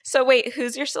So wait,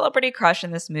 who's your celebrity crush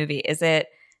in this movie? Is it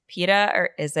PETA or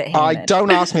is it Haymitch? Don't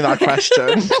ask me that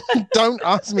question. Don't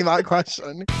ask me that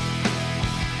question.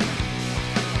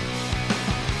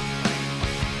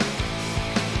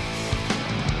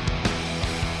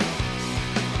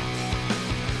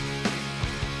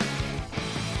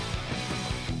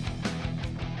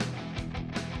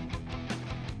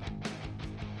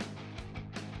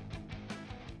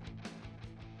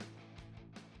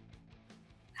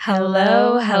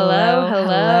 Hello, hello,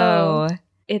 hello.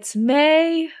 It's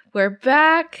May. We're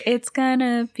back. It's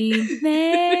gonna be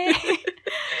May.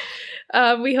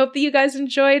 We hope that you guys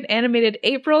enjoyed Animated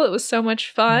April. It was so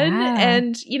much fun. Yeah.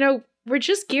 And, we're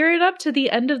just gearing up to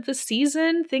the end of the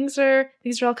season. Things are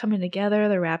all coming together.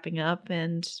 They're wrapping up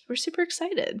and we're super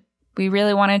excited. We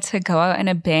really wanted to go out in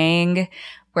a bang.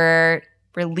 We're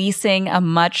releasing a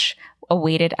much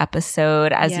awaited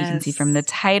episode. As you can see from the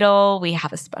title, we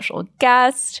have a special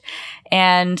guest,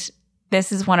 and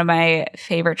this is one of my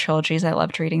favorite trilogies. I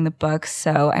loved reading the books,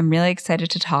 so I'm really excited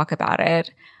to talk about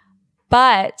it.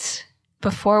 But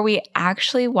before we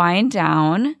actually wind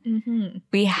down,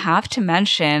 we have to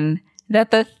mention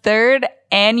that the 3rd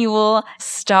annual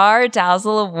Star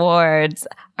Dazzle Awards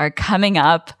are coming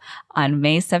up on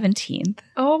May 17th.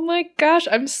 Oh my gosh,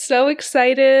 I'm so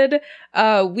excited.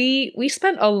 We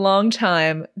spent a long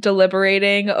time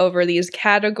deliberating over these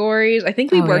categories. I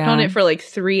think we worked on it for like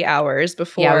 3 hours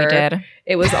before we did.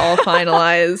 It was all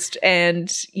finalized.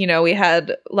 And, we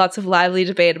had lots of lively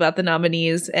debate about the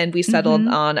nominees, and we settled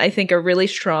on, I think, a really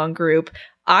strong group.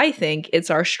 I think it's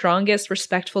our strongest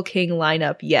Respectful King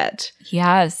lineup yet.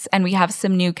 Yes, and we have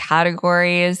some new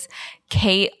categories.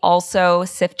 Kate also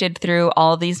sifted through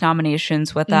all of these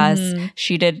nominations with us.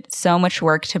 She did so much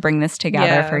work to bring this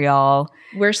together for y'all.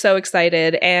 We're so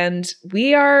excited, and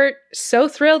we are so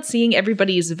thrilled seeing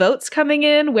everybody's votes coming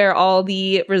in, where all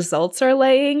the results are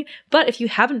laying. But if you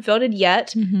haven't voted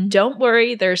yet, don't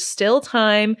worry, there's still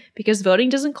time, because voting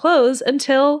doesn't close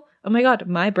until, oh my god,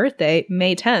 my birthday,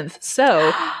 May 10th.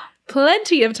 So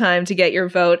plenty of time to get your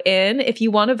vote in. If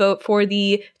you want to vote for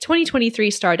the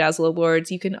 2023 Star Dazzle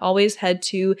Awards, you can always head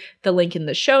to the link in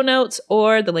the show notes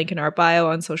or the link in our bio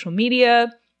on social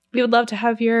media. We would love to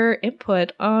have your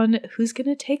input on who's going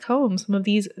to take home some of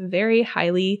these very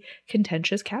highly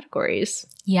contentious categories.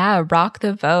 Yeah, rock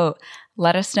the vote.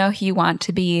 Let us know who you want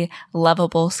to be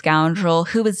Lovable Scoundrel,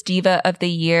 who was Diva of the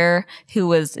Year, who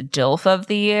was DILF of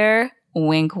the Year.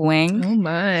 Wink, wink. Oh,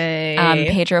 my.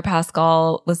 Pedro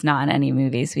Pascal was not in any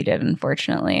movies we did,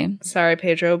 unfortunately. Sorry,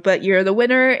 Pedro, but you're the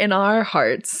winner in our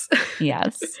hearts.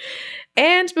 Yes.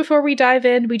 And before we dive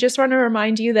in, we just want to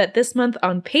remind you that this month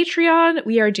on Patreon,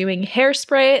 we are doing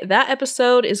Hairspray. That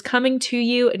episode is coming to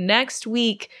you next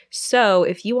week. So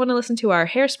if you want to listen to our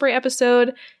Hairspray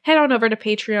episode, head on over to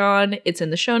Patreon. It's in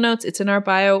the show notes, it's in our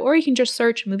bio, or you can just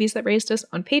search Movies That Raised Us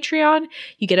on Patreon.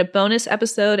 You get a bonus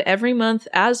episode every month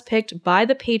as picked by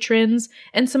the patrons,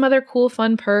 and some other cool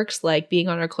fun perks like being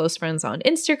on our close friends on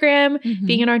Instagram,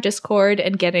 being in our Discord,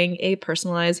 and getting a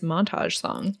personalized montage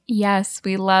song. Yes,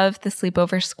 we love the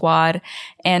Sleepover Squad,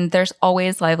 and there's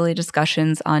always lively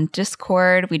discussions on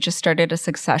Discord. We just started a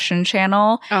Succession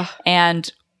channel,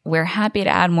 and we're happy to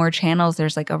add more channels.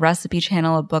 There's like a recipe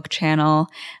channel, a book channel.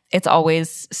 It's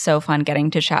always so fun getting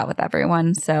to chat with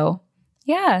everyone. So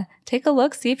yeah, take a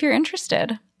look, see if you're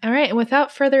interested. All right, and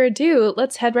without further ado,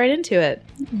 let's head right into it.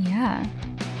 Yeah.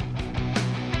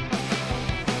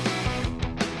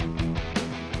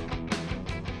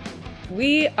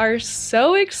 We are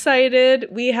so excited.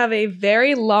 We have a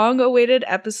very long-awaited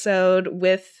episode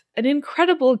with an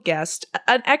incredible guest,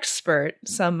 an expert,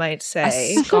 some might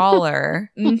say. A scholar.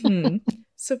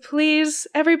 So please,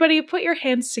 everybody, put your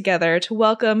hands together to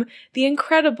welcome the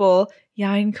incredible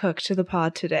Ieuan Cooke to the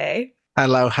pod today.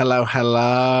 Hello, hello,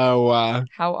 hello.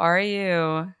 How are you?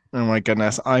 Oh my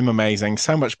goodness, I'm amazing.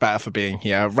 So much better for being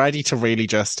here. Ready to really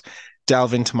just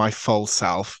delve into my full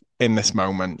self in this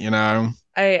moment,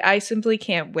 I simply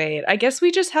can't wait. I guess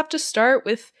we just have to start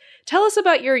with, tell us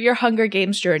about your Hunger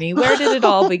Games journey. Where did it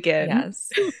all begin? Yes.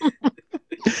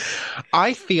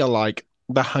 I feel like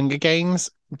the Hunger Games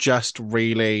just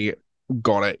really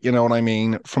got it. You know what I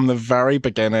mean? From the very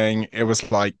beginning, it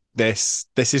was like, this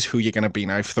is who you're going to be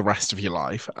now for the rest of your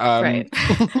life. Right.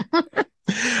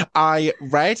 I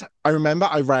remember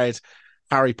I read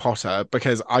Harry Potter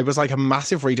because I was like a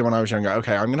massive reader when I was younger.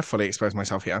 Okay, I'm going to fully expose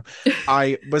myself here.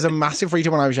 I was a massive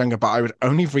reader when I was younger, but I would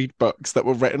only read books that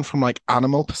were written from like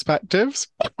animal perspectives.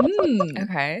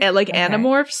 Okay. Like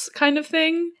Animorphs kind of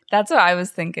thing? That's what I was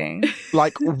thinking.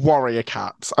 Like Warrior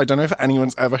Cats. I don't know if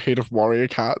anyone's ever heard of Warrior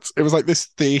Cats. It was like this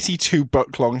 32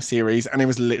 book long series, and it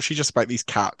was literally just about these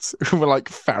cats who were like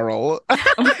feral.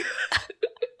 It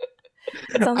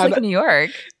sounds like New York.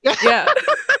 Yeah.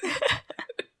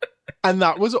 And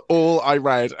that was all I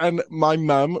read. And my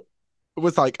mum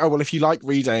was like, oh, well, if you like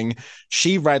reading,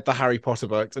 she read the Harry Potter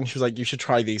books and she was like, you should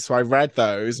try these. So I read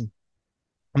those.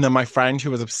 And then my friend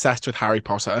who was obsessed with Harry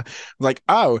Potter was like,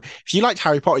 oh, if you liked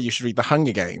Harry Potter, you should read The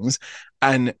Hunger Games.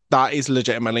 And that is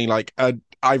legitimately like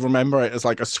I remember it as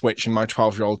like a switch in my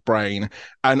 12-year-old brain.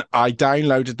 And I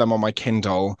downloaded them on my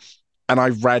Kindle and I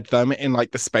read them in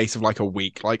like the space of like a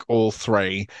week, like all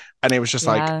three. And it was just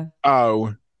like,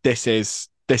 oh, this is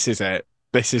it.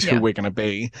 This is who we're going to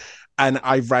be. And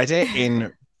I read it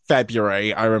in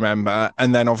February, I remember.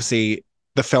 And then obviously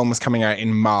the film was coming out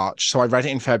in March. So I read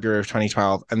it in February of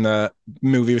 2012 and the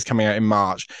movie was coming out in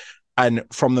March. And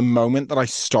from the moment that I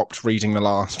stopped reading the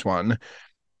last one,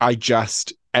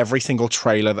 every single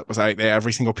trailer that was out there,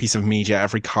 every single piece of media,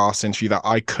 every cast interview that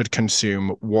I could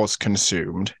consume was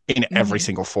consumed in every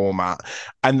single format.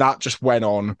 And that just went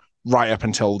on right up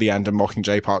until the end of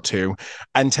Mockingjay Part 2.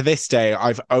 And to this day,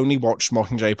 I've only watched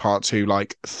Mockingjay Part 2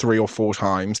 like 3 or 4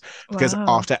 times because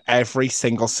after every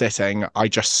single sitting, I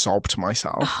just sobbed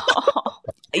myself.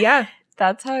 Yeah.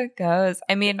 That's how it goes.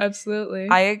 I mean, absolutely.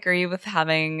 I agree with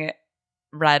having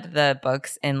read the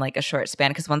books in like a short span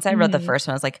because once I read the first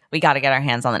one, I was like, we got to get our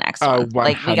hands on the next one. 100%.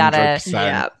 Like, we got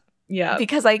to. Yeah.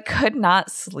 Because I could not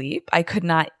sleep. I could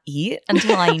not eat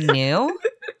until I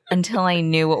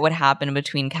knew what would happen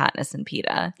between Katniss and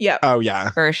Peeta. Yeah. Oh,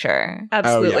 yeah. For sure.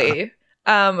 Absolutely.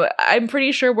 Oh, yeah. I'm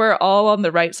pretty sure we're all on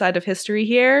the right side of history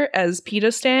here as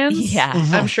Peeta stands. Yeah.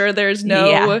 I'm sure there's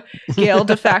no Gale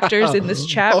defactors in this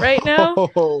chat right now.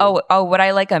 Oh, would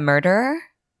I like a murderer?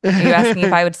 Are you asking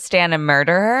if I would stand a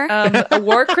murderer? A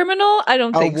war criminal? I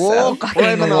don't think so. War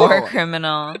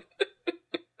criminal.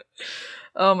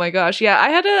 Oh my gosh. Yeah,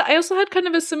 I also had kind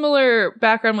of a similar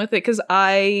background with it because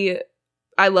I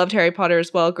loved Harry Potter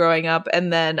as well growing up,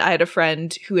 and then I had a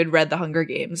friend who had read The Hunger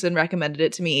Games and recommended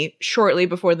it to me shortly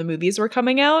before the movies were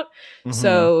coming out.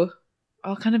 So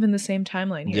all kind of in the same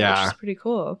timeline here, which is pretty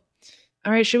cool.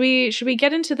 All right, should we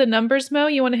get into the numbers, Mo?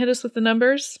 You want to hit us with the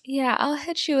numbers? Yeah, I'll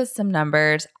hit you with some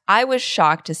numbers. I was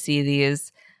shocked to see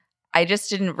these. I just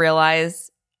didn't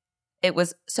realize it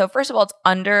was. So first of all, it's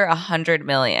under 100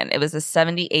 million. It was a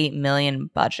 78 million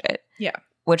budget. Yeah.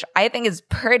 Which I think is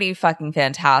pretty fucking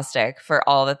fantastic for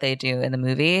all that they do in the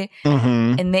movie.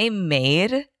 And they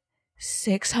made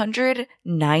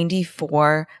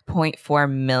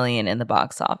 $694.4 million in the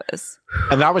box office.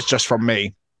 And that was just from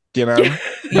me. You know?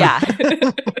 Yeah.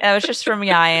 That was just from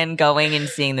Ieuan going and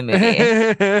seeing the movie.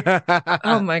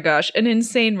 Oh my gosh. An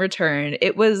insane return.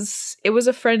 It was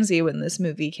a frenzy when this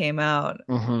movie came out.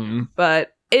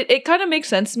 But it kind of makes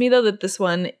sense to me, though, that this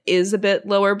one is a bit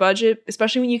lower budget,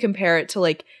 especially when you compare it to,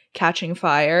 like, Catching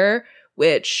Fire,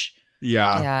 which...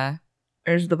 Yeah.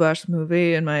 Is the best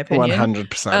movie, in my opinion. 100%.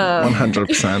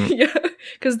 100%. Yeah.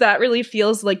 Because that really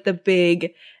feels like the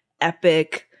big,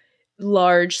 epic...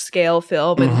 large scale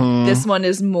film, and this one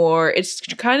is more, it's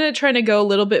kind of trying to go a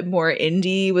little bit more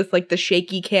indie with like the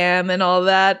shaky cam and all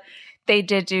that. They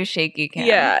did do shaky cam.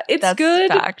 Yeah, it's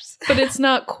good, but it's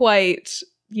not quite,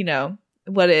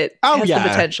 what it has the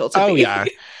potential to be.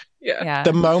 Yeah.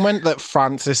 The moment that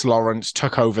Francis Lawrence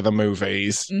took over the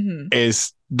movies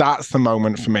that's the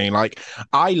moment for me. Like,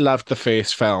 I loved the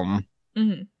first film.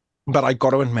 But I got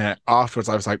to admit, afterwards,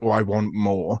 I was like, I want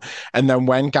more. And then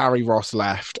when Gary Ross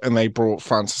left and they brought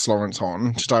Francis Lawrence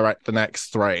on to direct the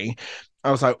next 3,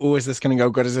 I was like, is this going to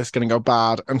go good? Is this going to go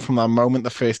bad? And from that moment,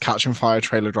 the first Catching Fire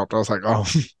trailer dropped, I was like,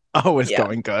 it's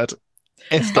going good.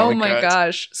 It's going good. Oh my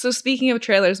gosh. So speaking of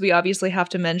trailers, we obviously have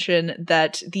to mention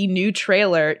that the new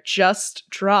trailer just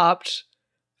dropped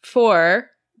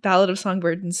for Ballad of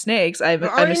Songbirds and Snakes. I'm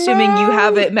assuming you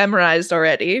have it memorized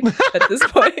already at this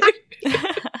point.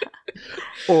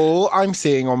 All I'm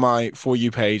seeing on my For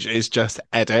You page is just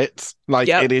edits. Like,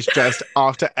 it is just,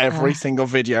 after every single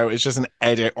video, it's just an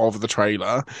edit of the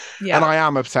trailer. And I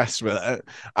am obsessed with it.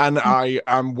 And I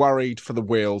am worried for the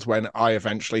world when I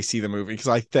eventually see the movie,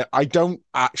 because I don't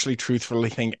actually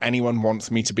truthfully think anyone wants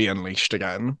me to be unleashed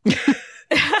again.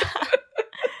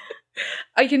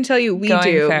 I can tell you we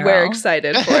do. Feral. We're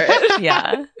excited for it.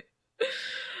 Yeah.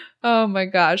 Oh my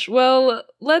gosh. Well,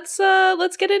 let's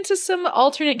get into some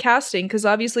alternate casting, because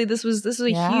obviously this was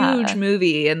a huge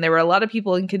movie and there were a lot of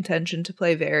people in contention to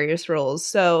play various roles.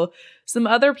 So some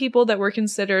other people that were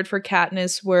considered for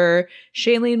Katniss were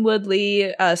Shailene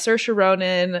Woodley, Saoirse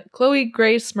Ronan, Chloe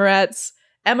Grace Moretz,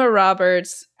 Emma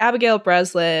Roberts, Abigail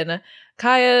Breslin,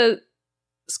 Kaya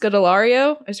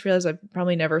Scodelario. I just realized I've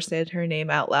probably never said her name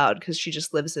out loud because she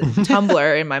just lives in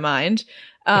Tumblr in my mind.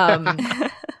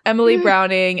 Emily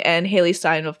Browning and Haley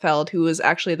Steinfeld, who was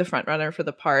actually the front runner for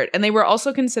the part. And they were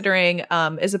also considering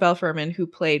Isabel Furman, who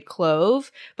played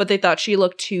Clove, but they thought she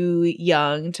looked too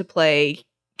young to play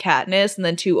Katniss and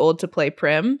then too old to play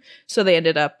Prim. So they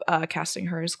ended up casting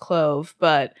her as Clove.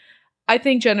 But I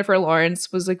think Jennifer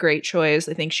Lawrence was a great choice.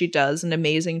 I think she does an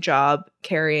amazing job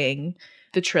carrying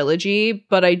the trilogy.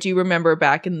 But I do remember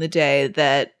back in the day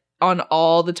that on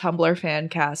all the Tumblr fan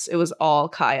casts, it was all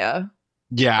Kaya.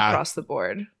 Yeah. Across the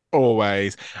board.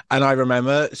 Always. And I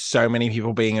remember so many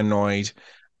people being annoyed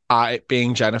at it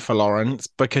being Jennifer Lawrence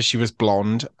because she was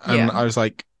blonde. And I was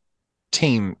like,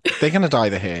 team, they're gonna dye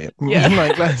the hair.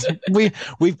 Yeah. Like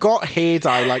we've got hair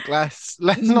dye. Like let's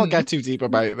not get too deep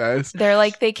about this. They're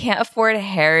like, they can't afford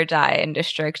hair dye in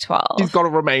District 12. She's got to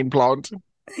remain blonde.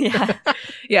 Yeah.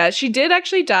 Yeah, she did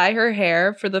actually dye her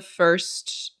hair for the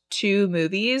first 2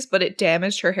 movies, but it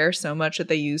damaged her hair so much that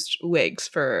they used wigs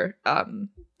for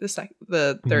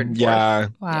the third and fourth. Yeah.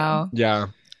 Wow.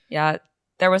 Yeah.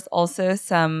 There was also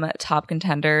some top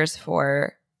contenders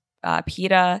for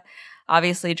PETA.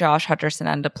 Obviously, Josh Hutcherson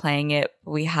ended up playing it.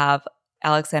 We have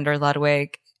Alexander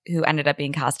Ludwig, who ended up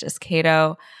being cast as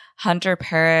Cato, Hunter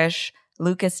Parrish,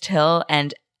 Lucas Till,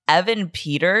 and Evan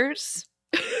Peters.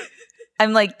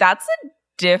 I'm like, that's a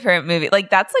different movie. Like,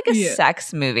 that's like a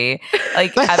sex movie.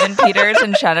 Like, Evan Peters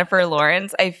and Jennifer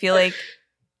Lawrence. I feel like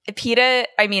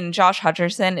Josh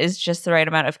Hutcherson is just the right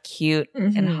amount of cute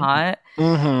and hot.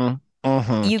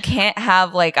 You can't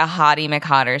have like a Hottie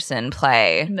McHotterson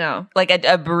play. No. Like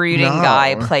a brooding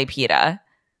guy play PETA.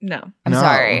 No. I'm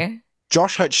sorry.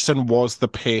 Josh Hutcherson was the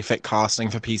perfect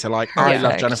casting for Peter. Like, I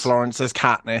love Jennifer Lawrence as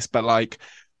Katniss, but like,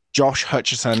 Josh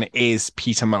Hutcherson is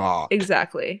Peter Millar.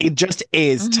 Exactly. It just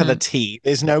is to the T.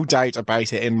 There's no doubt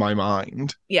about it in my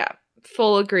mind. Yeah.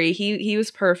 Full agree. He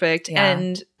was perfect. Yeah.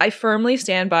 And I firmly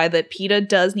stand by that PETA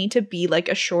does need to be like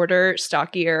a shorter,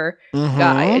 stockier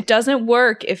guy. It doesn't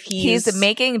work if he's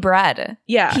making bread.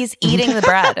 Yeah. He's eating the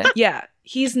bread. Yeah.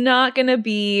 He's not going to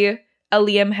be a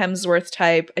Liam Hemsworth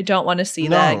type. I don't want to see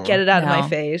that. Get it out of my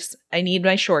face. I need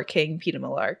my short king, Peter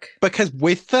Millark. Because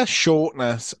with the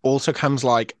shortness also comes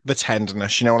like the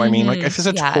tenderness, you know what I mean? Like if it's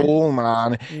a tall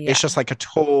man, it's just like a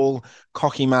tall,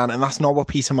 cocky man, and that's not what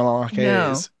Peter Millark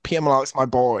is. Peter Millark's my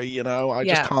boy, you know? I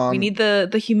just can't. We need the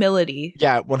humility.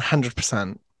 Yeah,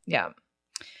 100%. Yeah.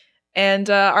 And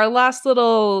our last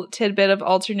little tidbit of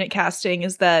alternate casting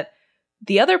is that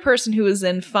the other person who was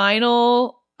in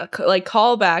final like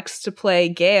callbacks to play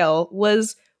Gale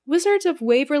was Wizards of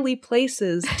Waverly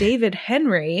Place's David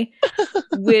Henry,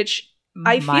 which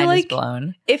I feel like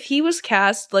if he was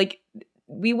cast, like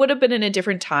we would have been in a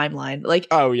different timeline. Like,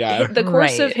 the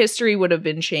course of history would have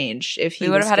been changed if he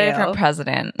would have had a different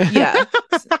president. Yeah,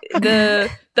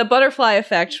 the butterfly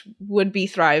effect would be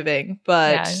thriving,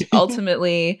 but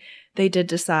ultimately they did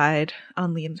decide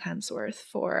on Liam Hemsworth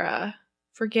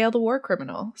for Gale the War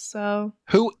Criminal. So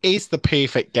who is the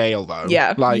perfect Gale though?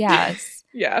 Yeah. Like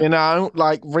yeah. You know,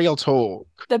 like real talk.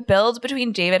 The build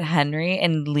between David Henry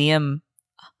and Liam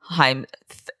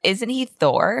isn't he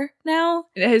Thor now?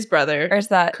 His brother. Or is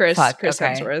that Chris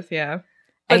Hemsworth, yeah.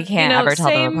 But, I can't ever tell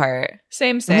them apart.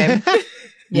 Same.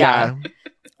 Yeah.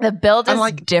 The build is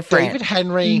like different. David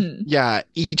Henry,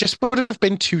 he just would have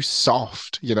been too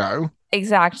soft, you know?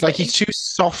 Exactly. Like he's too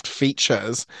soft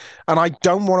features. And I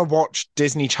don't want to watch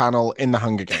Disney Channel in the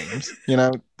Hunger Games. You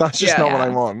know, that's just not what I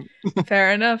want.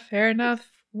 Fair enough.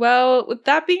 Well, with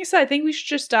that being said, I think we should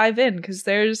just dive in because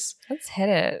let's hit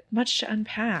it. Much to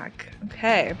unpack.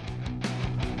 Okay.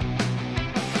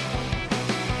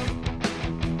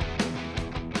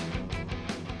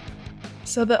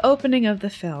 So the opening of the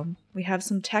film, we have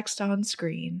some text on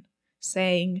screen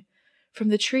saying, "From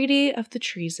the Treaty of the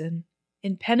Treason,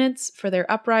 in penance for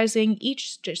their uprising,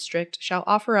 each district shall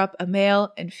offer up a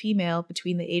male and female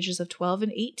between the ages of 12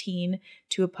 and 18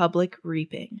 to a public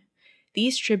reaping.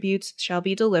 These tributes shall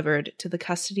be delivered to the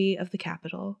custody of the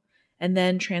capital, and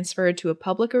then transferred to a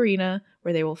public arena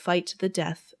where they will fight to the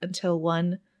death until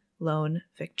one lone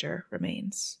victor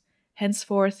remains.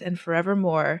 Henceforth and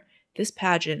forevermore, this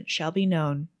pageant shall be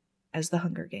known as the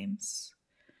Hunger Games."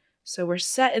 So we're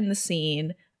set in the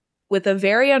scene with a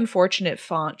very unfortunate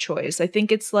font choice. I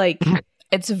think it's like...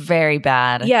 It's very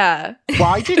bad. Yeah.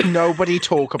 Why did nobody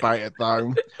talk about it,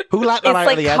 though? Who let that out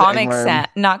like of the editing room?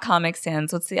 Not Comic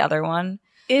Sans. What's the other one?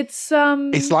 It's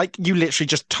like you literally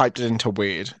just typed it into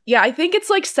Word. Yeah, I think it's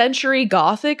like Century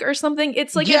Gothic or something.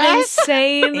 It's like an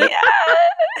insane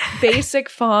basic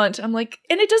font. I'm like,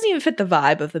 and it doesn't even fit the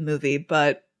vibe of the movie,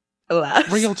 but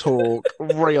Alas. Real talk.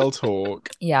 Real talk.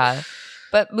 Yeah.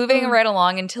 But moving right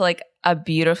along into like a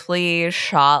beautifully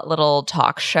shot little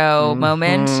talk show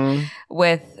moment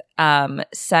with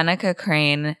Seneca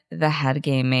Crane, the head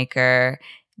game maker,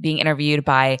 being interviewed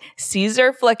by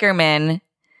Caesar Flickerman,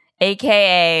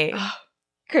 aka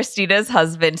Christina's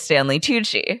husband, Stanley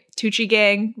Tucci. Tucci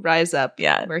gang, rise up.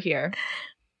 Yeah. We're here.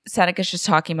 Seneca's just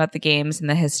talking about the games and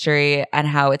the history and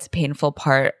how it's a painful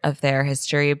part of their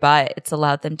history, but it's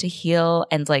allowed them to heal.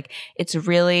 And like, it's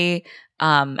really,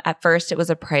 at first it was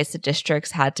a price the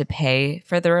districts had to pay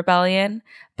for the rebellion,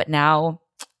 but now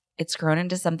it's grown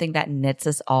into something that knits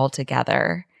us all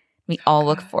together. We all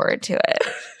look forward to it.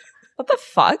 What the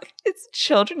fuck? It's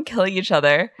children killing each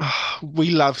other. We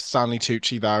love Stanley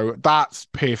Tucci, though. That's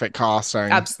perfect casting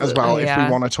as Absolutely, well, if we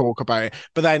want to talk about it.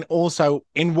 But then also,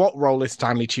 in what role is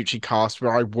Stanley Tucci cast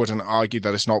where I wouldn't argue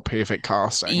that it's not perfect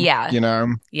casting? Yeah. You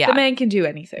know? Yeah. The man can do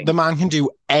anything. The man can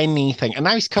do anything. And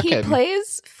now he's cooking. He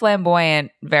plays flamboyant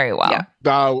very well. Yeah.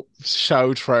 Oh,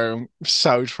 so true.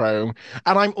 So true.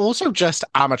 And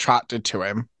I'm attracted to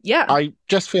him. Yeah. I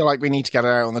just feel like we need to get it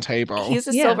out on the table. He's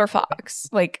a silver fox.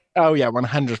 Like, oh, yeah,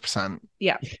 100%.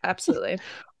 Yeah, absolutely.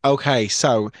 Okay,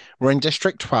 so we're in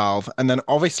District 12, and then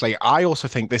obviously I also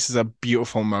think this is a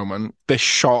beautiful moment. This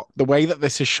shot, the way that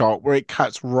this is shot, where it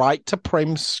cuts right to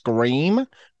Prim's scream.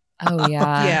 oh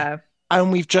yeah. Yeah.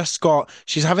 And we've just got,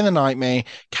 she's having the nightmare,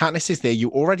 Katniss is there. You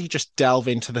already just delve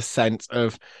into the sense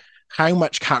of how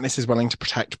much Katniss is willing to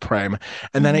protect Prim.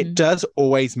 And then it does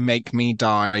always make me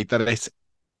die that it's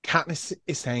Katniss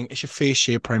is saying, it's your first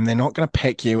year, Prim. They're not going to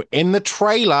pick you. In the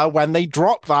trailer, when they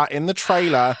drop that in the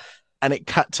trailer, and it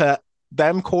cut to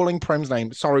them calling Prim's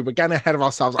name. Sorry, we're getting ahead of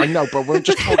ourselves. I know, but we're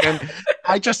just talking.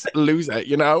 I just lose it,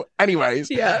 you know? Anyways.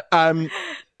 Yeah. And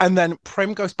then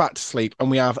Prim goes back to sleep,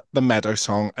 and we have the Meadow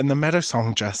song. And the Meadow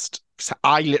song just...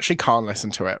 I literally can't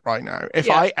listen to it right now. If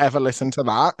I ever listen to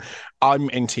that, I'm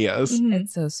in tears.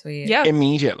 It's so sweet. Yeah.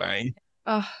 Immediately.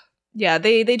 Yeah,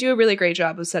 they do a really great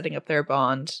job of setting up their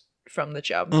bond from the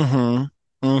jump.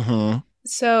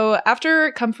 So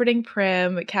after comforting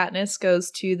Prim, Katniss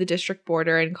goes to the district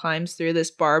border and climbs through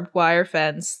this barbed wire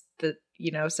fence that,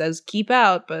 you know, says keep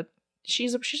out, but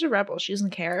she's a rebel. She doesn't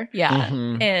care. Yeah.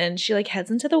 And she like heads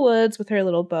into the woods with her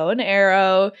little bow and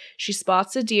arrow. She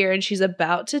spots a deer and she's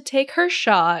about to take her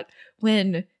shot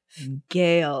when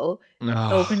Gale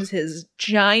opens his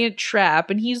giant trap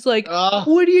and he's like,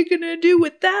 what are you gonna do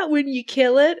with that when you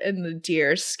kill it? And the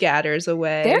deer scatters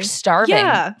away. They're starving,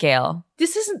 Gale.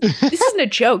 This isn't a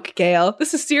joke, Gale.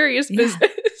 This is serious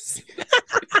business.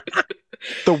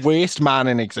 The worst man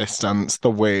in existence.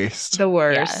 The worst. The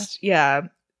worst. Yeah.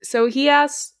 So he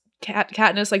asks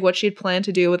Katniss like what she had planned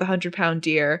to do with a 100-pound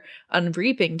deer on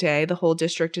Reaping Day. The whole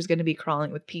district is going to be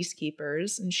crawling with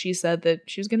peacekeepers, and she said that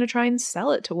she was going to try and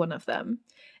sell it to one of them.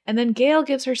 And then Gale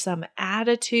gives her some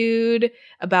attitude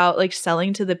about like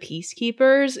selling to the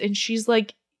peacekeepers, and she's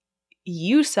like,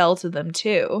 "You sell to them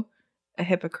too, a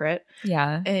hypocrite."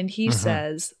 Yeah. And he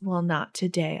says, "Well, not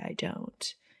today, I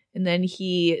don't." And then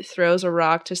he throws a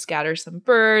rock to scatter some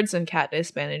birds, and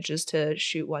Katniss manages to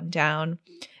shoot one down.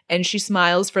 And she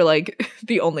smiles for like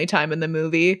the only time in the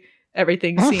movie.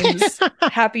 Everything seems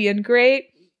happy and great.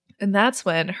 And that's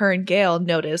when her and Gale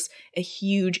notice a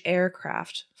huge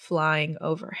aircraft flying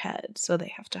overhead. So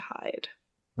they have to hide.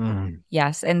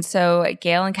 Yes. And so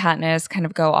Gale and Katniss kind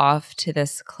of go off to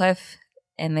this cliff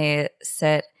and they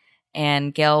sit.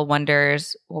 And Gale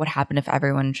wonders what would happen if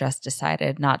everyone just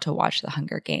decided not to watch the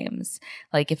Hunger Games.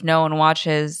 Like, if no one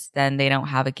watches, then they don't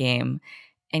have a game.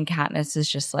 And Katniss is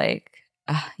just like,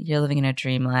 you're living in a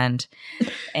dreamland.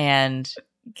 And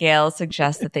Gale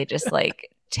suggests that they just, like,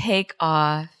 take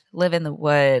off, live in the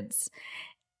woods.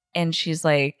 And she's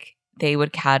like, they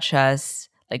would catch us.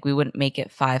 Like, we wouldn't make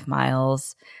it 5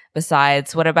 miles.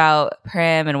 Besides, what about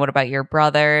Prim and what about your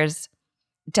brothers?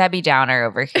 Debbie Downer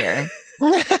over here.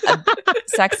 A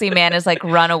sexy man is like,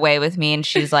 run away with me, and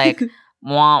she's like,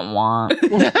 wah.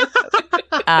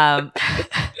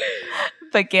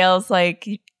 But Gale's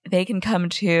like, they can come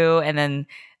too, and then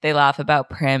they laugh about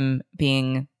Prim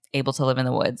being able to live in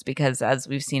the woods because, as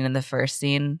we've seen in the first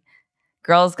scene,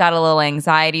 girl's got a little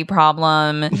anxiety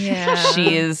problem. Yeah.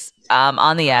 She's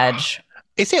on the edge.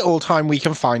 Is it all time we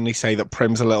can finally say that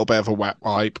Prim's a little bit of a wet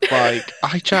wipe? Like,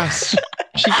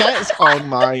 she gets on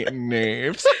my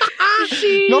nerves.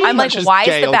 I'm like, why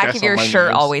is the back of your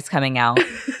shirt always coming out?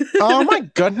 Oh my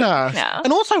goodness. No.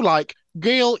 And also, like,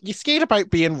 Gale, you're scared about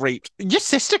being raped. Your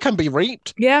sister can be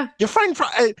raped. Yeah. Your friend,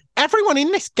 everyone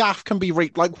in this gaff can be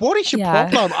raped. Like, what is your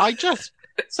problem?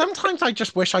 Sometimes I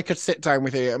just wish I could sit down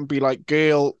with her and be like,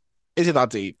 Gale, is it that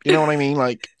deep? You know what I mean?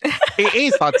 Like, it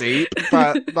is that deep,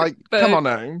 but like, come on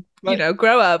now. Like,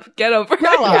 grow up, get over it.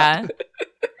 Grow up. Yeah.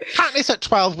 Katniss at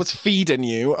 12 was feeding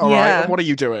you, all right? What are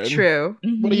you doing? True.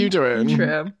 What are you doing?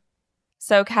 True.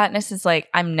 So Katniss is like,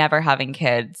 I'm never having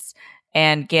kids.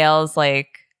 And Gail's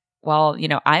like, well,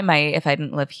 I might if I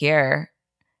didn't live here.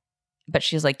 But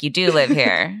she's like, you do live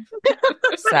here.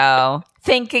 So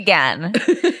think again.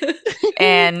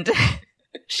 And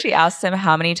she asks him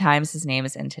how many times his name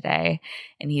is in today.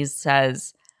 And he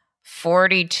says,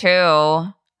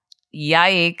 42.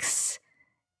 Yikes.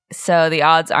 So the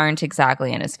odds aren't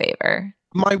exactly in his favor.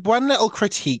 My one little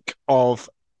critique of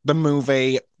the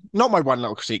movie, not my one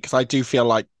little critique, because I do feel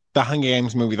like the Hunger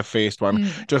Games movie, the first one,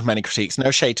 do have many critiques. No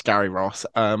shade to Gary Ross.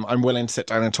 I'm willing to sit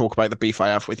down and talk about the beef I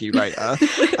have with you later.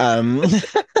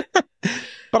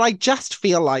 But I just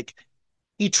feel like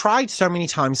he tried so many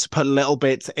times to put little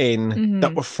bits in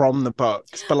that were from the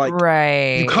books. But like,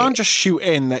 you can't just shoot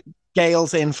in that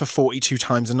Gale's in for 42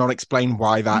 times and not explain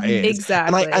why that is.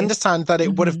 Exactly. And I understand that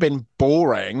it would have been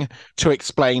boring to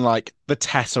explain like the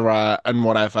Tessera and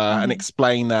whatever and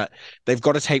explain that they've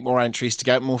got to take more entries to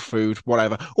get more food,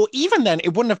 whatever. Or even then,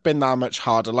 it wouldn't have been that much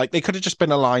harder. Like, they could have just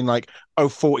been a line like,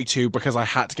 42 because I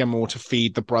had to get more to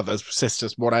feed the brothers,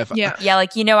 sisters, whatever. Yeah,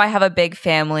 like, I have a big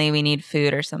family. We need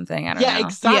food or something. I don't know. Yeah,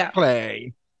 exactly. Yeah.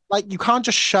 Like, you can't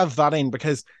just shove that in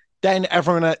because then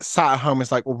everyone sat at home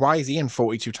is like, well, why is he in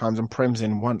 42 times and Prim's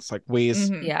in once? Like, where's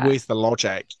the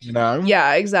logic,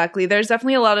 Yeah, exactly. There's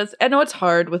definitely a lot of... I know it's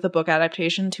hard with a book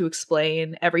adaptation to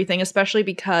explain everything, especially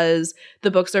because the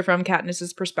books are from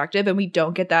Katniss's perspective and we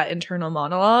don't get that internal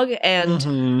monologue.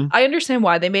 And I understand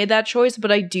why they made that choice,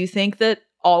 but I do think that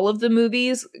all of the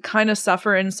movies kind of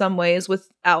suffer in some ways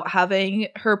without having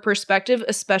her perspective,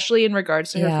 especially in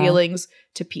regards to her feelings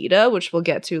to Peeta, which we'll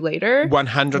get to later.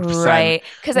 100%. Right.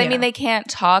 Because, I mean, they can't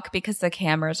talk because the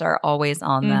cameras are always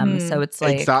on them. So it's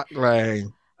like... Exactly.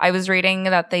 I was reading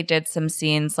that they did some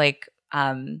scenes, like,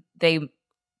 they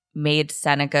made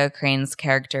Seneca Crane's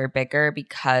character bigger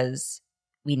because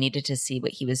we needed to see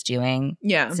what he was doing.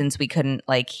 Yeah. Since we couldn't,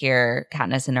 like, hear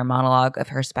Katniss in her monologue of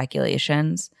her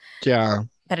speculations. Yeah.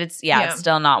 But it's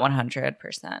still not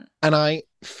 100%. And I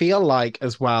feel like,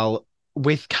 as well,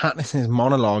 with Katniss's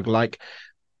monologue, like,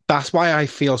 that's why I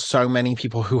feel so many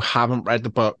people who haven't read the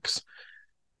books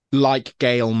like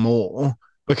Gale more,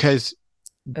 because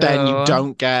then you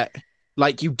don't get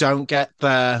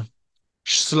the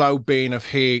slow burn of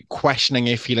her questioning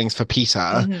her feelings for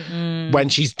Peeta when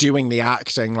she's doing the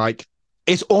acting. Like,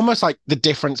 it's almost like the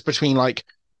difference between, like,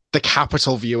 the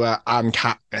capital viewer and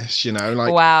Katniss,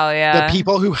 like, wow, yeah, the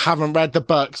people who haven't read the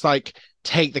books, like,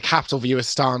 take the capital viewer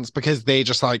stance because they're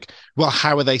just like, well,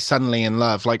 how are they suddenly in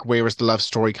love? Like, where has the love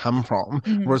story come from?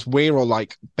 Whereas we're all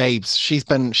like, babes, she's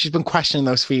been questioning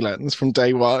those feelings from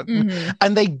day one.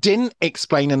 And they didn't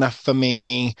explain enough for me.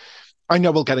 I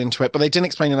know we'll get into it, but they didn't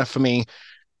explain enough for me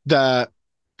the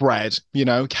bread,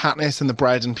 Katniss and the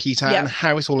bread and Peeta and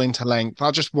how it's all interlinked.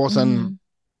 That just wasn't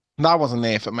that wasn't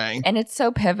there for me. And it's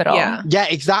so pivotal. Yeah,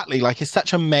 exactly. Like, it's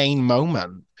such a main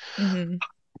moment.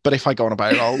 But if I go on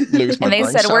about it, I'll lose my brain. And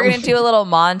they said, we're going to do a little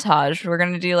montage. We're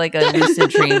going to do like a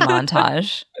lucid dream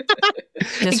montage.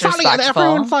 Exactly. And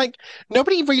everyone's like,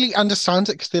 nobody really understands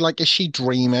it because they're like, is she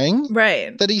dreaming?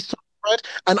 Right. That he's bread?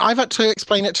 And I've had to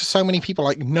explain it to so many people,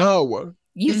 like, no.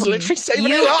 You've literally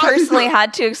personally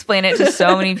had to explain it to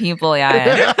so many people,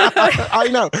 yeah. I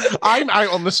know. I'm out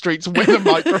on the streets with a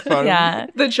microphone. Yeah.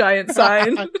 The giant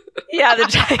sign. The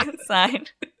giant sign.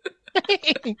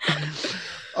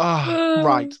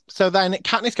 Right. So then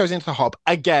Katniss goes into the Hob.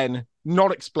 Again,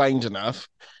 not explained enough.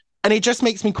 And it just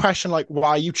makes me question, like, why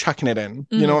are you chucking it in?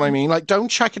 You know what I mean? Like, don't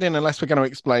chuck it in unless we're going to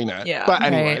explain it. Yeah. But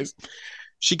anyways,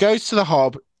 she goes to the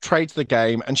Hob, trades the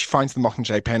game, and she finds the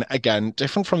Mockingjay pin. Again,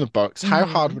 different from the books. How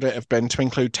hard would it have been to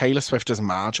include Taylor Swift as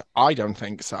Marge? I don't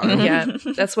think so. Yeah,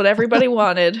 that's what everybody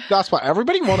wanted. That's what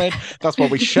everybody wanted. That's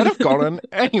what we should have gotten.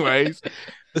 Anyways,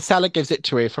 the seller gives it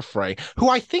to her for free. Who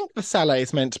I think the seller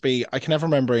is meant to be, I can never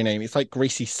remember her name. It's like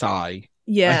Gracie Sai.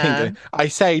 Yeah. I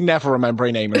say never remember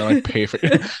her name and I'm perfect.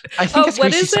 I think it's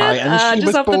what Gracie is Sai. it? And she just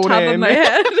was off born the top in... of my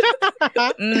head.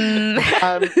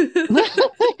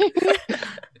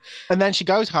 And then she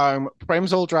goes home,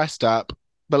 Prim's all dressed up,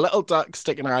 the little duck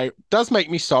sticking out. Does make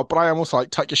me sob, but I almost like,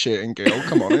 tuck your shirt in, girl.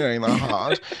 Come on, it ain't that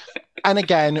hard. And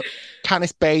again,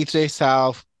 Katniss bathes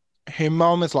herself. Her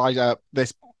mom has lined up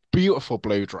this beautiful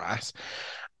blue dress.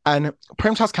 And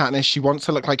Prim tells Katniss she wants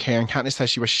to look like her, and Katniss says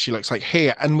she wishes she looks like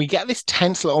her. And we get this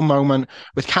tense little moment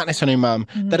with Katniss and her mum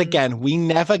that, again, we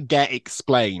never get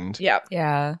explained. Yeah.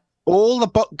 Yeah. all the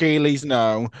book girlies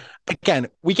know. Again,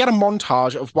 we get a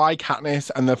montage of why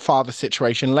Katniss and the father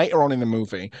situation later on in the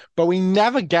movie, but we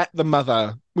never get the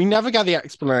mother. We never get the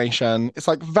explanation. It's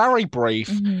like very brief.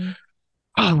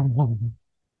 Mm-hmm.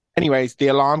 Anyways, the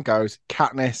alarm goes.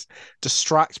 Katniss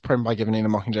distracts Prim by giving her the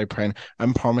Mockingjay print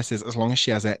and promises as long as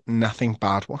she has it, nothing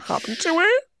bad will happen to her.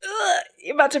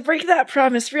 You're about to break that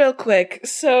promise real quick.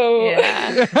 So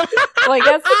yeah. Well, I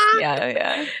guess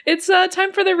yeah. It's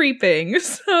time for the reaping.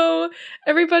 So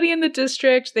everybody in the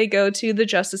district, they go to the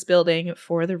Justice Building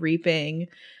for the reaping.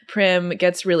 Prim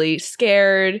gets really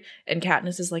scared, and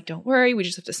Katniss is like, "Don't worry, we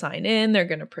just have to sign in. They're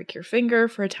gonna prick your finger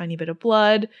for a tiny bit of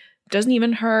blood. Doesn't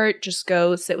even hurt. Just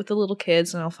go sit with the little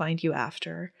kids, and I'll find you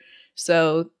after."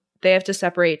 So they have to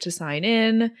separate to sign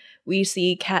in. We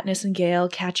see Katniss and Gale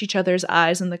catch each other's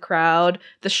eyes in the crowd.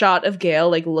 The shot of Gale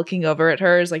like looking over at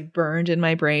her is like burned in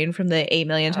my brain from the 8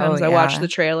 million times I watched the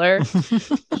trailer.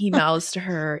 He mouths to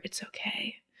her, "It's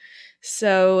okay."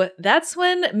 So that's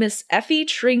when Miss Effie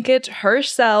Trinket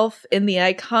herself in the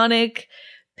iconic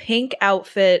pink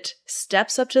outfit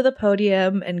steps up to the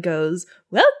podium and goes,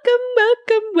 "Welcome,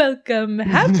 welcome, welcome.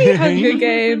 Happy Hunger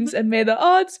Games, and may the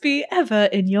odds be ever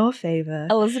in your favor."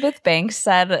 Elizabeth Banks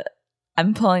said,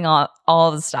 "I'm pulling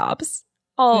all the stops.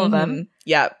 All of them."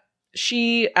 Yeah,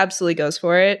 she absolutely goes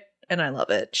for it, and I love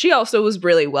it. She also was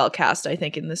really well cast, I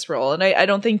think, in this role, and I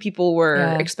don't think people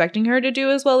were expecting her to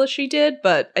do as well as she did,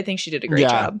 but I think she did a great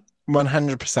job.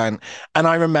 100%. And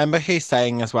I remember her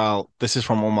saying as well, this is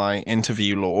from all my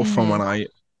interview lore from when I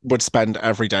would spend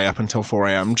every day up until 4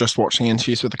 a.m. just watching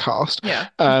interviews with the cast. Yeah.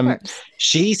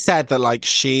 She said that like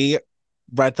she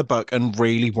read the book and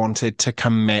really wanted to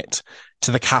commit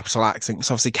to the capital accent.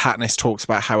 Because obviously Katniss talks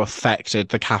about how affected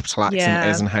the capital accent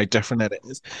is and how different it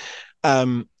is.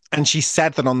 And she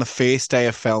said that on the first day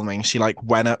of filming, she like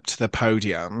went up to the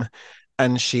podium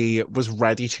and she was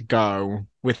ready to go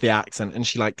with the accent, and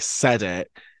she like said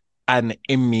it, and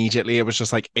immediately it was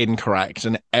just like incorrect,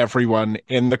 and everyone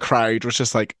in the crowd was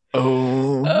just like,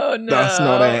 oh no, that's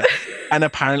not it. And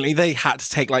apparently they had to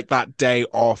take like that day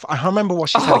off. I can't remember what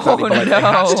she said exactly, but like, they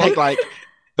had to take like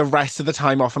the rest of the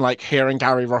time off, and like her and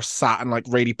Gary Ross sat and like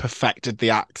really perfected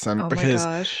the accent because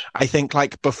I think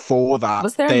like before that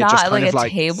was there they not just kind like of a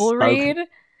like table read?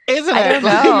 Isn't I don't it?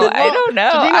 know. I don't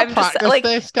know. I'm just like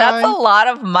that's a lot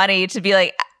of money to be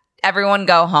like, everyone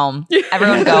go home.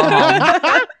 Everyone go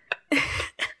home.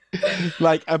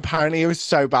 Like apparently it was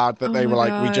so bad that they were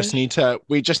like, we just need to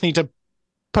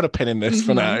put a pin in this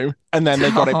for now, and then they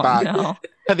got it back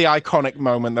to the iconic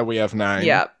moment that we have now.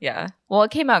 Yeah. Well,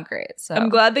 it came out great, so I'm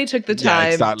glad they took the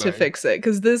time to fix it,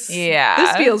 because this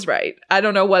feels right. I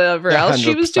don't know whatever else 100%.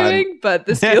 she was doing, but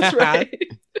this feels right.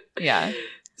 Yeah.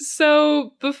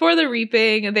 So before the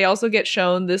reaping, they also get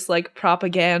shown this like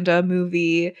propaganda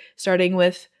movie starting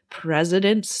with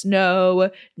President Snow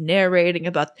narrating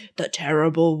about the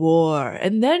terrible war,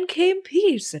 and then came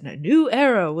peace and a new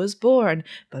era was born,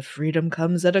 but freedom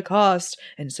comes at a cost,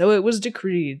 and so it was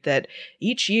decreed that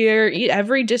each year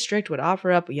every district would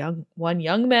offer up one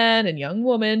young man and young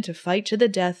woman to fight to the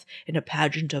death in a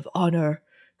pageant of honor,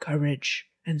 courage,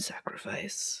 and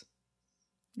sacrifice.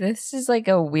 This is like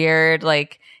a weird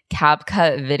like cap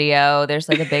cut video. There's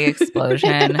like a big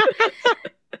explosion.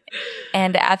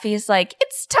 And Effie's like,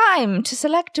 "It's time to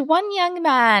select one young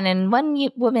man and one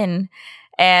woman."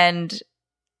 And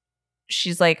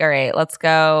she's like, "All right, let's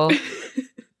go."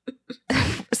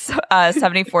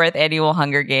 74th annual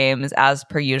Hunger Games, as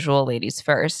per usual, ladies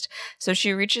first. So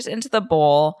she reaches into the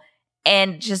bowl,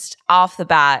 and just off the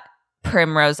bat,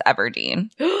 Primrose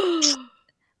Everdeen.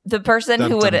 The person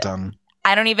who would...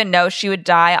 I don't even know, she would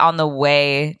die on the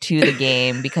way to the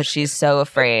game because she's so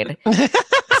afraid.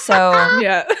 So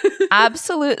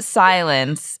absolute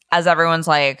silence as everyone's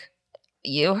like,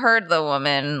 "You heard the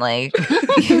woman, like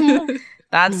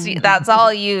that's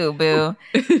all you, boo."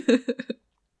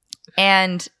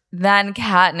 And then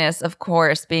Katniss, of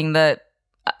course, being the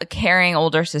caring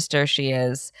older sister she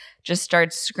is, just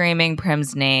starts screaming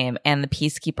Prim's name, and the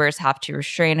peacekeepers have to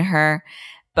restrain her.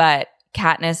 But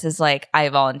Katniss is like, "I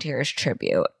volunteer as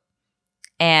tribute."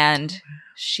 And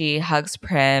she hugs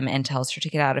Prim and tells her to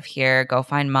get out of here, go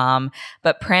find mom.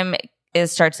 But Prim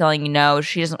starts telling no,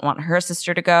 she doesn't want her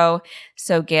sister to go.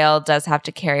 So Gale does have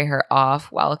to carry her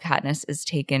off while Katniss is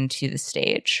taken to the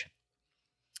stage.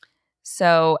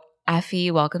 So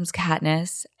Effie welcomes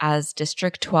Katniss as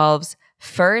District 12's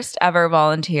first ever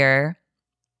volunteer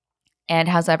and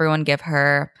has everyone give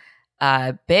her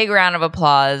a big round of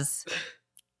applause,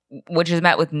 which is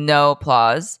met with no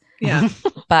applause. Yeah.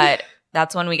 But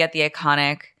that's when we get the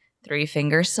iconic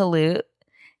 3-finger salute.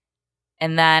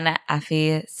 And then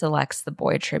Effie selects the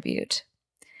boy tribute.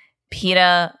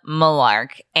 Peeta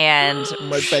Malark. And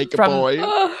My baker from boy.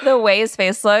 the way his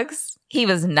face looks, he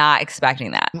was not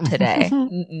expecting that today.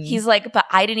 Mm-mm. He's like, but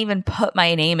I didn't even put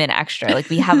my name in extra. Like,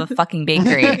 we have a fucking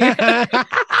bakery.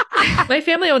 My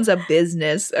family owns a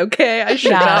business, okay? I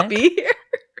should Yeah. not be here.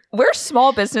 We're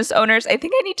small business owners. I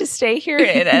think I need to stay here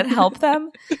and help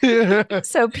them.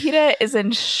 So Peeta is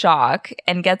in shock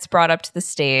and gets brought up to the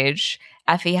stage.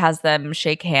 Effie has them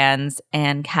shake hands,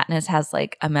 and Katniss has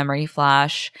like a memory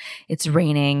flash. It's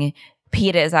raining.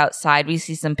 Peeta is outside. We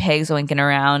see some pigs winking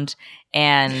around,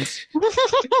 and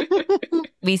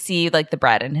we see like the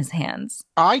bread in his hands.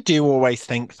 I do always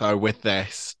think, though, with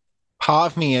this,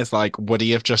 part of me is like, would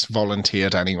he have just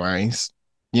volunteered anyways?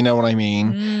 You know what I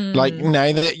mean? Like,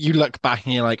 now that you look back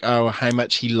and you're like, oh, how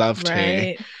much he loved her.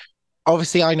 Right.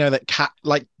 Obviously, I know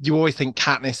that you always think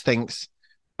Katniss thinks,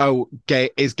 oh,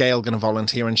 is Gale going to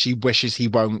volunteer? And she wishes he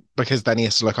won't, because then he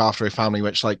has to look after her family,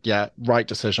 which, like, yeah, right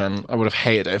decision. I would have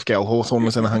hated it if Gale Hawthorne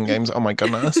was in the Hunger Games. Oh my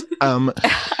goodness.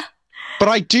 But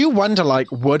I do wonder,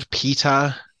 like, would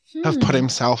Peeta have put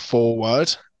himself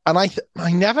forward? And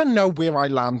I never know where I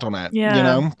land on it, you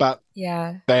know? But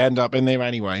Yeah. they end up in there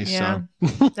anyway, Yeah.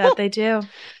 so. That they do.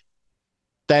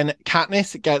 Then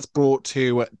Katniss gets brought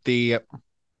to the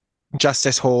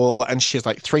Justice Hall, and she's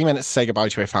like 3 minutes to say goodbye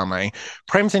to her family.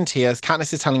 Prim's in tears.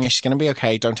 Katniss is telling her she's going to be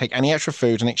okay. Don't take any extra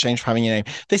food in exchange for having your name.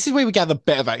 This is where we get a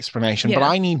bit of explanation, but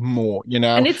I need more, you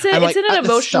know? And it's in an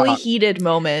emotionally heated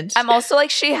moment. I'm also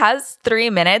like, she has 3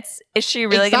 minutes. Is she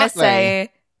really going to say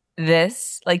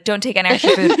this? Like, don't take any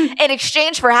extra food in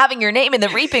exchange for having your name in the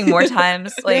reaping more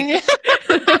times. Like,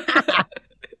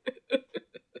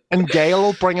 and Gale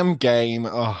will bring him game.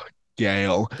 Oh,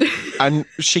 Gale. And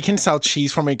she can sell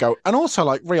cheese from a goat. And also,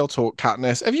 like, real talk,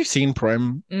 Katniss, have you seen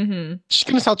Prim? Mm-hmm. She's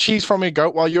going to sell cheese from a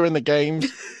goat while you're in the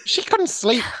games. She couldn't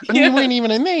sleep. And you weren't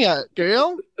even in there yet,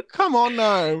 girl. Come on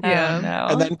now. Yeah. no.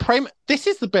 And then Prim, this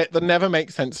is the bit that never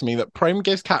makes sense to me, that Prim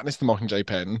gives Katniss the Mockingjay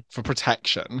pin for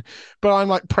protection. But I'm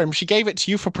like, Prim, she gave it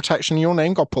to you for protection. Your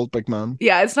name got pulled, big man.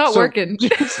 Yeah, it's not working. You're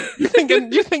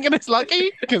thinking it's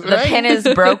lucky? The pin is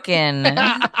broken.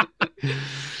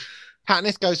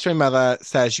 Katniss goes to her mother,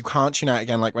 says, you can't unite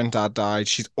again like when Dad died.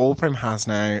 She's all Prim has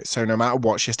now, so no matter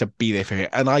what, she has to be there for her.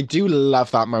 And I do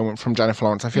love that moment from Jennifer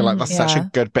Lawrence. I feel like that's such a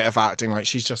good bit of acting. Like,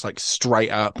 she's just like straight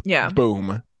up,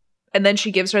 boom. And then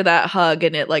she gives her that hug,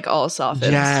 and it like all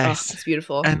softens. Yes. Oh, it's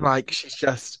beautiful. And like,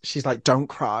 she's like, don't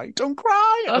cry.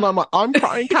 And I'm like, I'm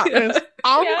crying, Katniss.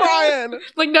 I'm crying.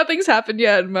 Like, nothing's happened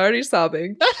yet. I'm already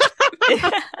sobbing.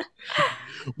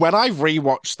 When I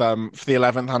rewatched them for the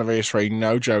 11th anniversary,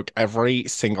 no joke, every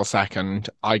single second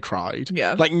I cried.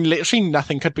 Yeah. Like, literally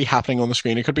nothing could be happening on the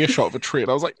screen. It could be a shot of a tree. And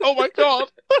I was like, oh my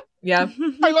God. Yeah.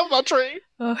 I love that tree.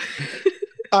 Oh.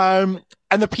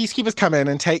 And the peacekeepers come in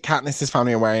and take Katniss's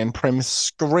family away, and Prim's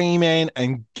screaming,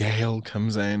 and Gale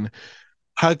comes in,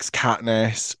 hugs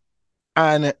Katniss,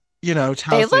 and, you know,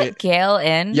 tells They let Gale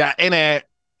in? Yeah, in it.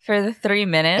 For the 3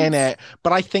 minutes? In it.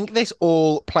 But I think this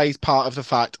all plays part of the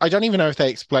fact, I don't even know if they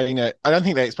explain it. I don't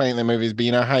think they explain it in the movies, but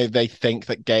you know how they think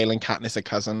that Gale and Katniss are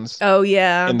cousins? Oh,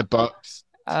 yeah. In the books.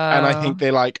 And I think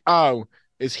they're like, oh,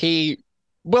 is he...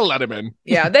 We'll let him in.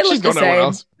 Yeah, they look the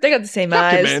same. They got the same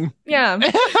eyes. Him in. Yeah.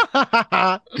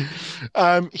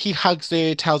 He hugs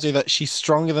her, tells her that she's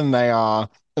stronger than they are,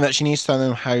 and that she needs to tell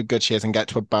them how good she is and get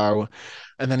to a bow.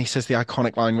 And then he says the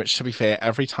iconic line, which, to be fair,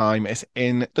 every time it's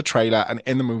in the trailer and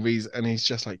in the movies, and he's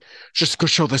just like, just go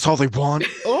show this all they want.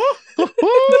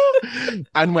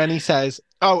 And when he says,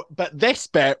 oh, but this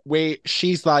bit where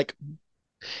she's like,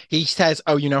 he says,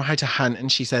 oh, you know how to hunt,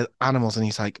 and she says animals, and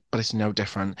he's like, but it's no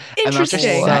different. And that just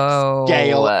sets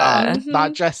Gale up.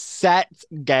 That just sets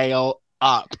Gale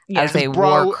up. Yeah. As a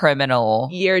war criminal.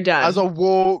 You're done. As a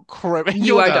war criminal.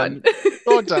 You are done.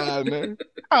 You're done.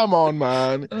 Come on,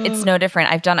 man. It's no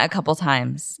different. I've done it a couple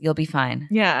times. You'll be fine.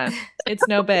 Yeah. It's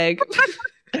no big.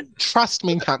 Trust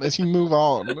me, Katniss, you move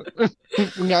on.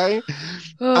 Okay?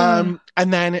 And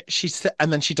then she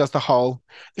does the whole,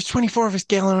 there's 24 of us,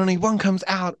 Gale, and only one comes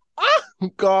out.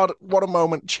 God, what a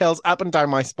moment. Chills up and down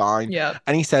my spine. Yeah.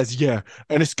 And he says, yeah,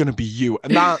 and it's gonna be you.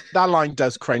 And that line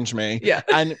does cringe me. Yeah.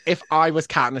 And if I was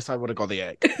Katniss, I would have got the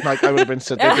ick. Like, I would have been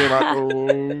sitting there being like,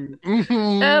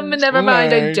 oh. Never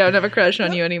mind, I don't have a crush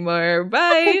on you anymore.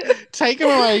 Bye. Take him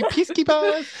away,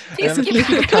 peacekeepers.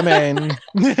 Peacekeepers come in.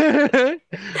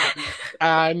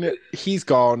 And he's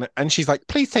gone. And she's like,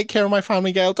 please take care of my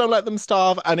family, Gale. Don't let them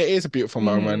starve. And it is a beautiful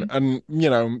moment. And,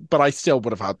 you know, but I still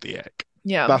would have had the ick.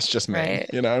 Yeah. That's just me,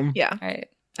 you know? Yeah. Right.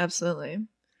 Absolutely.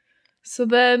 So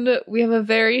then we have a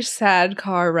very sad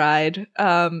car ride.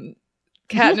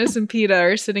 Katniss and Peeta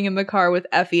are sitting in the car with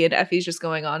Effie, and Effie's just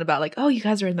going on about like, oh, you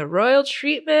guys are in the royal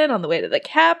treatment on the way to the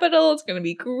Capitol. It's going to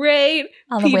be great.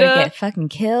 On the way to get fucking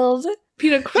killed.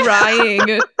 Peeta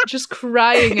crying, just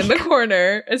crying in the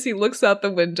corner as he looks out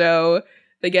the window.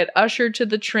 They get ushered to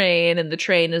the train, and the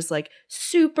train is like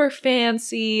super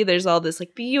fancy. There's all this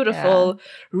like beautiful,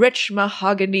 rich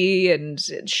mahogany and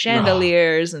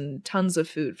chandeliers and tons of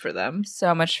food for them.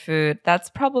 So much food.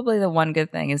 That's probably the one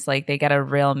good thing is like they get a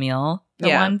real meal for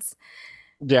once.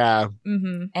 Yeah.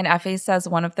 Mm-hmm. And Effie says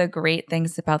one of the great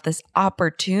things about this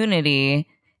opportunity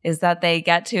is that they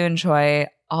get to enjoy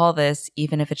all this,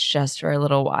 even if it's just for a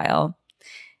little while.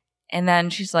 And then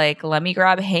she's like, let me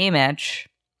grab Haymitch.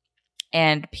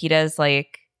 And Peeta's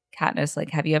like, Katniss,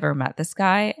 like, have you ever met this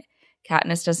guy?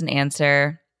 Katniss doesn't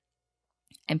answer.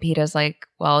 And Peeta's like,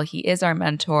 well, he is our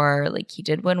mentor. Like, he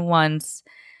did win once.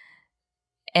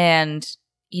 And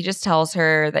he just tells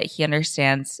her that he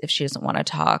understands if she doesn't want to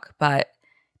talk, but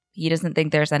he doesn't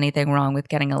think there's anything wrong with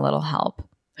getting a little help.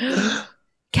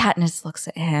 Katniss looks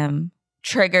at him,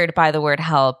 triggered by the word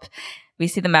help. We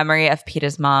see the memory of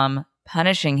Peeta's mom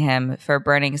punishing him for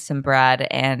burning some bread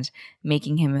and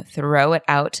making him throw it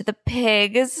out to the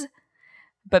pigs.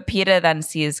 But Peeta then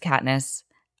sees Katniss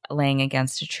laying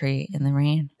against a tree in the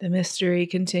rain. The mystery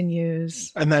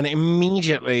continues. And then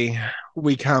immediately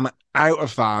we come out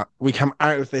of that. We come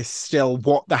out of this still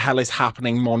what the hell is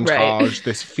happening montage,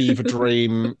 this fever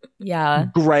dream,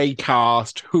 grey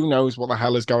cast. Who knows what the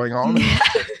hell is going on?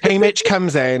 Haymitch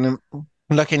comes in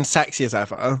looking sexy as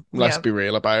ever. Let's be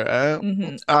real about it.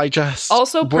 Mm-hmm. I just...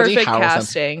 Also perfect Harrelson,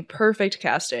 casting. Perfect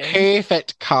casting.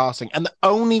 Perfect casting. And the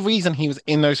only reason he was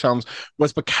in those films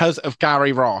was because of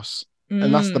Gary Ross.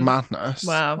 And that's the madness.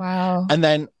 Wow. And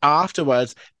then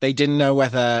afterwards, they didn't know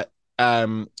whether... so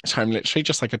I'm literally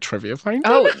just like a trivia find.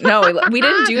 Oh, no. We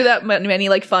didn't do that many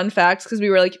like fun facts because we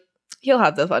were like, he'll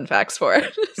have the fun facts for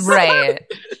it. Right.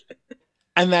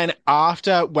 And then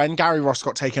after, when Gary Ross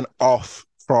got taken off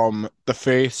from the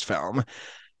first film,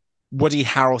 Woody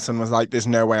Harrelson was like, there's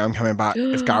no way I'm coming back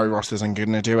if Gary Ross isn't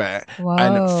going to do it. Whoa.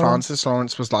 And Francis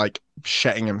Lawrence was like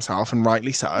shitting himself, and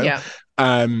rightly so. Yeah.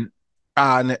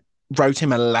 And wrote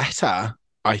him a letter,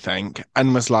 I think,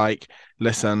 and was like,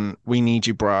 listen, we need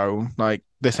you, bro. Like,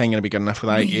 this ain't going to be good enough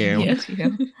without you.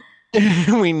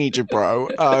 We need you, bro.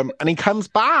 And he comes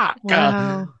back.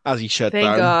 Wow. As he should,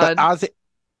 Thank though. God.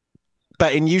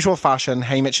 But in usual fashion,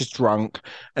 Haymitch is drunk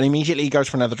and immediately goes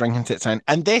for another drink and sits down.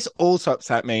 And this also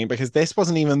upset me because this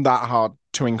wasn't even that hard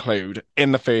to include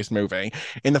in the first movie.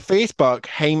 In the first book,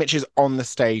 Haymitch is on the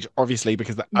stage, obviously,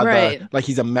 because the other, like,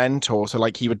 he's a mentor, so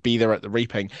like he would be there at the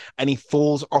reaping, and he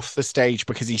falls off the stage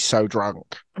because he's so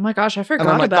drunk. Oh my gosh, I forgot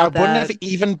and I'm like, about that. Wouldn't have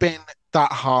even been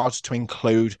that hard to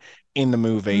include in the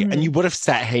movie, and you would have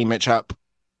set Haymitch up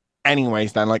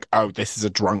anyways then, like, oh, this is a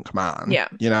drunk man. Yeah.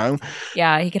 You know?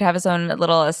 Yeah, he could have his own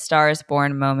little A Star is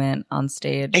Born moment on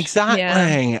stage. Exactly.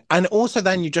 Yeah. And also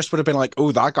then you just would have been like,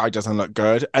 oh, that guy doesn't look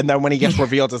good. And then when he gets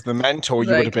revealed as the mentor, you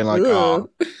would have been like,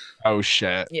 oh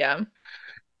shit. Yeah.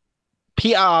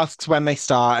 Peeta asks when they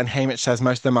start, and Haymitch says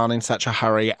most of them aren't in such a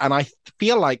hurry. And I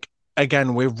feel like,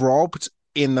 again, we're robbed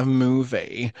in the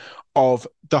movie of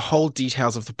the whole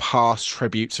details of the past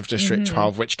tributes of District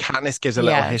 12, which Katniss gives a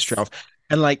little history of.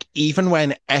 And like, even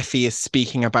when Effie is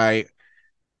speaking about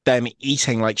them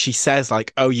eating, like she says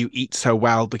like, oh, you eat so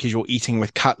well because you're eating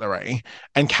with cutlery.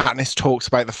 And Katniss talks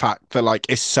about the fact that like,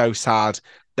 it's so sad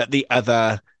that the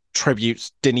other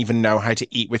tributes didn't even know how to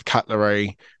eat with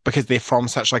cutlery because they're from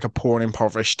such like a poor and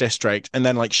impoverished district. And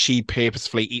then like she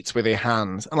purposefully eats with her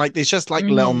hands. And like, there's just like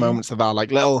little moments of that,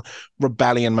 like little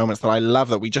rebellion moments that I love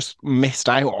that we just missed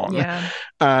out on. Yeah.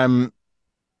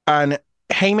 And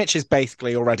Haymitch is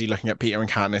basically already looking at Peeta and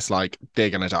Katniss like they're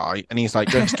gonna die, and he's like,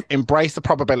 just embrace the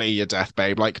probability of your death,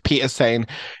 babe. Like Peeta's saying,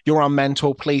 you're our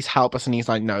mentor, please help us, and he's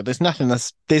like, no, there's nothing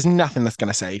that's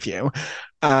gonna save you.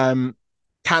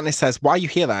 Katniss says, why are you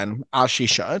here then? As she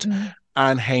should.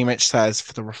 And Haymitch says,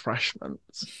 for the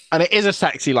refreshments. And it is a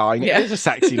sexy line. Yeah. It is a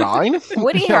sexy line.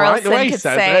 Woody Harrelson could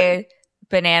say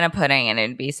banana pudding and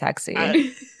it'd be sexy.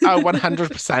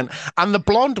 100%. And the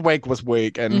blonde wig was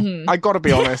working. I gotta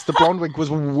be honest, the blonde wig was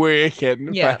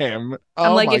working for him.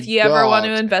 I'm like, if you ever want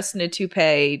to invest in a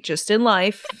toupee just in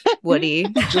life, Woody,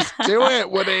 just do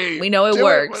it, Woody. We know it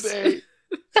works.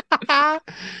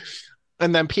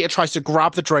 And then Peeta tries to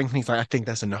grab the drink and he's like, I think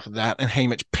there's enough of that. And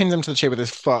Haymitch pins him to the chair with his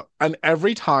foot. And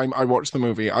every time I watch the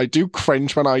movie, I do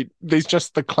cringe when there's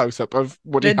just the close-up of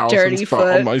Woody Harrelson's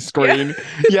foot on my screen.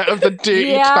 Yeah, of the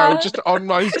dirty toe just on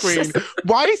my screen.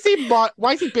 Why is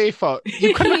he barefoot?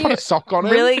 You couldn't have put a sock on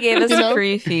him. Really gave us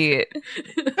free feet.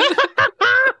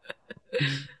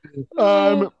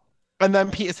 And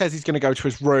then Peter says he's going to go to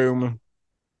his room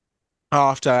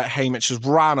after Haymitch has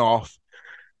ran off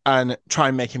and try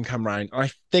and make him come round. And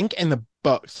I think in the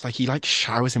books, like he like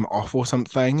showers him off or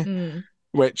something,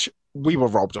 which we were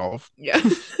robbed of. Yeah.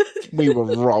 We were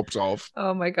robbed of.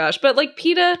 Oh my gosh. But like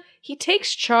Peeta, he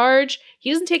takes charge.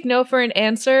 He doesn't take no for an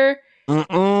answer.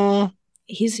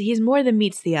 He's more than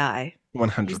meets the eye.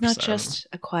 100%. He's not just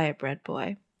a quiet bread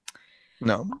boy.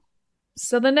 No.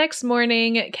 So the next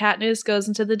morning, Katniss goes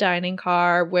into the dining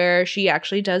car where she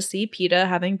actually does see Peeta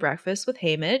having breakfast with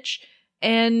Haymitch.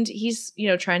 And he's,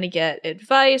 trying to get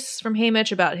advice from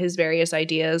Haymitch about his various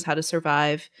ideas, how to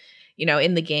survive,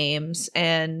 in the games.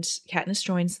 And Katniss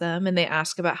joins them and they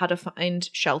ask about how to find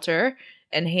shelter.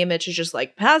 And Haymitch is just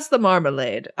like, pass the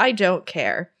marmalade. I don't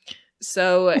care.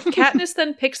 So Katniss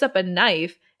then picks up a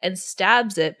knife and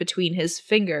stabs it between his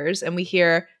fingers. And we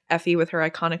hear Effie with her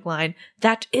iconic line,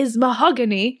 "That is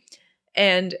mahogany."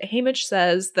 And Haymitch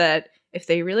says that if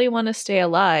they really want to stay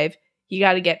alive, you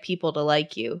got to get people to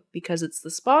like you because it's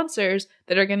the sponsors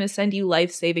that are going to send you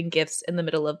life-saving gifts in the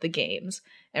middle of the games.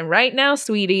 And right now,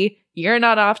 sweetie, you're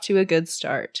not off to a good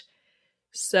start.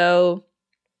 So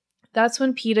that's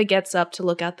when Peeta gets up to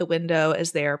look out the window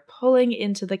as they are pulling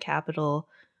into the Capitol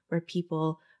where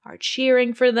people are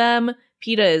cheering for them.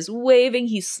 Peeta is waving.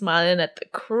 He's smiling at the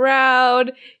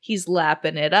crowd. He's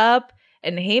lapping it up.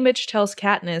 And Haymitch tells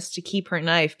Katniss to keep her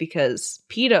knife because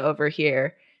Peeta over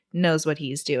here knows what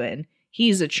he's doing.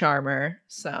 He's a charmer,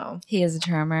 so. He is a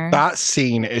charmer. That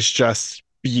scene is just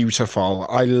beautiful.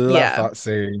 I love that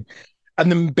scene.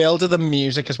 And the build of the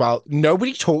music as well.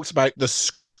 Nobody talks about the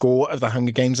score of the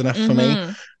Hunger Games enough for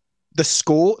me. The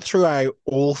score throughout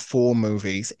all 4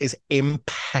 movies is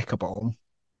impeccable.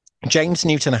 James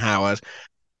Newton Howard,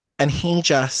 and he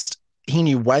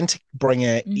knew when to bring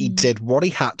it. He did what he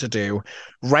had to do.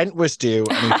 Rent was due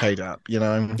and he paid up,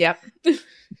 Yep.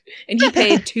 And he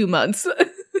paid 2 months.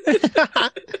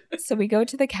 So we go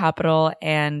to the Capitol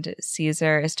and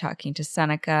Caesar is talking to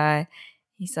Seneca.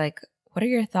 He's like, what are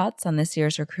your thoughts on this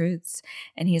year's recruits?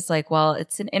 And he's like, well,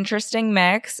 it's an interesting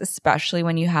mix, especially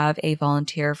when you have a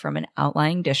volunteer from an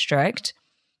outlying district.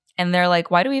 And they're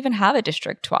like, why do we even have a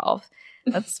District 12?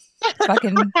 Let's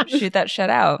fucking shoot that shit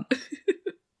out.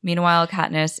 Meanwhile,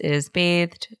 Katniss is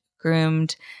bathed,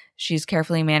 groomed. She's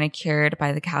carefully manicured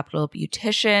by the Capitol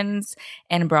beauticians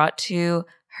and brought to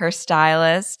her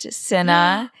stylist,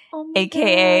 Cinna,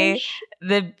 a.k.a.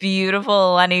 the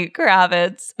beautiful Lenny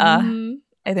Kravitz.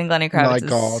 I think Lenny Kravitz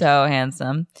is so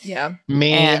handsome. Yeah.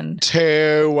 Me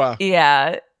too.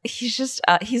 Yeah. He's just,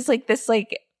 he's like this,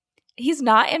 like, he's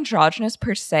not androgynous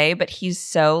per se, but he's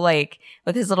so like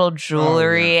with his little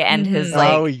jewelry and his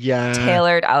like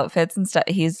tailored outfits and stuff.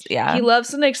 He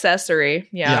loves an accessory.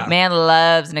 Yeah. Man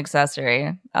loves an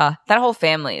accessory. That whole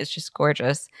family is just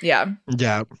gorgeous. Yeah.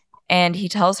 And he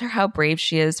tells her how brave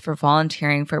she is for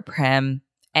volunteering for Prim.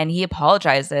 And he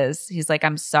apologizes. He's like,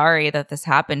 I'm sorry that this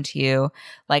happened to you.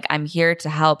 Like, I'm here to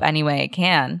help any way I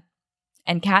can.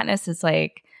 And Katniss is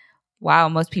like, wow,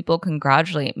 most people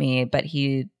congratulate me, but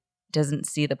he doesn't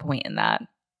see the point in that.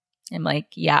 I'm like,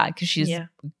 yeah, because she's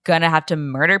gonna have to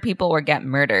murder people or get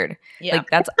murdered. Yeah. Like,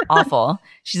 that's awful.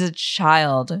 She's a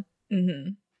child.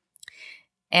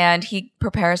 And he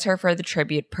prepares her for the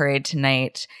tribute parade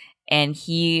tonight. And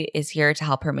he is here to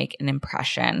help her make an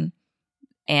impression.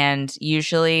 And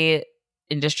usually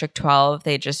in District 12,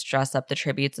 they just dress up the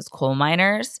tributes as coal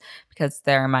miners because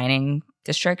they're a mining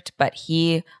district, but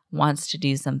he wants to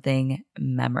do something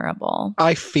memorable.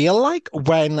 I feel like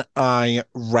when I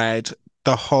read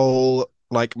the whole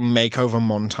like makeover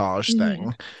montage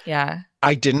thing,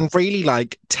 I didn't really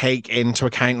like take into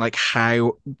account like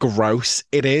how gross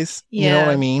it is. You know what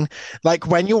I mean? Like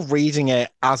when you're reading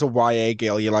it as a YA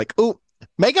girl, you're like, oh,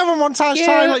 makeover montage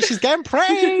time, like she's getting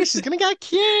pretty, she's gonna get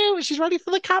cute, she's ready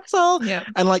for the Capitol.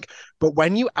 And like, but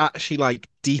when you actually like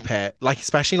deep it, like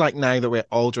especially like now that we're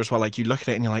older as well, like you look at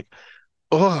it and you're like,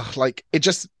 oh, like it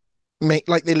just make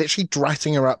like they're literally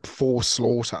dressing her up for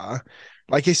slaughter.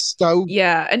 Like it's so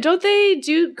and don't they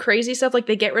do crazy stuff like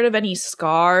they get rid of any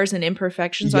scars and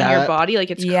imperfections on your body?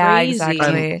 Like it's crazy.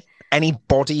 Exactly. Any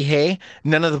body hair.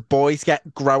 None of the boys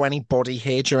grow any body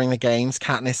hair during the games,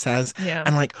 Katniss says.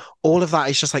 And like all of that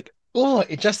is just like, oh,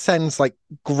 it just sends like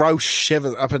gross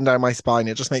shivers up and down my spine.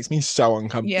 It just makes me so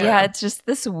uncomfortable. Yeah, it's just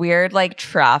this weird like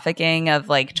trafficking of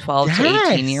like 12 to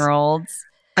 18-year-olds.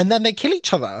 And then they kill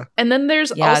each other. And then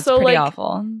there's also like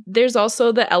awful. There's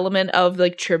also the element of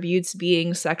like tributes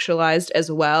being sexualized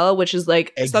as well, which is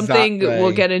like something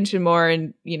we'll get into more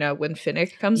in, when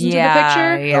Finnick comes into the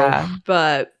picture. Yeah.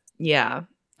 But yeah,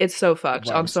 it's so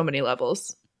fucked on so many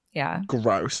levels. Yeah.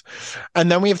 Gross.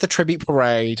 And then we have the tribute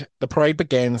parade. The parade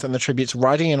begins and the tributes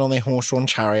riding in on their horse-drawn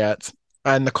chariots.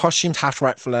 And the costumes have to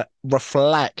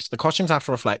reflect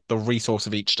the resource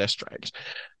of each district.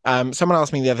 Someone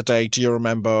asked me the other day, do you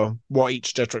remember what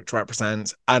each district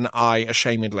represents? And I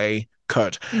ashamedly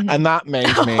could. And that made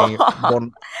me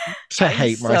want to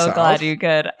hate myself. I'm so glad you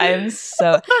could.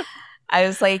 I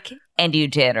was like, and you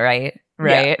did, right?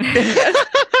 Right. Yeah.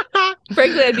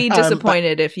 Frankly, I'd be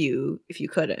disappointed if you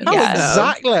couldn't. Oh, yeah.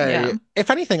 Exactly. Yeah.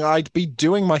 If anything, I'd be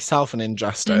doing myself an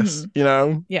injustice, you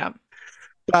know? Yeah.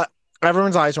 But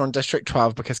everyone's eyes are on District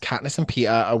 12 because Katniss and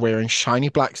Peter are wearing shiny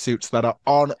black suits that are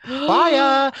on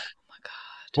fire. Oh my God.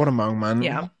 What a moment.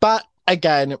 Yeah. But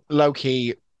again,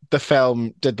 low-key, the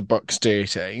film did the books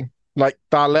dirty. Like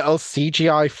that little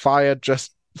CGI fire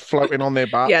just floating on their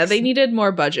backs. Yeah, they needed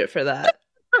more budget for that.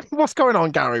 What's going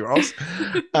on, Gary Ross?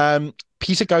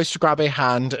 Peter goes to grab her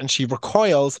hand and she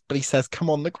recoils, but he says, come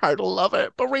on, the crowd will love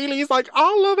it. But really, he's like,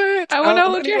 I'll love it. I want to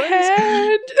hold your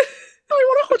hand. I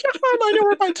want to hold your hand. I know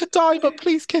we're about to die, but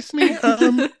please kiss me.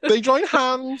 They join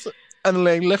hands and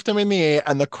they lift him in the air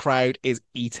and the crowd is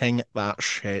eating that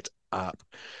shit up.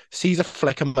 Caesar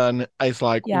Flickerman is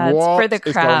like, yeah, what it's for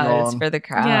the crowd. It's for the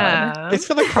crowd. Yeah. It's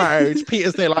for the crowd.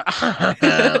 Peter's there like,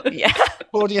 yeah.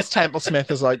 Claudius Temple-Smith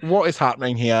is like, what is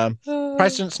happening here?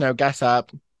 President Snow gets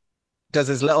up, does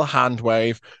his little hand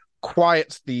wave,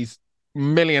 quiets these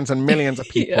millions and millions of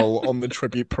people on the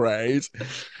tribute parade.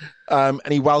 And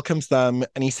he welcomes them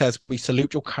and he says, we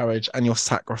salute your courage and your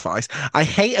sacrifice. I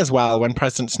hate as well when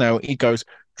President Snow, he goes,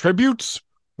 tributes,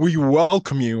 we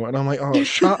welcome you. And I'm like, oh,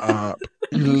 shut up,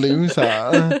 you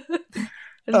loser.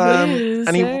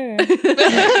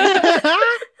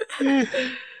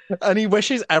 And he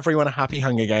wishes everyone a happy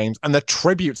Hunger Games, and the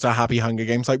tributes are happy Hunger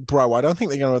Games. Like, bro, I don't think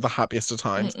they're going to have the happiest of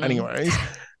times. Anyways.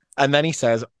 And then he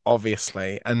says,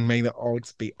 obviously, and may the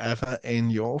odds be ever in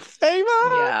your favor.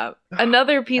 Yeah.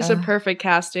 Another piece of perfect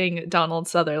casting, Donald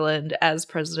Sutherland as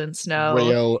President Snow.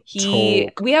 Real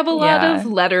talk. We have a lot of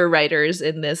letter writers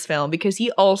in this film because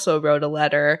he also wrote a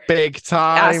letter. Big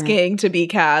time. Asking to be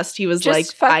cast. He was just like,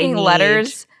 fucking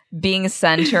letters being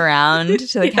sent around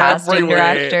to the casting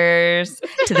directors,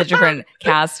 to the different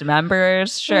cast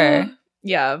members. Sure.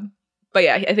 Yeah. But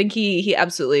yeah, I think he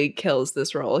absolutely kills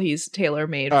this role. He's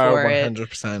tailor-made for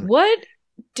 100%. it. What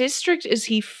district is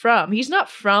he from? He's not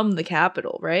from the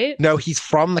capital, right? No, he's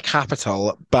from the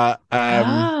capital, but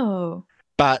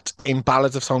but in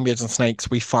Ballads of Songbirds and Snakes,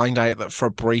 we find out that for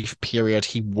a brief period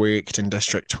he worked in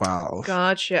District 12.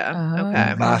 Gotcha.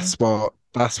 Okay.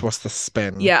 That's what's the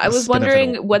spin. Yeah, I was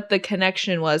wondering what the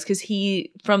connection was because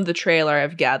from the trailer,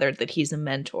 I've gathered that he's a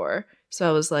mentor. So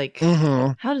I was like,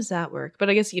 how does that work? But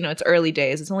I guess, it's early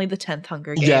days. It's only the 10th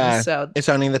Hunger Games. Yeah, so it's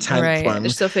only the 10th one. They're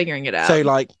still figuring it out. So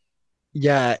like,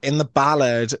 yeah, in the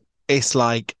ballad, it's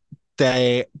like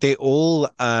they're all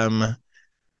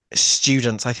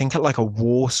students, I think at like a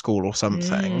war school or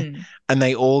something. And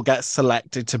they all get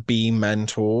selected to be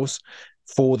mentors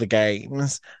for the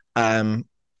games.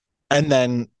 And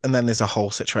then there's a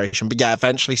whole situation. But yeah,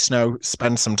 eventually Snow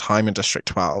spends some time in District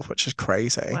 12, which is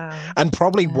crazy. Wow. And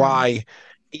probably why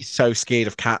he's so scared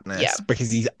of Katniss, because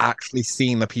he's actually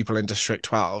seen the people in District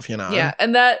 12, you know? Yeah,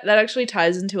 and that actually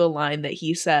ties into a line that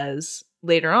he says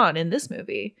later on in this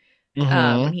movie.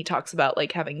 When he talks about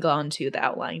like having gone to the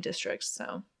outlying districts.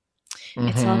 So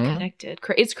it's all connected.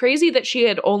 It's crazy that she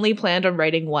had only planned on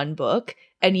writing one book,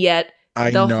 and yet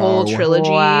the whole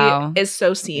trilogy is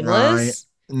so seamless. Right.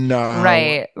 No.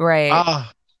 Right.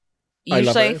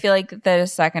 Usually I feel like the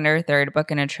second or third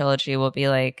book in a trilogy will be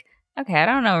like, okay, I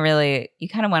don't know, really, you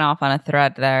kind of went off on a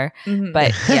thread there.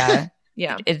 But yeah.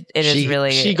 It is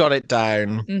really... She got it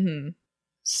down.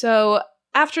 So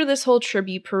after this whole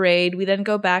tribute parade, we then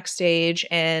go backstage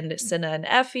and Cinna and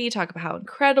Effie talk about how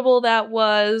incredible that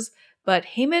was. But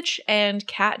Haymitch and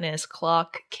Katniss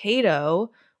clock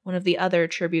Cato, one of the other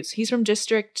tributes. He's from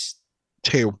District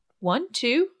 2. 1?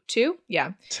 2? 2?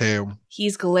 Yeah. 2.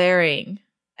 He's glaring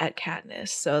at Katniss,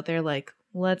 so they're like,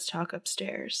 let's talk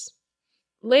upstairs.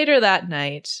 Later that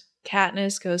night,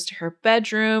 Katniss goes to her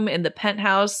bedroom in the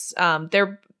penthouse.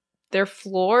 Their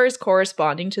floor is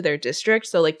corresponding to their district,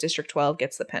 so like District 12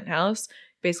 gets the penthouse.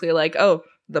 Basically like, oh,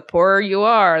 the poorer you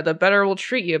are, the better we'll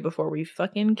treat you before we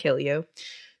fucking kill you.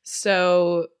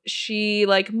 So she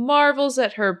like marvels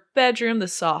at her bedroom, the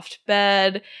soft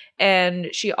bed, and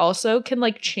she also can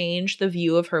like change the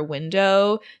view of her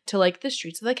window to like the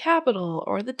streets of the capital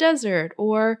or the desert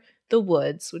or the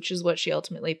woods, which is what she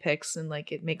ultimately picks, and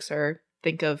like it makes her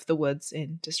think of the woods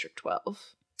in District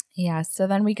 12. Yeah, so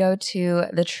then we go to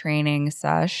the training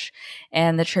sesh,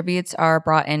 and the tributes are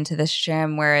brought into this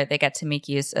gym where they get to make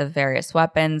use of various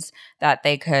weapons that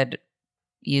they could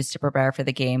use to prepare for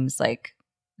the games. Like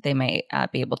they might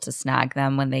be able to snag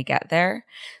them when they get there.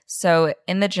 So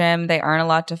in the gym, they aren't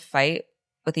allowed to fight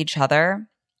with each other.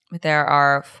 There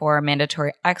are 4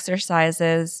 mandatory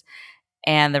exercises,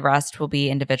 and the rest will be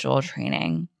individual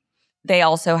training. They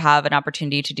also have an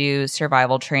opportunity to do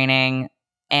survival training.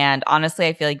 And honestly,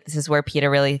 I feel like this is where Peter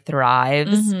really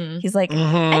thrives. He's like,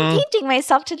 I'm painting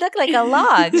myself to look like a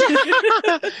log.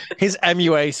 His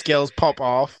MUA skills pop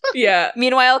off. Yeah.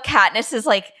 Meanwhile, Katniss is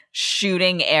like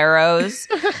shooting arrows.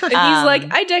 And he's like,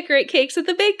 I decorate cakes at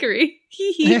the bakery.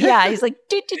 Yeah, he's like,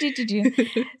 do, do, do, do,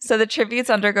 do. So the tributes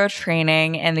undergo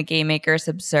training and the game makers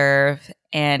observe.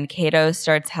 And Cato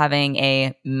starts having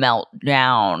a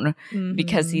meltdown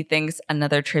because he thinks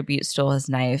another tribute stole his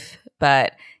knife.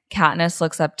 But Katniss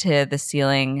looks up to the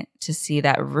ceiling to see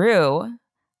that Rue,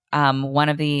 one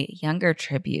of the younger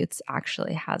tributes,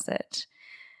 actually has it.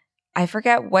 I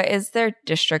forget, what is their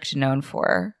district known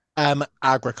for?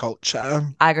 Agriculture.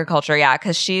 Agriculture, yeah,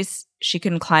 because she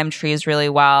can climb trees really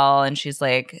well and she's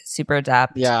like super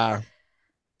adept. Yeah.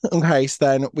 Okay, so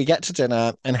then we get to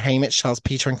dinner and Haymitch tells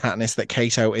Peter and Katniss that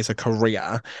Cato is a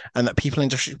career and that people in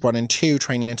District 1 and 2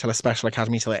 training until a special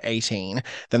academy till they're 18.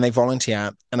 Then they volunteer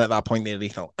and at that point they're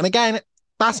lethal. And again,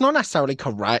 that's not necessarily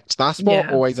correct. That's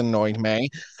what always annoyed me.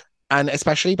 And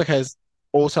especially because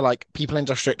also like people in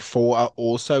District 4 are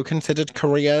also considered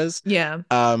careers. Yeah.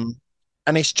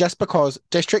 And it's just because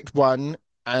District 1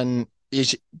 and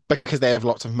is because they have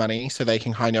lots of money, so they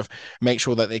can kind of make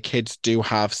sure that their kids do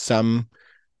have some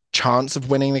chance of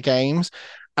winning the games.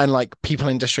 And like people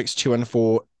in Districts 2 and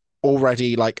 4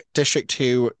 already, like District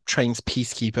 2 trains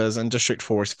peacekeepers and District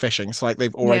 4 is fishing. So like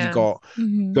they've already got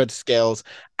good skills.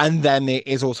 And then there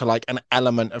is also like an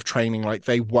element of training, like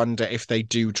they wonder if they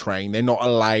do train. They're not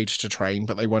allowed to train,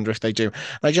 but they wonder if they do. And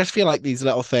I just feel like these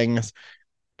little things,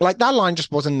 like that line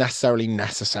just wasn't necessarily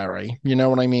necessary. You know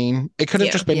what I mean? It could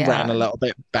have just been written a little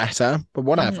bit better, but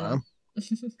whatever.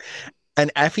 And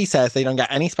Effie says they don't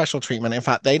get any special treatment. In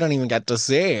fact, they don't even get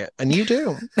dessert. And you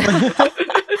do.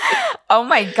 Oh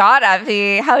my God,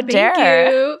 Effie. How dare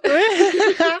you.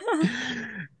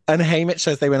 And Haymitch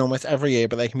says they win almost every year,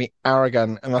 but they can be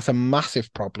arrogant. And that's a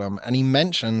massive problem. And he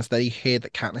mentions that he heard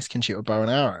that Katniss can shoot a bow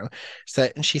and arrow. So,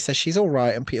 and she says she's all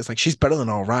right. And Peter's like, she's better than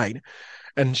all right.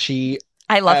 And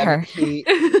I love her.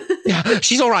 Yeah,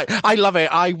 she's all right. I love it.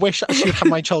 I wish she would have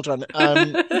my children.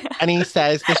 And he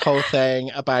says this whole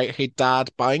thing about his dad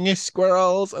buying his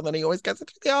squirrels, and then he always gets it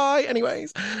to the eye.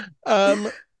 Anyways,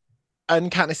 and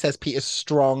Katniss says Peter's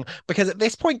strong because at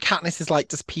this point, Katniss is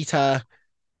like,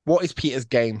 what is Peter's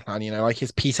game plan? You know, like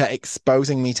is Peter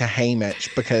exposing me to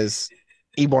Haymitch because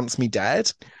he wants me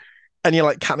dead? And you're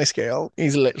like, Katniss Gale,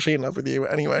 he's literally in love with you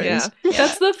anyways. Yeah.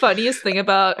 That's the funniest thing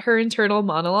about her internal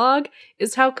monologue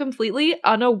is how completely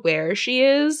unaware she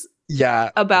is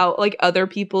about like other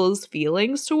people's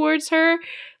feelings towards her.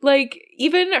 Like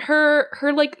even her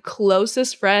like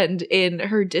closest friend in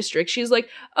her district, she's like,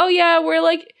 oh yeah,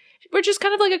 we're just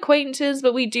kind of like acquaintances,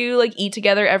 but we do like eat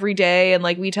together every day and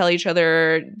like we tell each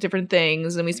other different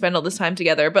things and we spend all this time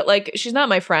together. But like she's not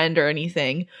my friend or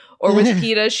anything. Or with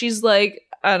Peeta, she's like,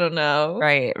 I don't know.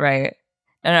 Right.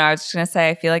 No, I was just going to say,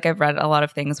 I feel like I've read a lot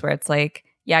of things where it's like,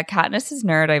 yeah, Katniss is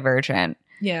neurodivergent.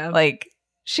 Yeah. Like,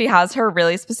 she has her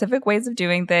really specific ways of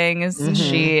doing things.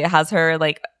 She has her,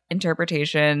 like,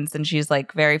 interpretations, and she's,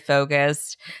 like, very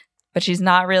focused. But she's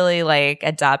not really, like,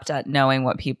 adept at knowing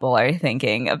what people are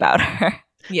thinking about her.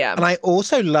 Yeah. And I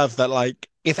also love that, like,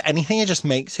 if anything, it just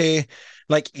makes her,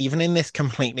 like, even in this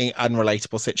completely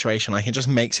unrelatable situation, like, it just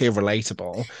makes her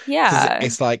relatable. Yeah.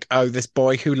 It's like, oh, this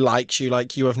boy who likes you,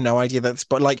 like, you have no idea that's,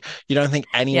 but, like, you don't think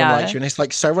anyone likes you. And it's,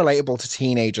 like, so relatable to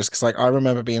teenagers because, like, I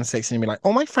remember being 16 and being like,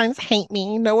 oh, my friends hate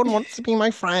me. No one wants to be my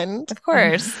friend. Of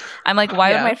course. I'm like,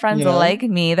 why would my friends like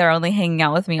me? They're only hanging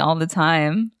out with me all the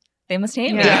time. They must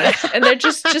hate me. And they're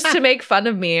just to make fun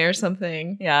of me or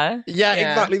something. Yeah,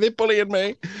 exactly. They're bullying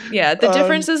me. Yeah, the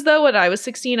difference is, though, when I was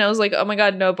 16, I was like, oh my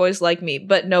God, no boys like me.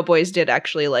 But no boys did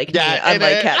actually like me,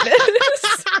 unlike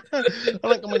Katniss. I'm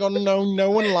like, oh my God,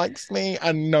 no one likes me.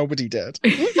 And nobody did.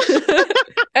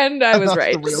 And I was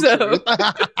right. So,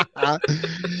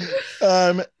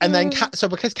 and then so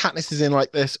because Katniss is in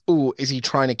like this, oh, is he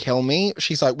trying to kill me?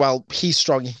 She's like, well, he's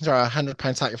strong. He can throw a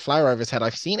 100-pound sack of flour over his head.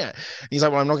 I've seen it. And he's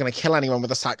like, well, I'm not going to kill anyone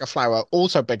with a sack of flour.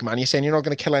 Also, big man, you're saying you're not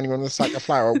going to kill anyone with a sack of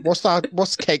flour.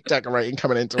 What's cake decorating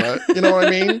coming into it? You know what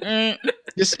I mean?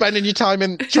 You're spending your time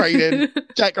in training,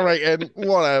 decorating,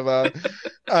 whatever.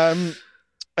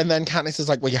 And then Katniss is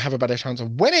like, well, you have a better chance of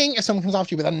winning if someone comes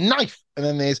after you with a knife. And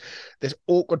then there's this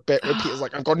awkward bit where Peter's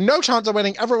like, I've got no chance of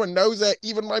winning. Everyone knows it,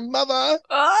 even my mother.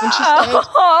 And she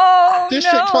said,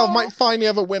 District 12 might finally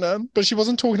have a winner, but she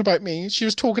wasn't talking about me. She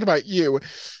was talking about you.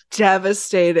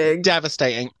 Devastating.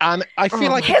 And I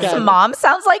feel like his mom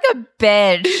sounds like a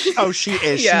bitch. Oh, she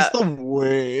is. Yeah. She's the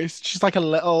worst. She's like a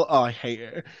little, I hate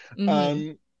her.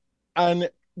 And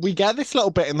we get this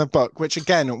little bit in the book, which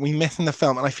again, we miss in the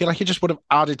film. And I feel like it just would have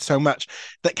added so much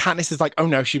that Katniss is like, oh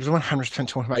no, she was 100%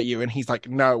 talking about you. And he's like,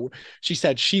 no, she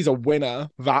said she's a winner,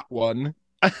 that one.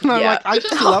 And I'm like, I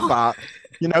just love that,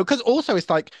 you know, because also it's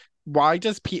like, why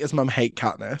does Peter's mum hate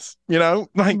Katniss? You know,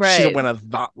 like she's a winner,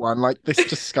 that one, like this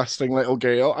disgusting little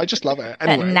girl. I just love it.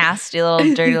 Anyway. That nasty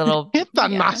little, dirty little.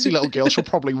 Nasty little girl. She'll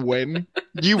probably win.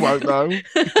 You won't though.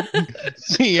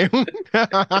 See you.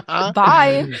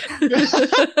 Bye.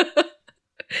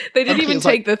 They didn't even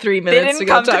take the 3 minutes to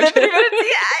go talk to 3 minutes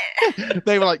yet.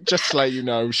 They were like, just to let you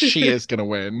know, she is gonna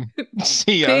win.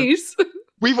 See ya. Peace.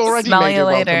 We've already made a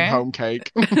welcome home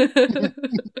cake.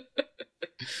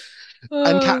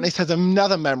 And Katniss has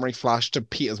another memory flash to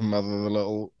Peter's mother, the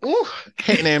little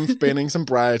hitting him, burning some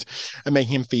bread and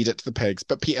making him feed it to the pigs.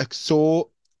 But Peter saw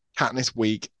Katniss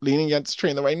weak, leaning against a tree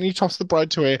in the rain, and he tossed the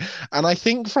bread to her. And I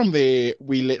think from there,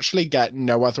 we literally get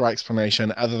no other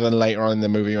explanation other than later on in the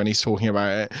movie when he's talking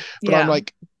about it. But I'm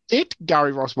like, did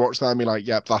Gary Ross watch that and be like,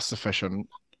 yep, that's sufficient?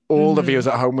 All the viewers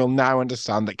at home will now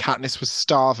understand that Katniss was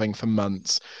starving for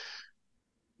months.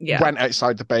 Went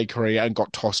outside the bakery and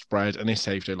got tossed bread and it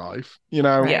saved her life. You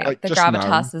know? Right. Like, the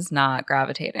gravitas is not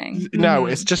gravitating. No,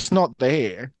 it's just not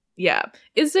there. Yeah.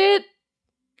 Is it...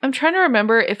 I'm trying to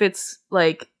remember if it's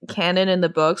like canon in the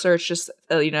books or it's just,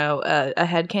 a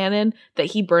headcanon that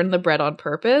he burned the bread on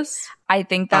purpose. I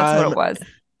think that's what it was.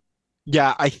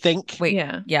 Yeah, I think... Wait,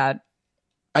 yeah.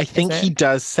 I think he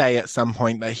does say at some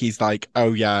point that he's like,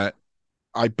 oh yeah,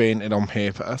 I burnt it on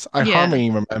purpose. I can't really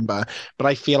remember, but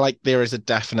I feel like there is a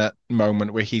definite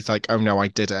moment where he's like, oh no, I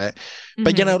did it.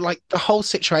 But you know, like the whole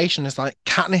situation is like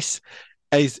Katniss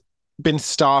has been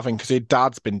starving because her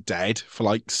dad's been dead for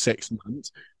like 6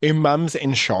 months. Her mum's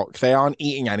in shock. They aren't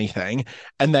eating anything.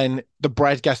 And then the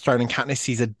bread gets thrown and Katniss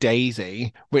sees a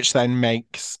daisy, which then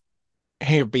makes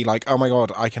her be like, oh my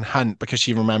God, I can hunt, because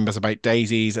she remembers about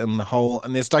daisies and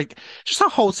there's like just a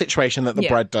whole situation that the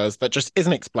bread does that just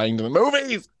isn't explained in the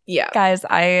movies. Yeah. Guys,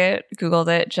 I Googled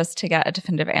it just to get a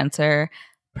definitive answer.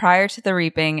 Prior to the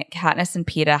reaping, Katniss and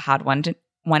Peeta had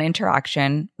one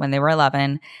interaction when they were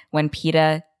 11, when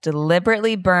Peeta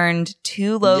deliberately burned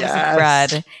 2 loaves of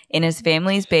bread in his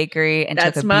family's bakery and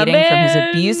took a beating from his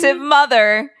abusive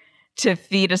mother to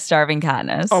feed a starving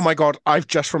Katniss. Oh my God, I've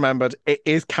just remembered. It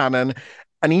is canon.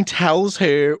 And he tells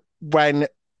her when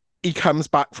he comes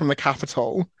back from the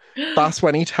Capitol. That's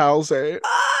when he tells her.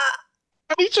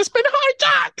 And he's just been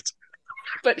hijacked.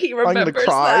 But he remembers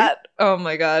that. Oh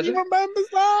my God. He remembers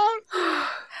that.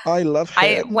 I love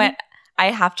him. I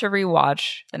have to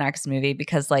rewatch the next movie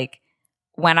because like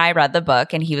when I read the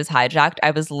book and he was hijacked,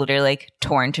 I was literally like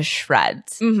torn to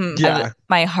shreds. Yeah.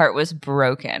 My heart was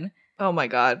broken. Oh my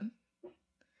God.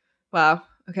 Wow.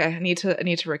 Okay, I need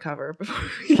to recover before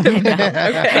we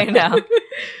I know.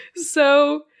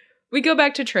 So we go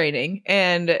back to training,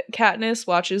 and Katniss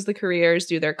watches the careers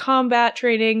do their combat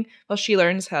training while she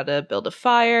learns how to build a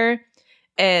fire.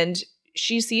 And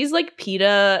she sees like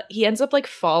Peeta, he ends up like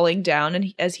falling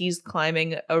down as he's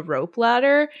climbing a rope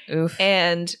ladder. Oof.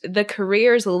 And the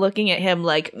careers looking at him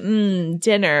like,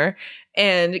 dinner.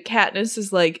 And Katniss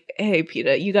is like, hey,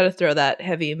 Peeta, you got to throw that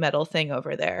heavy metal thing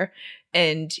over there.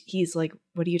 And he's like,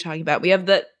 what are you talking about? We have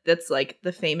that's like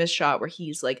the famous shot where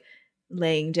he's like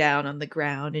laying down on the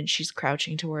ground and she's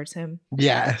crouching towards him.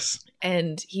 Yes.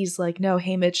 And he's like, no,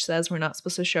 Haymitch says we're not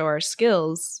supposed to show our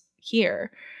skills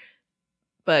here.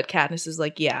 But Katniss is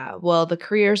like, yeah, well, the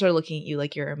careers are looking at you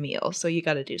like you're a meal, so you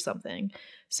got to do something.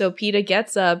 So Peeta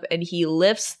gets up and he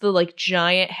lifts the like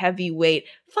giant heavy weight,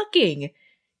 fucking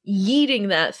yeeting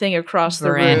that thing across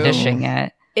the room. Brandishing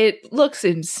it. It looks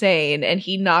insane, and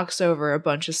he knocks over a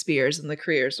bunch of spears, and the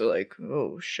careers are like,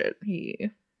 oh shit,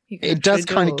 It does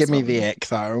kind of give me the ick,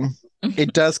 though.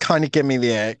 It does kind of give me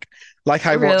the ick. Like,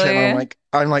 I watch it and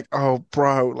I'm like, oh,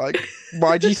 bro, like,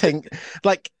 why do you think,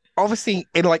 like, obviously,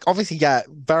 yeah,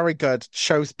 very good.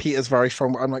 Shows Peter's very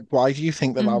strong, but I'm like, why do you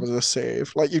think that was a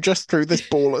save? Like, you just threw this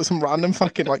ball at some random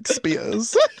fucking, like,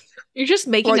 spears. You're just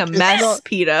making a mess,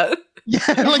 Peeta. Yeah,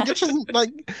 like, it's just,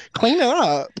 like, clean it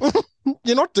up.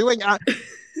 You're not doing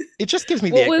it. Just gives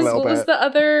me the ick a little bit.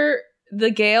 What was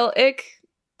the Gale ick?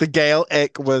 The Gale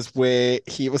ick was where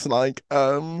he was like,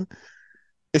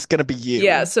 it's gonna be you.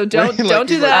 Yeah, so don't Like,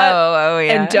 do that. Oh,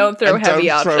 yeah. And don't throw And heavy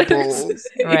don't throw objects. balls.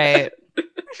 Right.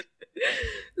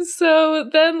 So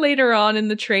then later on in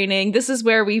the training, this is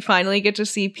where we finally get to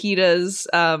see Peta's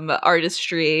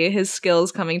artistry, his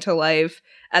skills coming to life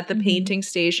at the painting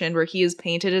station where he has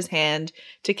painted his hand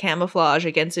to camouflage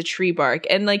against a tree bark.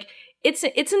 And like it's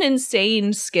an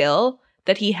insane skill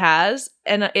that he has,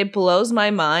 and it blows my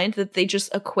mind that they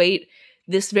just equate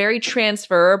this very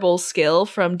transferable skill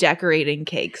from decorating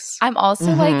cakes. I'm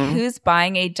also like, who's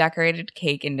buying a decorated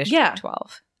cake in District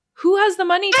 12? Who has the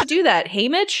money to do that?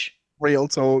 Haymitch? Real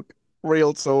talk.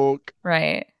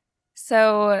 Right.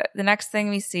 So the next thing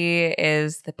we see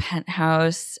is the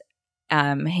penthouse.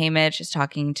 Haymitch is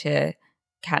talking to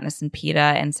Katniss and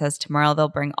Peeta and says tomorrow they'll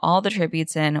bring all the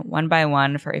tributes in one by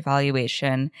one for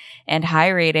evaluation, and high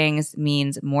ratings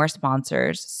means more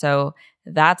sponsors. So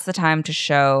that's the time to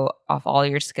show off all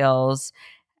your skills.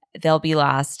 They'll be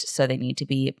last, so they need to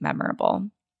be memorable.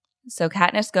 So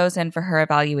Katniss goes in for her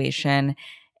evaluation,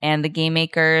 and the game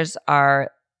makers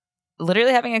are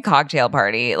literally having a cocktail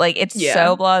party. Like, it's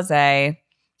so blasé.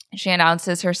 She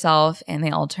announces herself, and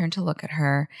they all turn to look at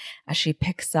her as she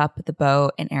picks up the bow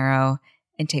and arrow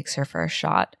and takes her first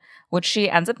shot, which she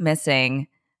ends up missing,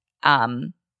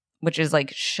 which is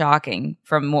like shocking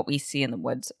from what we see in the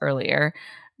woods earlier.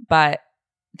 But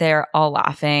they're all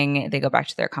laughing. They go back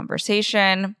to their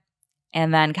conversation,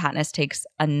 and then Katniss takes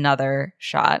another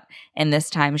shot, and this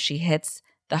time she hits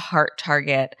the heart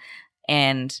target,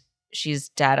 and she's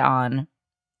dead on,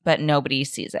 but nobody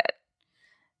sees it.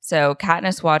 So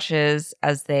Katniss watches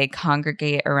as they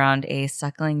congregate around a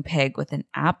suckling pig with an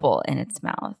apple in its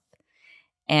mouth.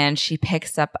 And she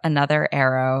picks up another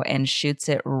arrow and shoots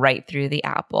it right through the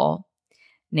apple,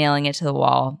 nailing it to the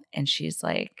wall. And she's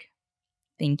like,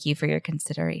 "Thank you for your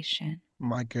consideration."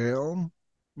 My girl.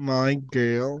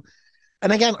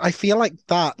 And again, I feel like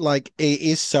that, like, it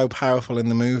is so powerful in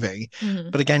the movie.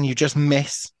 But again, you just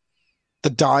miss the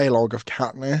dialogue of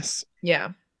Katniss. Yeah.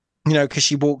 You know, because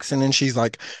she walks in and she's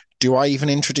like, do I even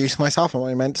introduce myself? Am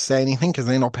I meant to say anything? Because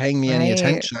they're not paying me any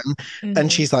attention.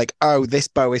 And she's like, oh, this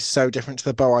bow is so different to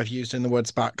the bow I've used in the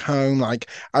woods back home. Like,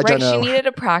 I don't know. She needed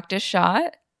a practice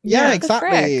shot. Yeah,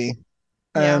 exactly.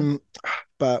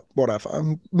 But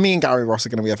whatever. Me and Gary Ross are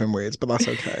going to be having words, but that's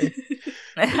okay.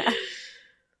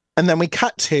 And then we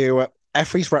cut to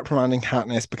Effie's reprimanding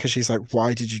Katniss because she's like,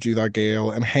 why did you do that,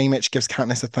 girl? And Haymitch gives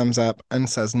Katniss a thumbs up and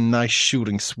says, nice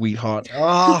shooting, sweetheart.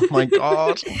 Oh, my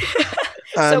God.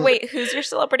 So wait, who's your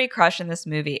celebrity crush in this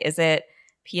movie? Is it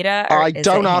Peeta or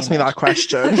don't ask me that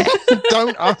question.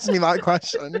 Don't ask me that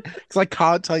question because I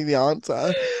can't tell you the answer.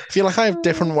 I feel like I have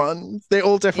different ones. They're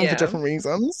all different for different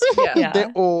reasons.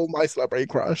 They're all my celebrity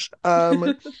crush.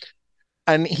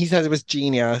 And he says it was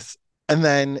genius. And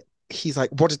then he's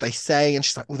like, what did they say? And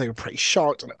she's like, well, they were pretty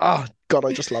shocked. And oh God,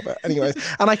 I just love it. Anyways,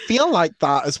 and I feel like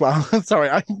that as well. Sorry,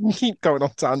 I keep going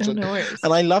off tangent. No worries.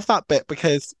 And I love that bit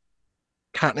because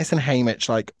Katniss and Haymitch,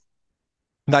 like,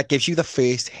 that gives you the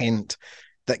first hint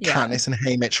that Katniss and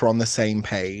Haymitch are on the same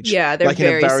page. Yeah, they're like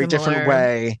very in a very similar. different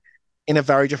way. In a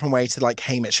very different way to like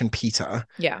Haymitch and Peeta.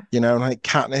 Yeah. You know, like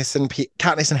Katniss and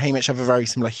Haymitch have a very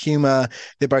similar humor.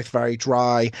 They're both very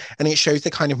dry. And it shows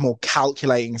the kind of more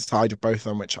calculating side of both of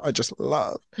them, which I just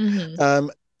love. And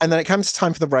then it comes to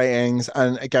time for the ratings.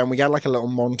 And again, we get like a little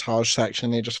montage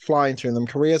section. They're just flying through them.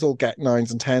 Careers all get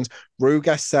 9s and 10s. Rue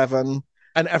gets 7.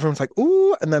 And everyone's like,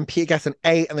 ooh. And then Peeta gets an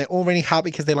 8. And they're all really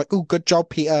happy because they're like, ooh, good job,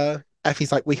 Peeta.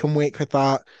 Effie's like, we can work with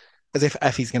that. As if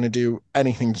Effie's going to do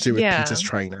anything to do with Peeta's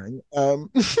training. And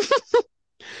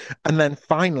then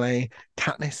finally,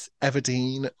 Katniss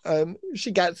Everdeen,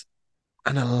 she gets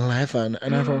an 11.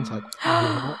 And everyone's like,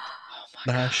 what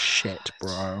the shit,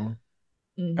 bro?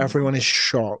 Everyone is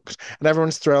shocked. And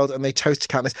everyone's thrilled. And they toast to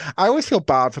Katniss. I always feel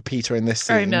bad for Peeta in this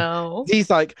scene. I know.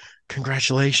 He's like,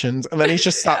 congratulations. And then he's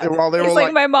just sat there while they're all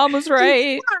like, my mom was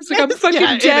right. He's like, I'm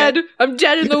fucking dead. I'm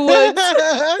dead in the woods.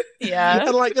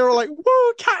 And like, they're all like,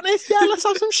 whoa, Katniss, yeah, let's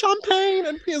have some champagne.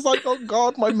 And Peter's like, oh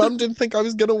God, my mum didn't think I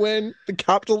was going to win. The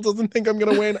Capitol doesn't think I'm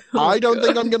going to win. I don't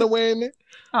think I'm going to win.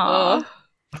 Aww.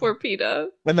 Poor Peeta.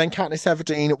 And then Katniss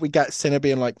Everdeen, we get Cinna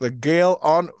being like, the girl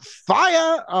on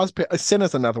fire.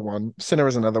 Cinna's another one. Cinna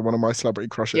is another one of my celebrity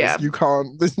crushes. Yeah. You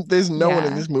can't, there's no one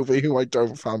in this movie who I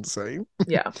don't fancy.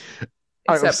 Yeah.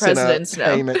 Except President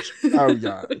Snow. Oh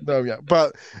yeah.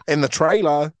 But in the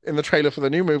trailer for the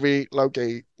new movie,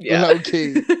 low-key.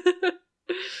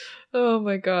 Oh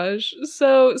my gosh.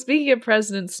 So speaking of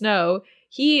President Snow,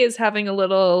 he is having a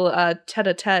little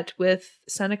tete-a-tete with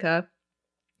Seneca.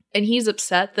 And he's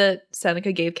upset that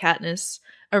Seneca gave Katniss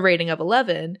a rating of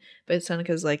 11. But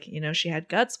Senneca's like, she had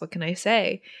guts. What can I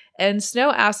say? And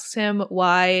Snow asks him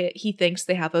why he thinks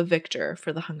they have a victor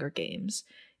for the Hunger Games,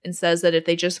 and says that if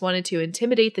they just wanted to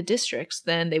intimidate the districts,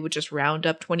 then they would just round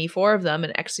up 24 of them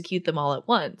and execute them all at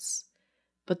once.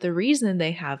 But the reason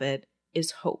they have it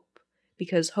is hope,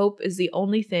 because hope is the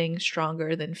only thing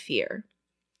stronger than fear.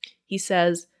 He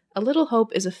says, a little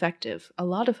hope is effective, a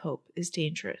lot of hope is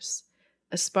dangerous.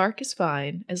 A spark is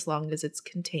fine as long as it's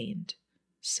contained.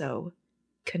 So,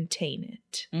 contain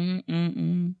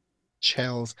it.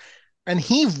 Chills. And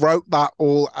he wrote that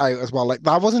all out as well. Like,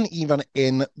 that wasn't even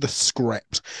in the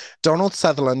script. Donald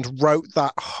Sutherland wrote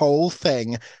that whole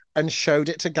thing and showed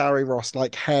it to Gary Ross,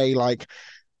 like, hey, like,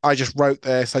 I just wrote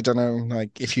this. I don't know,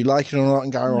 like, if you like it or not.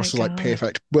 And Gary Ross was like,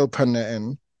 perfect. We'll put it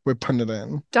in. We're putting it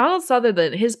in. Donald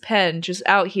Sutherland, his pen just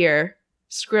out here,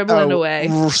 scribbling away.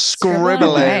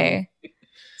 Scribbling.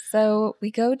 So we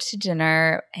go to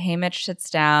dinner. Haymitch sits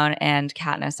down and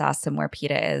Katniss asks him where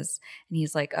Peeta is. And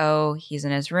he's like, oh, he's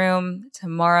in his room.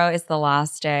 Tomorrow is the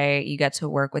last day. You get to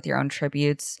work with your own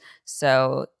tributes.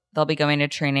 So they'll be going to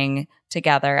training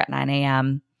together at 9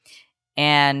 a.m.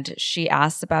 And she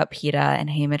asks about Peeta, and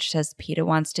Haymitch says Peeta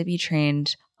wants to be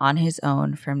trained on his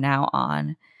own from now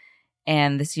on.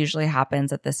 And this usually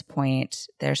happens at this point.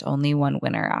 There's only one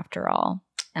winner after all.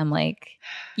 I'm like,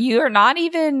 you're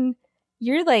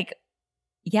like,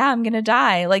 yeah, I'm going to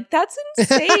die. Like, that's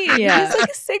insane. Yeah. He's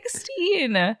like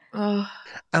 16. And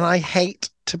I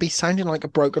hate to be sounding like a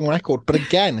broken record, but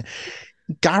again,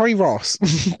 Gary Ross,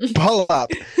 pull up.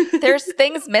 There's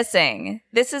things missing.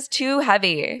 This is too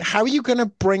heavy. How are you going to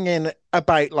bring in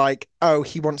about like, oh,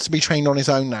 he wants to be trained on his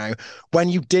own now, when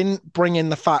you didn't bring in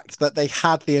the fact that they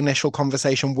had the initial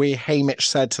conversation where Haymitch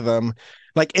said to them,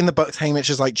 like in the books, Haymitch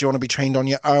is like, do you want to be trained on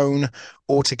your own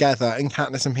or together? And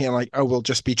Katniss and Peeta are like, oh, we'll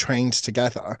just be trained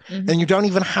together. Mm-hmm. And you don't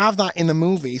even have that in the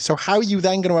movie. So how are you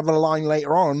then going to have a line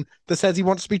later on that says he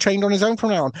wants to be trained on his own from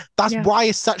now on? That's why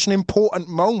it's such an important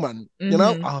moment, you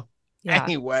know? Oh,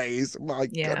 anyways, my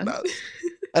goodness.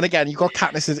 And again, you got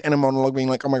Katniss's inner monologue being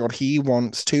like, oh my God, he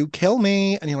wants to kill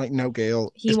me. And you're like, no,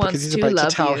 girl. He wants because he's to about love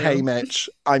to tell you. Haymitch,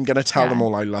 I'm going to tell them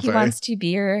all I love her. He wants to be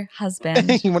your husband.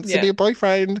 He wants to be a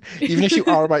boyfriend, even if you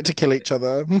are about to kill each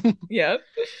other. Yep.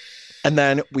 And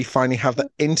then we finally have the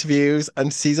interviews,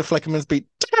 and Caesar Flickerman's beat.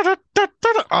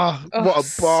 Oh, what a bop.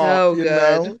 So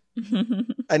good.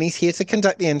 And he's here to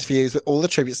conduct the interviews with all the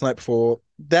tributes the night before.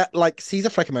 That, like, Caesar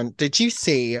Flickerman, did you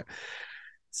see...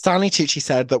 Stanley Tucci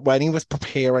said that when he was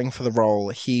preparing for the role,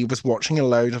 he was watching a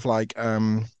load of like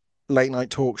late night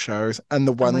talk shows, and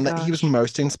the one that he was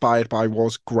most inspired by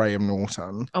was Graham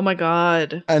Norton. Oh my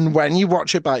God. And when you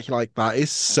watch it back, you're like, that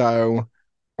is so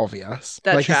obvious.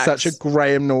 That like tracks. It's such a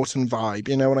Graham Norton vibe,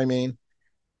 you know what I mean?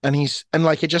 And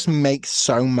like it just makes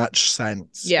so much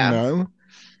sense. Yeah. You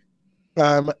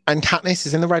know? And Katniss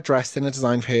is in the red dress in a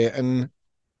design for her,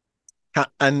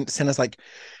 and Cinna's like,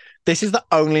 this is the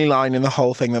only line in the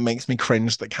whole thing that makes me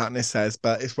cringe that Katniss says,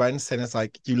 but it's when Cinna's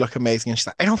like, you look amazing, and she's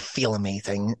like, I don't feel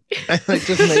amazing. And it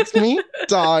just makes me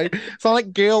die. So I'm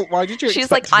like, girl, why did you She's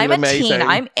expect like, to feel I'm a amazing? teen,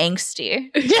 I'm angsty.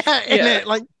 Yeah, it?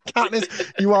 Like,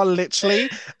 Katniss, you are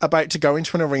literally about to go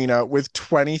into an arena with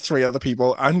 23 other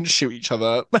people and shoot each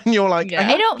other. And you're like,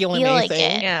 I don't feel amazing. Like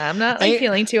it. Yeah, I'm not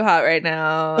feeling too hot right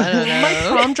now. I don't know. My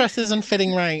prom dress isn't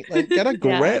fitting right. Like, get a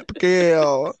grip,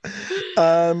 girl.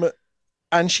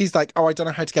 And she's like, oh, I don't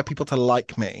know how to get people to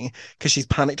like me, because she's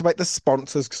panicked about the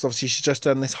sponsors, because obviously she's just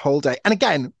done this whole day. And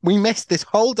again, we missed this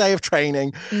whole day of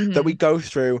training that we go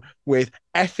through with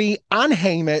Effie and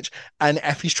Haymitch, and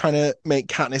Effie's trying to make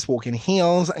Katniss walk in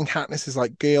heels, and Katniss is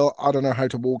like, girl, I don't know how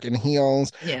to walk in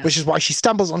heels, which is why she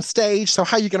stumbles on stage. So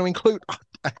how are you going to include...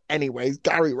 Anyways,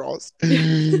 Gary Ross.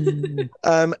 And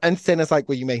Cinna's like,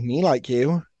 well, you made me like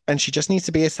you. And she just needs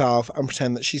to be herself and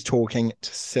pretend that she's talking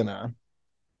to Cinna.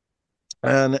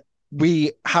 And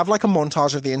we have like a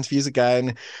montage of the interviews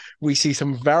again. We see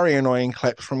some very annoying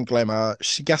clips from Glimmer.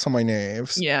 She gets on my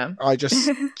nerves. Yeah. I just,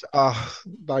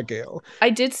 that girl. I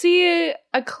did see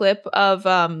a clip of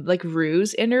like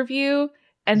Rue's interview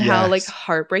and how like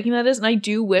heartbreaking that is. And I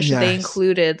do wish they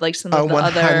included like some of the 100%.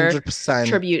 other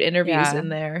tribute interviews in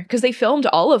there, because they filmed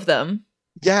all of them.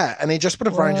 Yeah, and it just would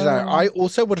have rounded out. I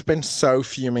also would have been so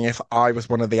fuming if I was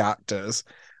one of the actors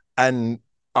and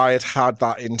I had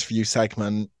that interview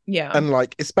segment. Yeah. And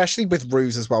like, especially with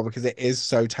Ruse as well, because it is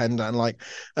so tender. And like,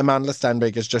 Amanda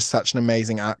Stenberg is just such an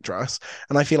amazing actress.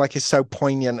 And I feel like it's so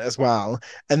poignant as well.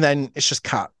 And then it's just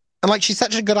cut. And like, she's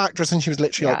such a good actress, and she was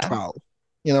literally like 12.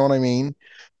 You know what I mean?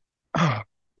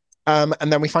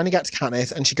 And then we finally get to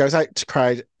Katniss, and she goes out to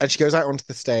crowd, and she goes out onto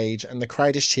the stage, and the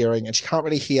crowd is cheering, and she can't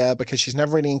really hear because she's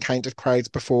never really encountered crowds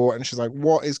before, and she's like,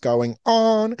 "What is going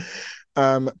on?"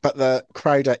 But the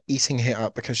crowd are eating her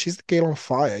up because she's the girl on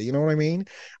fire, you know what I mean?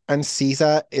 And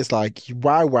Caesar is like,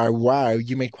 "Wow, wow, wow!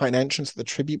 You made quite an entrance at the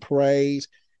tribute parade."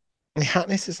 And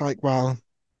Katniss is like, "Well,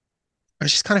 I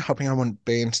was just kind of hoping I wouldn't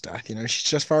burn to death, you know." She's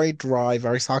just very dry,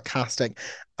 very sarcastic,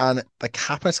 and the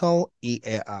Capitol eat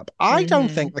it up. I don't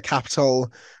think the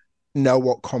Capitol know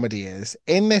what comedy is.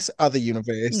 In this other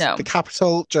universe, No. the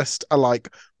Capitol just are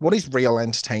like, what is real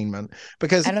entertainment?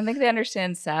 Because I don't think they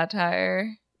understand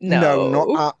satire. no, not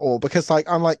at all. Because like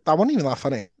I'm like, that wasn't even that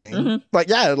funny. Mhm. Like,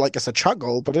 yeah, like it's a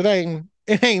chuckle, but it ain't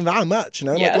that much, you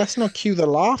know? Like, let's not cue the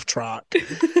laugh track.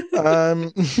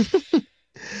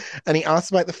 And he asks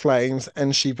about the flames,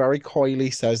 and she very coyly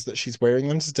says that she's wearing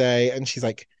them today, and she's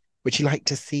like, "Would you like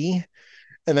to see?"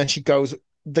 And then she goes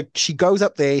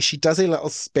up there, she does a little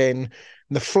spin, and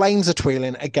the flames are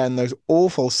twirling again, those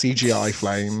awful CGI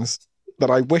flames that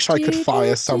I wish I could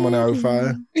fire someone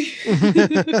over.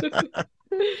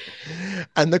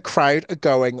 And the crowd are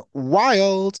going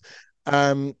wild.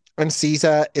 And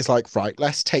Caesar is like, "Right,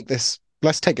 let's take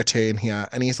a turn here."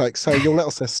 And he's like, "So your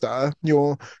little sister,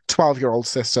 your 12-year-old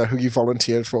sister who you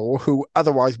volunteered for, who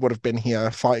otherwise would have been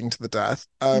here fighting to the death,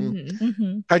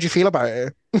 how'd you feel about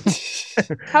it?"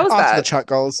 How was After that? the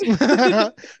chuckles.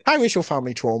 How is your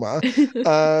family trauma?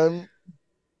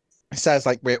 Says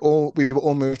like we were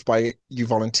all moved by you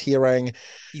volunteering.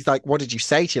 He's like, "What did you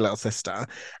say to your little sister?"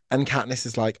 And Katniss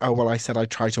is like, "Oh well, I said I'd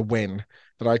try to win,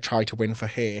 that I'd try to win for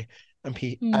her."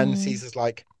 And Caesar's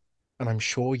like, "And I'm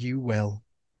sure you will."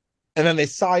 And then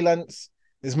there's silence.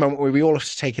 There's a moment where we all have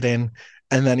to take it in.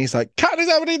 And then he's like, "Katniss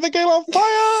Everdeen, the girl on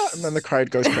fire!" And then the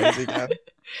crowd goes crazy again.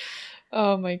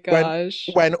 Oh my gosh.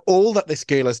 When all that this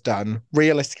girl has done,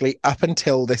 realistically, up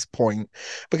until this point,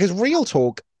 because real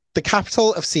talk, the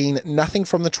Capitol have seen nothing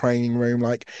from the training room.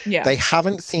 Like, they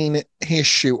haven't seen her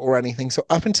shoot or anything. So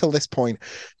up until this point,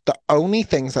 the only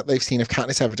things that they've seen of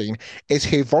Katniss Everdeen is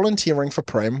her volunteering for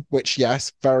Prim, which,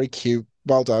 yes, very cute.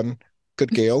 Well done.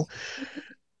 Good girl.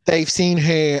 They've seen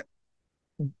her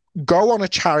go on a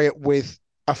chariot with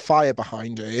a fire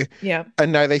behind her. Yeah.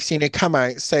 And now they've seen her come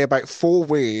out, say about 4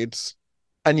 words,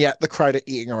 and yet the crowd are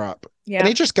eating her up. Yeah. And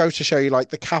it just goes to show you, like,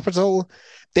 the Capitol,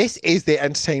 this is the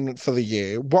entertainment for the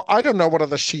year. I don't know what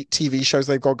other TV shows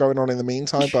they've got going on in the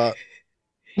meantime, but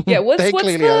yeah, what's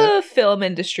the film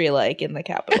industry like in the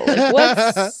Capitol? Like,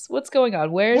 what's going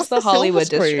on? Where's the Hollywood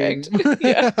district?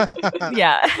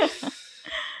 Yeah.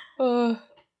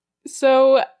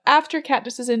 So after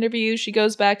Katniss's interview, she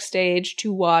goes backstage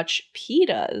to watch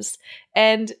Peeta's,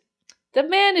 and the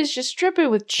man is just dripping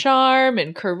with charm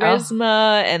and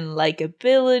charisma and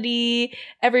likability.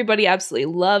 Everybody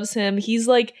absolutely loves him. He's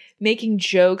like making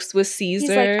jokes with Caesar.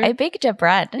 He's like, "I baked a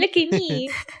bread. Look at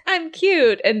me. I'm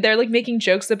cute." And they're like making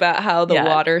jokes about how the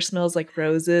water smells like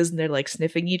roses, and they're like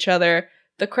sniffing each other.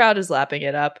 The crowd is lapping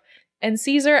it up. And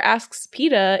Caesar asks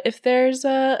Peeta if there's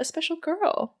a special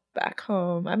girl back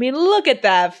home. I mean, look at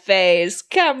that face.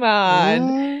 Come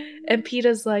on. And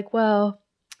Peeta's like, "Well,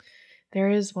 there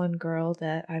is one girl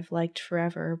that I've liked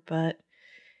forever, but,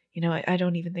 you know, I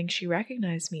don't even think she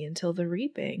recognized me until the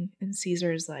reaping." And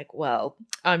Caesar's like, "Well,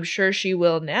 I'm sure she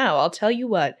will now. I'll tell you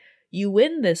what, you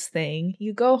win this thing,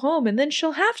 you go home, and then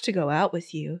she'll have to go out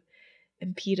with you."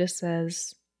 And Peeta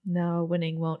says, "No,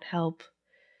 winning won't help,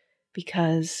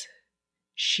 because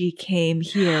she came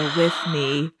here with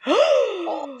me." What?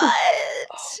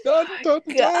 Dun, dun,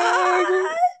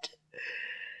 dun.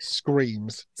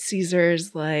 Screams.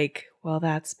 Caesar's like, "Well,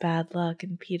 that's bad luck."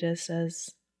 And Peeta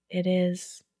says, "It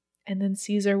is." And then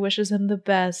Caesar wishes him the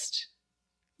best.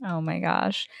 Oh my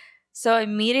gosh. So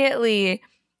immediately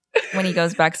when he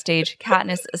goes backstage,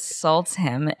 Katniss assaults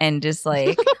him and just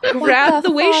like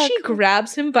the way she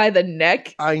grabs him by the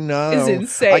neck, I know, is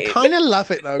insane. I kind of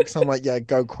love it though, because I'm like, yeah,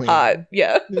 go queen.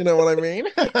 Yeah, you know what I mean.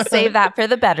 Save that for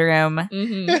the bedroom.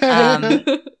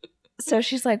 So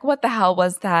she's like, "What the hell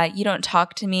was that? You don't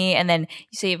talk to me, and then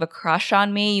you say you have a crush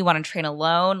on me. You want to train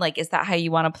alone? Like, is that how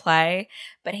you want to play?"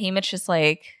 But Haymitch is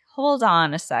like, "Hold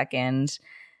on a second.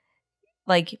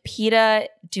 Like, Peeta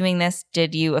doing this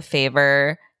did you a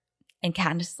favor." And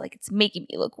Katniss is like, "It's making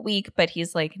me look weak." But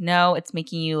he's like, "No, it's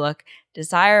making you look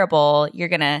desirable. You're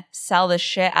going to sell the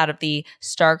shit out of the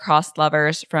star-crossed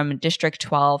lovers from District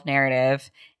 12 narrative.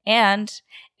 And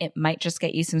it might just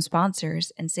get you some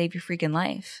sponsors and save your freaking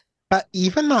life." But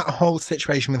even that whole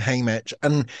situation with Haymitch,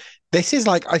 and this is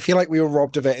like, I feel like we were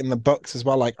robbed of it in the books as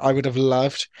well. Like, I would have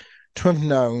loved to have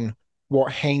known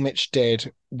what Haymitch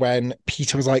did when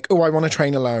Peter was like, oh, I want to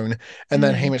train alone. And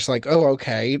then Haymitch's like, oh,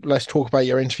 okay, let's talk about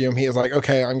your interview. And Peter's like,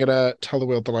 okay, I'm going to tell the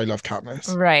world that I love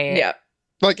Katniss. Right. Yeah.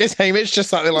 Like, is Haymitch just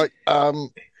sat there like,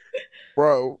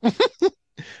 bro.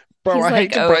 Bro, He's I like,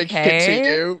 hate to break it okay.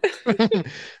 to you.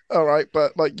 All right,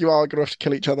 but like you are gonna have to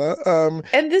kill each other.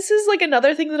 And this is like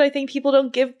another thing that I think people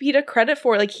don't give Peter credit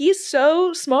for. Like, he's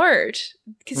so smart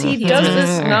because he does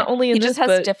this not only in he this, just has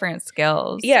but different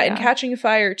skills. yeah, in Catching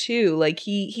Fire too. Like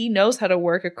he knows how to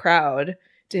work a crowd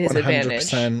to his 100%.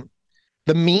 Advantage.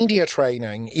 The media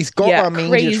training, he's got that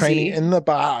media training in the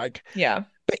bag. Yeah.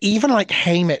 But even like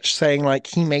Haymitch saying like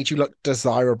he made you look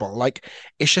desirable, like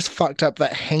it's just fucked up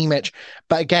that Haymitch.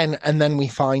 But again, and then we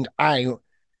find out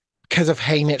because of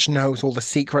Haymitch knows all the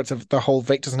secrets of the whole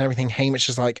Victors and everything. Haymitch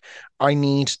is like, I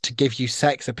need to give you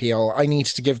sex appeal. I need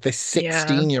to give this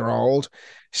 16-year-old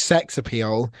sex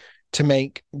appeal to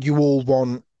make you all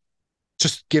want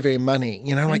just give him money,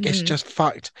 you know, like it's just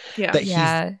fucked that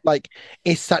he's like,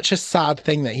 it's such a sad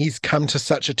thing that he's come to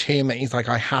such a term that he's like,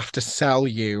 I have to sell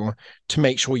you to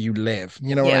make sure you live,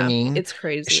 you know what I mean? It's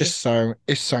crazy. It's just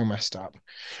it's so messed up.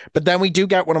 But then we do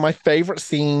get one of my favorite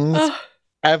scenes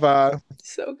ever.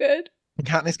 So good.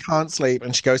 Katniss can't sleep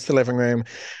and she goes to the living room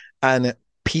and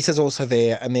Peter's also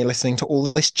there and they're listening to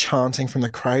all this chanting from the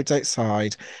crowds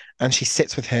outside and she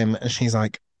sits with him and she's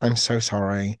like, I'm so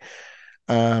sorry.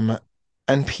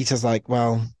 And Peter's like,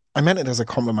 well, I meant it as a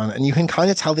compliment. And you can kind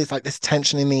of tell there's like this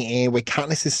tension in the air where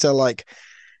Katniss is still like,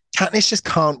 Katniss just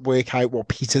can't work out what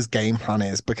Peter's game plan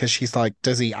is because she's like,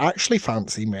 does he actually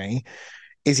fancy me?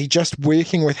 Is he just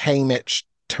working with Haymitch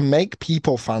to make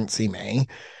people fancy me?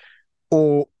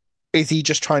 Or is he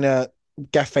just trying to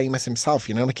get famous himself?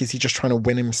 You know, like, is he just trying to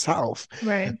win himself?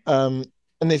 Right.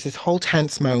 And there's this whole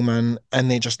tense moment and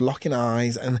they're just locking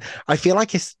eyes. And I feel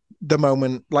like it's the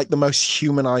moment, like the most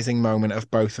humanizing moment of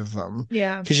both of them.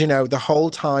 Yeah. Because, you know, the whole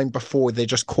time before they're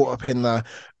just caught up in the,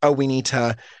 oh, we need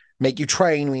to make you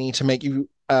train. We need to make you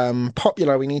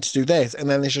popular. We need to do this. And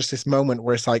then there's just this moment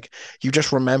where it's like, you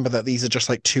just remember that these are just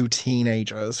like two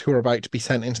teenagers who are about to be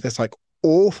sent into this like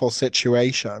awful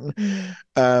situation.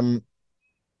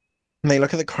 And they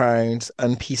look at the crowds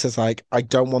and Peter's like, I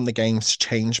don't want the games to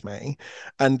change me.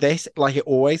 And this, like, it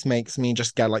always makes me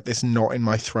just get like this knot in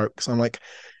my throat. So I'm like,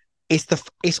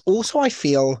 it's also, I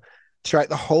feel, throughout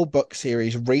the whole book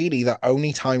series, really the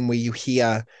only time where you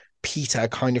hear Peter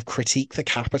kind of critique the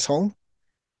Capitol.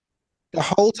 The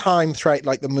whole time throughout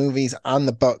like the movies and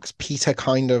the books, Peter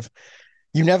kind of,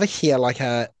 you never hear like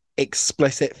a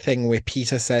explicit thing where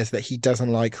Peter says that he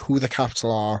doesn't like who the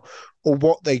Capitol are or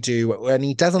what they do, and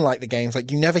he doesn't like the games.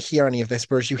 Like, you never hear any of this,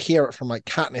 whereas you hear it from like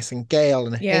Katniss and Gale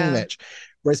and Haymitch.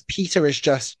 Whereas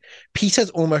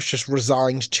Peter's almost just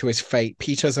resigned to his fate.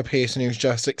 Peter's a person who's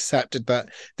just accepted that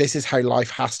this is how life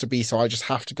has to be, so I just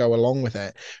have to go along with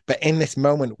it. But in this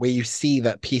moment where you see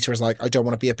that Peter is like, I don't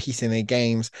want to be a piece in their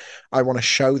games, I want to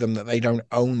show them that they don't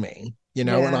own me, you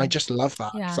know? And I just love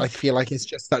that. Because I feel like it's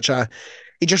just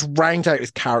it just rounds out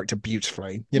his character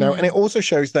beautifully, you know? And it also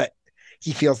shows that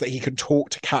he feels that he can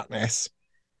talk to Katniss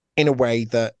in a way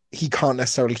that he can't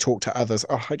necessarily talk to others.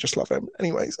 Oh, I just love him.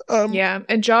 Anyways.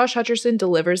 And Josh Hutcherson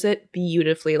delivers it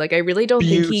beautifully. Like, I really don't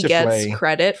think he gets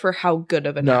credit for how good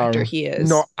of an actor he is.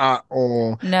 Not at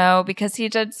all. No, because he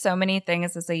did so many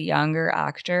things as a younger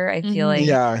actor. I feel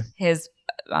like his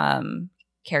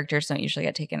characters don't usually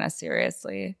get taken as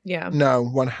seriously. Yeah. No,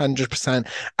 100%.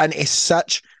 And it's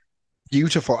such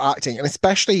beautiful acting, and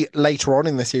especially later on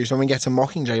in the series when we get to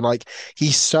Mockingjay, like,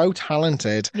 he's so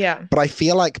talented. Yeah. But I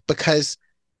feel like because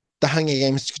the Hunger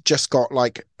Games just got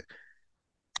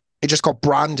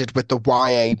branded with the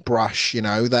YA brush, you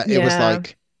know, that it was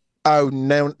like, oh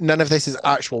no, none of this is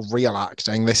actual real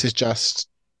acting. This is just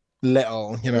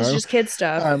little, you know. It's just kid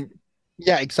stuff.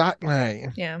 Yeah, exactly.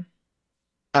 Yeah.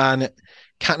 And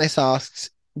Katniss asks,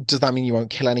 does that mean you won't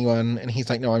kill anyone? And he's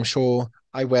like, no, I'm sure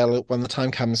I will when the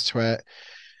time comes to it.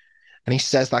 And he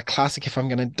says that classic, if I'm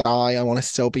going to die, I want to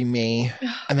still be me.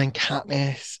 And then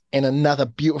Katniss, in another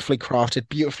beautifully crafted,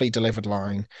 beautifully delivered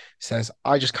line, says,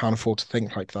 I just can't afford to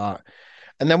think like that.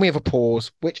 And then we have a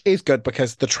pause, which is good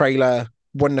because the trailer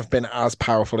wouldn't have been as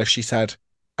powerful if she said,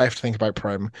 I have to think about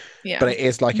Prim. Yeah. But it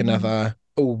is like another,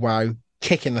 oh, wow,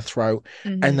 kick in the throat.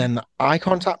 And then the eye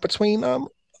contact between them,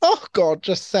 oh, God,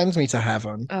 just sends me to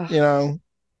heaven, you know?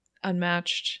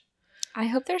 Unmatched. I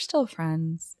hope they're still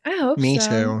friends. I hope Me so.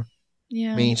 too.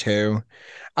 Yeah. Me too.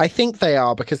 I think they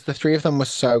are because the three of them were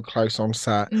so close on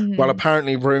set. Well,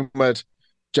 apparently rumored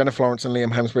Jennifer Lawrence and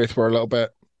Liam Hemsworth were a little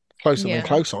bit closer than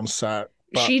close on set.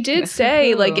 But... She did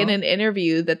say, like, in an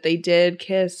interview that they did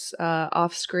kiss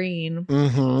off screen.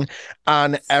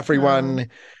 And everyone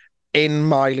in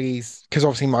Miley's, because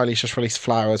obviously Miley's just released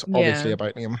flowers, obviously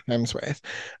about Liam Hemsworth.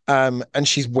 And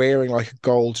she's wearing like a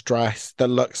gold dress that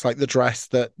looks like the dress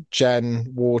that Jen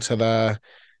wore to the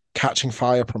Catching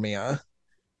Fire premiere.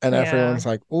 And everyone's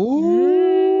like,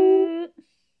 ooh.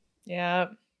 Yeah.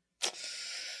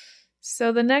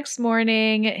 So the next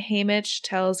morning, Haymitch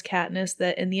tells Katniss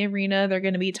that in the arena there are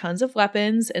going to be tons of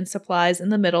weapons and supplies in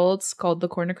the middle. It's called the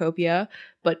cornucopia,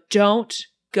 but don't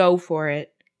go for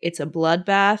it. It's a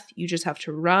bloodbath. You just have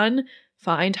to run,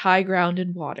 find high ground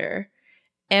and water.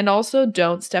 And also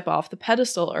don't step off the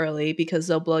pedestal early because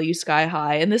they'll blow you sky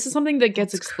high. And this is something that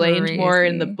gets explained more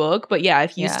in the book. But yeah,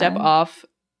 if you step off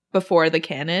before the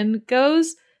cannon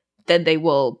goes, then they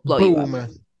will blow you up.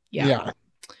 Yeah.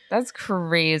 That's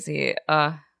crazy.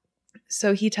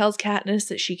 So he tells Katniss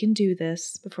that she can do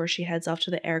this before she heads off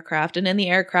to the aircraft. And in the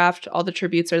aircraft, all the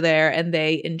tributes are there and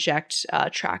they inject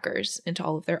trackers into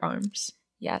all of their arms.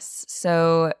 Yes.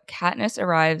 So Katniss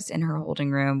arrives in her holding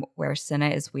room where Cinna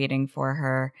is waiting for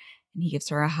her, and he gives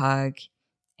her a hug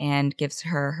and gives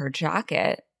her her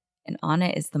jacket, and on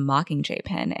it is the Mockingjay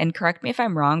pin. And correct me if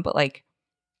I'm wrong, but like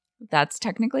that's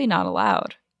technically not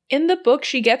allowed. In the book,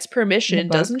 she gets permission,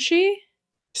 doesn't she?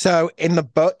 So in the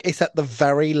book, it's at the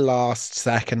very last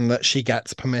second that she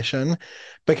gets permission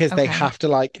because they have to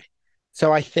like.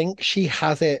 So I think she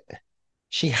has it.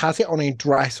 She has it on a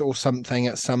dress or something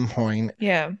at some point.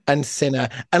 Yeah. And Cinna,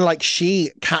 and like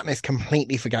Katniss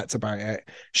completely forgets about it.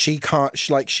 She can't,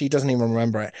 she doesn't even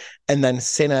remember it. And then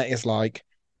Cinna is like,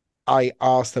 I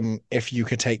asked them if you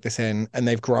could take this in, and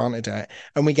they've granted it.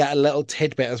 And we get a little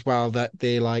tidbit as well that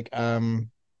they like,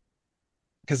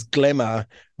 because Glimmer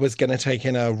was going to take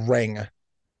in a ring.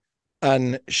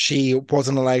 And she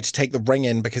wasn't allowed to take the ring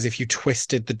in because if you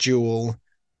twisted the jewel,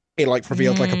 it like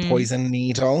revealed like a poison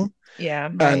needle. Yeah,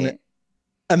 right.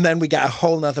 And then we get a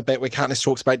whole nother bit where Katniss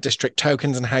talks about district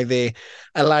tokens and how they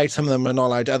allowed some of them and not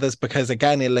allowed others because,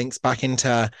 again, it links back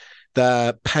into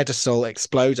the pedestal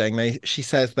exploding. She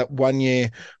says that one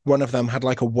year, one of them had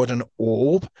like a wooden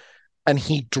orb and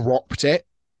he dropped it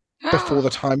before the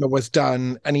timer was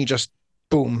done and he just,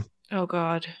 boom. Oh,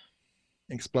 God.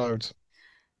 Explodes.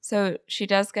 So she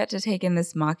does get to take in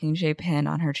this Mockingjay pin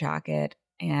on her jacket,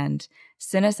 and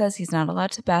Cinna says he's not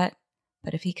allowed to bet,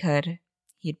 but if he could,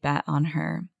 he'd bet on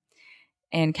her.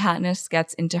 And Katniss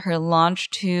gets into her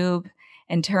launch tube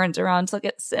and turns around to look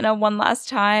at Cinna one last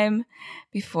time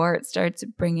before it starts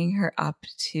bringing her up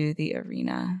to the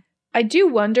arena. I do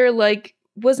wonder, like,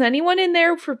 was anyone in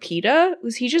there for Peeta?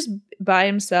 Was he just by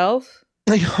himself?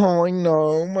 Oh, I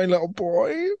know, my little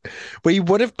boy. We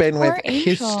would have been with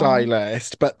his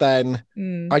stylist, but then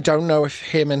I don't know if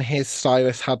him and his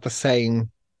stylist had the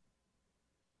same,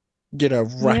 repertoire.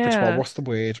 Yeah. What's the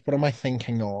word? What am I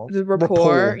thinking of? The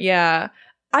rapport. Yeah.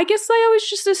 I guess I always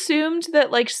just assumed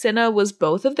that like Cinna was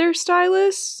both of their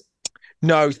stylists.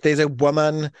 No, there's a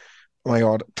woman. Oh my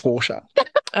God, Portia.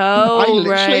 Oh,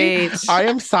 right. I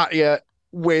am sat here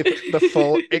with the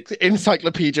full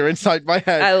encyclopedia inside my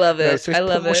head. I love it. So I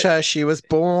love Portia. It. She was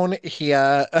born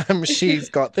here. She's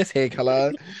got this hair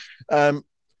color.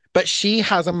 But she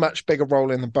has a much bigger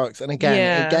role in the books. And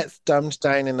again, it gets dumbed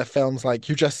down in the films. Like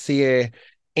you just see her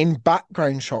in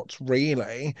background shots,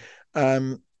 really.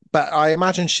 But I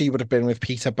imagine she would have been with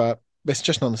Peeta, but it's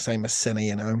just not the same as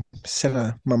Cinna,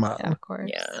 Cinna, my man. Yeah, of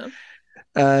course.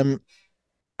 Yeah.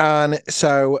 And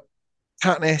so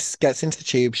Katniss gets into the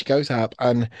tube, she goes up,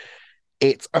 and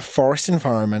it's a forest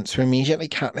environment. So immediately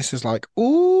Katniss is like,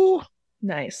 ooh.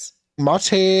 Nice.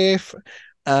 Motif.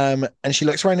 And she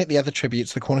looks around at the other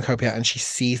tributes, the cornucopia, and she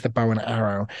sees the bow and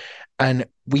arrow. And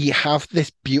we have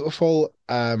this beautiful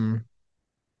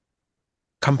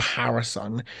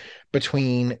comparison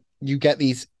between, you get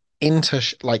these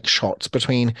shots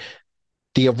between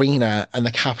the arena and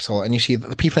the Capitol, and you see that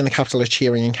the people in the Capitol are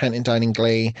cheering and counting down in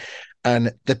glee,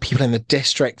 and the people in the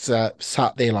districts are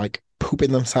sat there like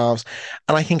pooping themselves.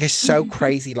 And I think it's so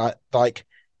crazy, like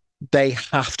they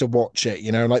have to watch it,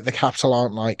 like the Capitol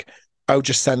aren't like, oh,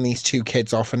 just send these two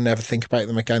kids off and never think about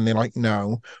them again. They're like,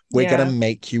 no, we're going to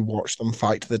make you watch them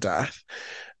fight to the death.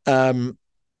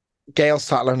 Gale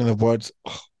sat alone in the woods.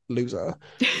 Oh, loser.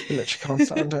 He literally can't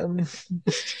stand him.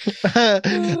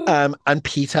 And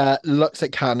Peeta looks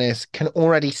at Katniss, can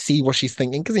already see what she's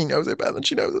thinking because he knows it better than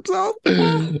she knows himself.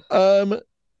 And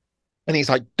he's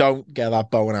like, don't get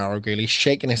that bow and arrow, girl. He's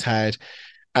shaking his head.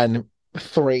 And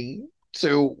 3,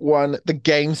 2, 1, the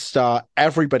game start.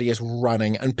 Everybody is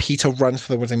running, and Peeta runs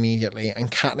for the woods immediately.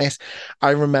 And Katniss,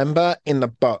 I remember in the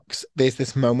books, there's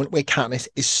this moment where Katniss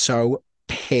is so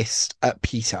pissed at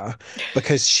Peter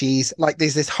because she's like,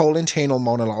 there's this whole internal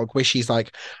monologue where she's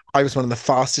like, I was one of the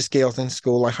fastest girls in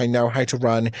school. Like, I know how to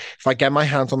run. If I get my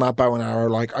hands on that bow and arrow,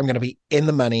 like, I'm going to be in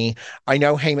the money. I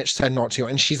know Hamish said not to.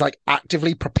 And she's like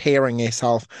actively preparing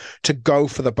herself to go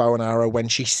for the bow and arrow when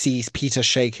she sees Peter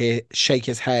shake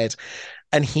his head,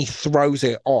 and he throws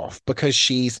it off because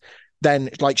she's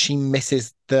then like, she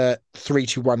misses the 3,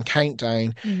 2, 1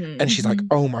 countdown, and she's like,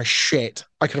 oh my shit,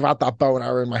 I could have had that bow and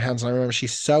arrow in my hands. And I remember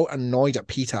she's so annoyed at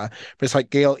Peter, but it's like,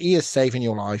 Gail, he is saving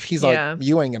your life. He's like,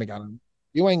 you ain't gonna get him.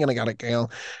 You ain't gonna get it, Gail.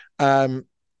 And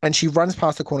she runs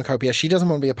past the cornucopia. She doesn't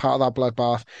want to be a part of that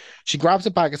bloodbath. She grabs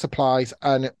a bag of supplies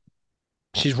and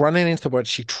she's running into the woods.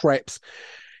 She trips.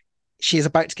 She is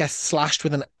about to get slashed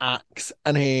with an axe,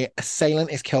 and her assailant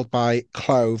is killed by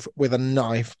Clove with a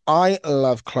knife. I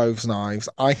love Clove's knives.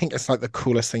 I think it's like the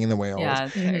coolest thing in the world. Yeah,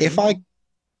 if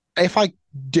I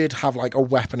did have like a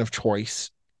weapon of choice,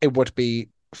 it would be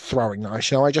throwing knives.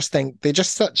 You know, I just think they're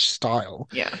just such style.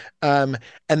 Yeah. And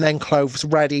then Clove's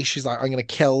ready. She's like, I'm going to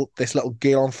kill this little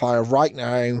girl on fire right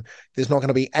now. There's not going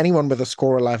to be anyone with a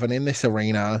score 11 in this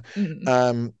arena.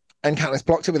 And Katniss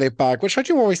blocked it with a bag, which I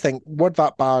do always think, would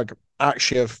that bag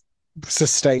actually have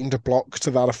sustained a block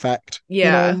to that effect?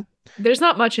 Yeah. You know? There's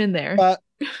not much in there. But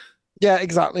yeah,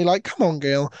 exactly. Like, come on,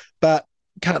 girl. But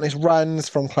Katniss runs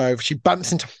from Clove. She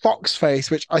bumps into Foxface,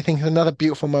 which I think is another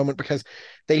beautiful moment because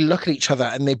they look at each other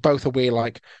and they both aware,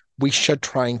 like, we should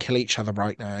try and kill each other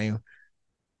right now.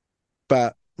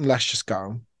 But let's just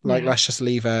go. Like, let's just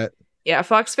leave it. Yeah,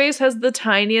 Foxface has the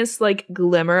tiniest, like,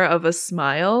 glimmer of a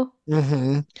smile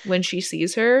when she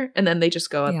sees her, and then they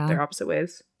just go their opposite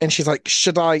ways. And she's like,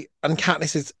 should I? And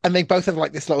Katniss is, and they both have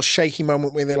like this little shaky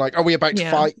moment where they're like, are we about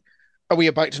to fight? Are we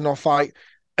about to not fight?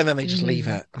 And then they just leave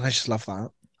it. And I just love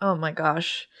that. Oh my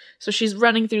gosh. So she's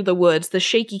running through the woods. The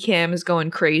shaky cam is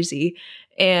going crazy.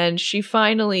 And she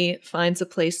finally finds a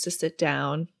place to sit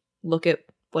down, look at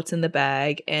what's in the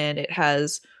bag, and it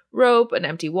has rope, an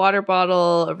empty water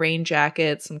bottle, a rain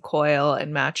jacket, some coil,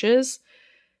 and matches.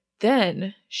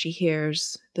 Then she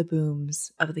hears the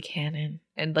booms of the cannon.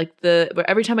 And like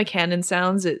every time a cannon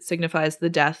sounds, it signifies the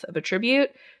death of a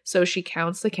tribute. So she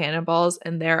counts the cannonballs,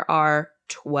 and there are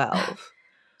 12.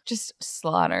 Just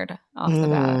slaughtered off the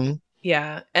bat.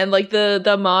 Yeah. And like the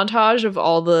montage of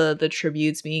all the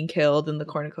tributes being killed in the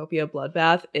cornucopia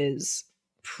bloodbath is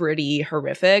pretty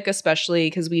horrific, especially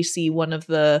because we see one of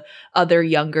the other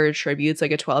younger tributes,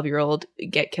 like a 12-year-old,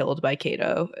 get killed by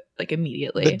Cato like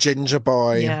immediately. The ginger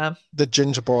boy. Yeah. The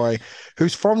ginger boy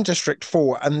who's from District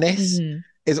 4. And this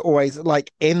is always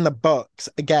like in the books,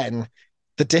 again,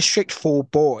 the District 4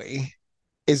 boy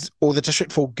or the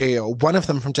District 4 girl, one of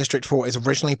them from District 4 is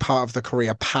originally part of the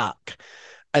Korea Pack.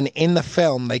 And in the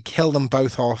film, they kill them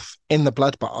both off in the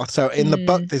bloodbath. So in the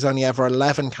book, there's only ever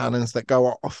 11 cannons that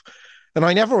go off. And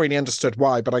I never really understood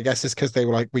why, but I guess it's because they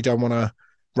were like, we don't want to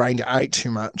round it out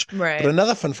too much. Right. But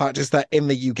another fun fact is that in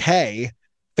the UK,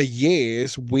 for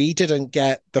years, we didn't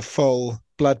get the full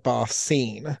bloodbath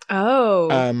scene.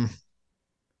 Oh.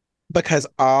 Because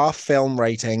our film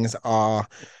ratings are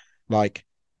like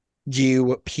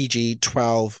PG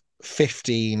 12,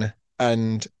 15,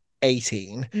 and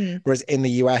 18. Whereas in the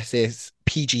US, it's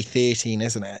PG 13,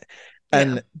 isn't it?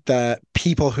 And the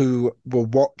people who were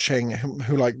watching,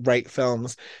 who like rate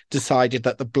films, decided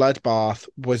that the bloodbath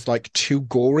was like too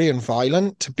gory and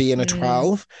violent to be in a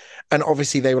 12. And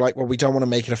obviously they were like, well, we don't want to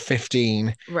make it a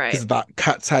 15. Right. Because that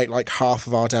cuts out like half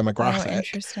of our demographic. Oh,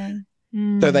 interesting.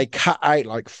 So they cut out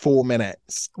like 4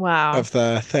 minutes of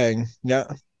the thing. Yeah.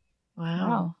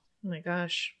 Wow. Oh my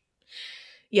gosh.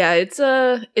 Yeah,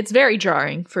 it's very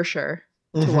jarring for sure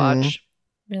to watch.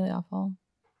 Really awful.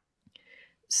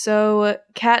 So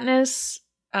Katniss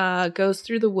goes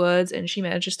through the woods and she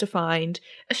manages to find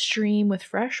a stream with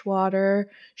fresh water.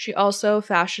 She also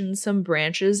fashions some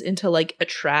branches into like a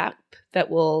trap that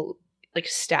will like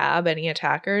stab any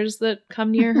attackers that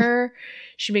come near her.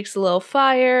 She makes a little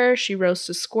fire. She roasts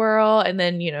a squirrel, and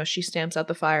then, you know, she stamps out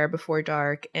the fire before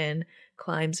dark and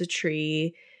climbs a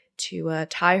tree to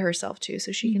tie herself to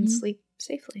so she can sleep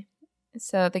safely.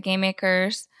 So the game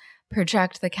makers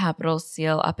project the capital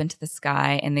seal up into the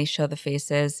sky, and they show the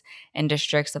faces and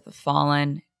districts of the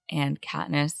fallen, and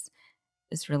Katniss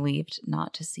is relieved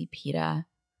not to see Peeta.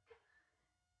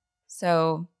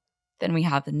 So then we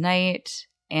have the night,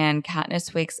 and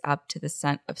Katniss wakes up to the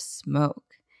scent of smoke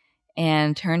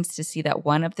and turns to see that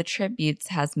one of the tributes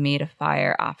has made a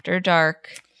fire after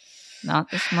dark.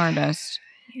 Not the smartest.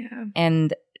 Yeah.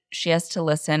 And she has to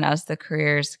listen as the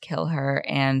couriers kill her,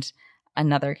 and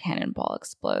another cannonball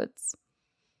explodes.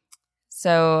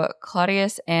 So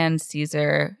Claudius and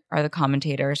Caesar are the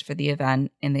commentators for the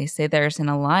event, and they say there's an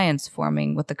alliance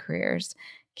forming with the careers,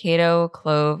 Cato,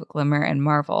 Clove, Glimmer, and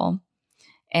Marvel.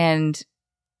 And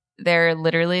they're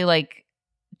literally like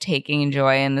taking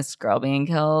joy in this girl being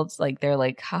killed. Like they're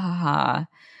like, ha ha ha.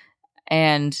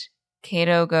 And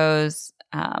Cato goes,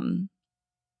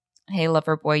 hey,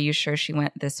 lover boy, you sure she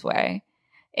went this way?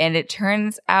 And it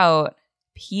turns out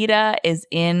PETA is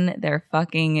in their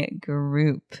fucking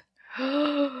group.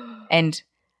 And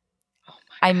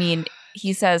I mean,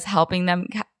 he says helping them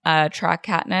track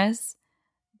Katniss,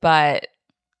 but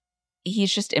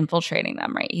he's just infiltrating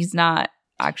them, right? He's not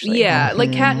actually. Yeah,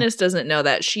 like Katniss doesn't know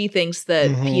that. She thinks that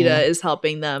PETA is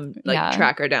helping them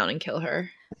track her down and kill her.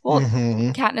 Well,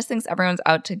 Katniss thinks everyone's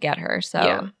out to get her,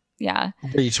 so yeah.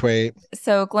 Retweet.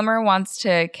 So Glimmer wants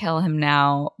to kill him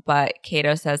now, but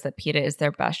Cato says that PETA is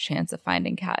their best chance of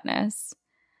finding Katniss.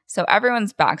 So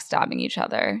everyone's backstabbing each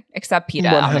other, except PETA,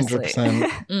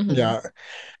 100%. Yeah.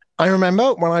 I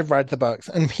remember when I read the books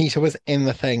and PETA was in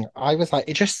the thing, I was like,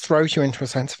 it just throws you into a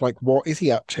sense of like, what is he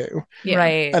up to? Yeah.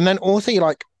 Right. And then also you're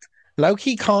like,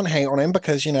 Loki can't hate on him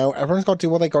because, you know, everyone's got to do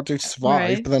what they got to do to survive.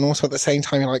 Right. But then also at the same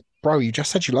time, you're like, bro, you just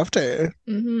said you loved it.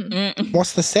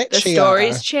 What's the sitch here? The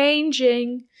story's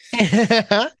changing.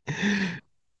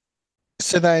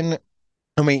 So then,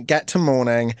 when we get to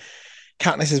morning,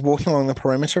 Katniss is walking along the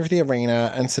perimeter of the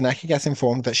arena, and Seneca gets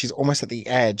informed that she's almost at the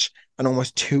edge and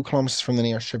almost 2 kilometers from the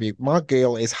nearest tribute. My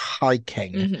girl is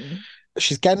hiking.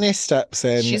 She's getting her steps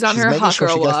in. She's on her hot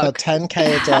girl walk. She gets that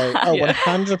 10K a day. Oh,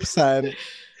 100%.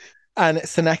 And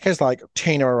Seneca's like,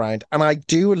 chain her around. And I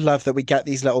do love that we get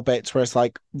these little bits where it's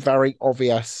like very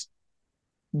obvious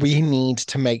we need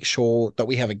to make sure that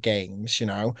we have a games, you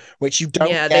know, which you don't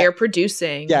get. They are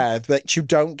producing. Yeah, that you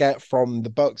don't get from the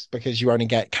books because you only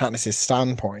get Katniss's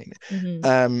standpoint.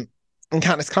 And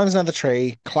Katniss climbs another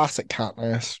tree, classic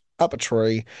Katniss, up a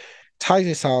tree, ties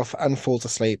herself and falls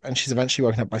asleep, and she's eventually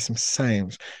woken up by some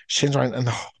sounds. She turns around and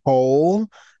the whole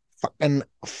fucking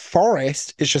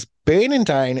forest is just burning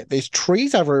down. There's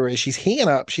trees everywhere. She's heating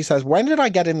up. She says, when did I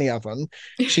get in the oven?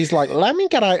 She's like, let me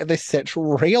get out of this sitch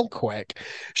real quick.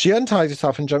 She unties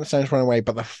herself and jumps down to run away,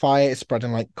 but the fire is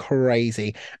spreading like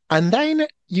crazy. And then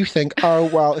you think, oh,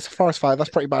 well, it's a forest fire. That's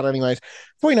pretty bad anyways.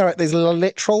 Before you know it, there's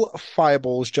literal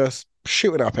fireballs just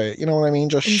shooting up it. You know what I mean?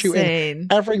 Just shooting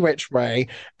every which way.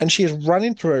 And she is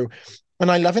running through. And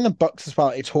I love in the books as well,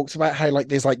 it talks about how like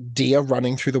there's like deer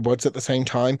running through the woods at the same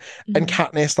time. And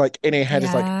Katniss like in her head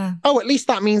is like, oh, at least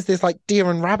that means there's like deer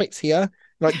and rabbits here.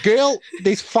 Like, girl,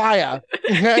 there's fire.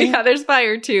 Okay? Yeah, there's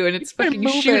fire too, and it's fucking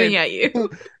shooting at you.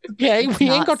 Okay,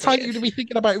 we ain't got time for you to be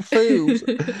thinking about food.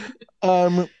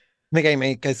 The game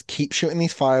makers keep shooting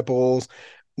these fireballs.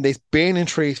 There's burning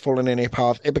trees falling in her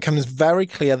path. It becomes very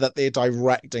clear that they're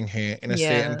directing her in a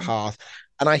certain path.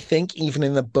 And I think even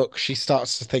in the book, she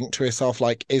starts to think to herself,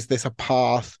 like, is this a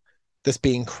path that's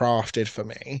being crafted for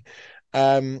me?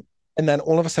 And then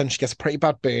all of a sudden she gets a pretty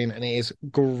bad burn and it is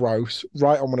gross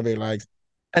right on one of her legs.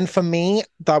 And for me,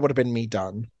 that would have been me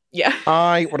done. Yeah.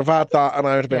 I would have had that and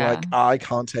I would have been like, I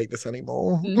can't take this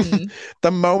anymore. The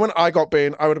moment I got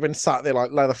burned, I would have been sat there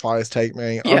like, let the fires take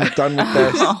me. I'm done with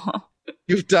this.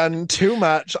 You've done too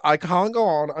much. I can't go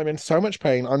on. I'm in so much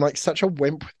pain. I'm like such a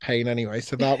wimp with pain anyway.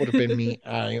 So that would have been me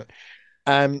out.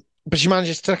 But she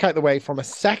manages to duck out the way from a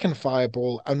second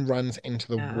fireball and runs into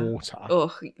the water.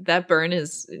 Oh, that burn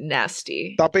is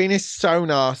nasty. That burn is so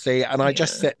nasty. And I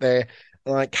just sit there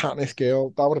and like, Katniss girl,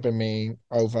 that would have been me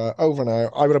over and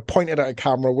out. I would have pointed at a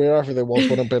camera wherever there was,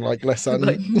 would have been like, listen.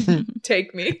 Like,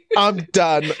 take me. I'm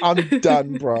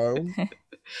done, bro.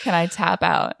 Can I tap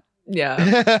out?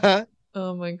 Yeah.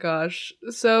 Oh my gosh.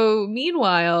 So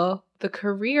meanwhile, the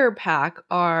career pack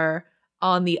are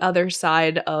on the other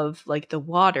side of like the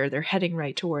water. They're heading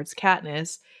right towards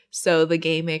Katniss. So the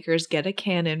game makers get a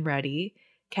cannon ready.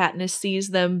 Katniss sees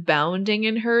them bounding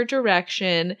in her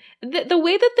direction. The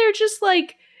way that they're just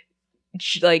like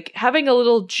having a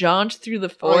little jaunt through the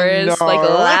forest, like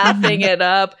laughing it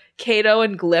up. Cato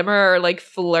and Glimmer are like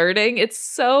flirting. It's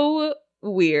so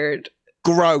weird.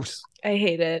 Gross. I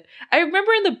hate it. I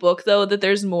remember in the book, though, that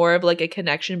there's more of like a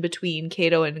connection between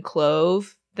Cato and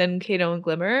Clove than Cato and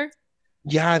Glimmer.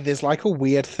 Yeah, there's like a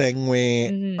weird thing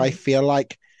where I feel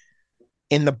like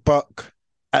in the book,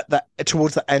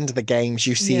 towards the end of the games,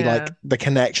 you see like the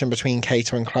connection between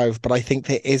Cato and Clove, but I think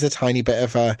there is a tiny bit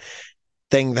of a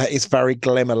thing that is very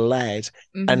Glimmer-led,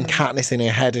 and Katniss in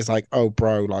her head is like, oh,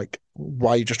 bro, like,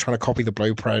 why are you just trying to copy the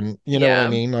blueprint? You know what I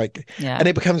mean? Like, and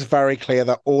it becomes very clear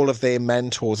that all of their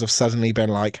mentors have suddenly been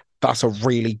like, that's a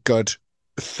really good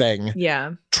thing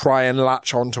Yeah. try and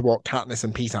latch on to what Katniss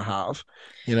and Peter have,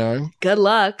 you know? Good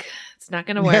luck. It's not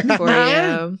going to work for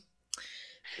you.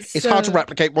 It's hard to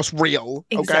replicate what's real,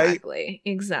 okay?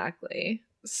 Exactly.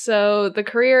 So the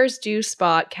couriers do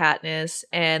spot Katniss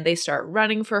and they start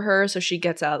running for her. So she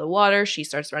gets out of the water. She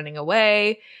starts running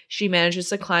away. She manages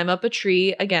to climb up a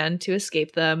tree again to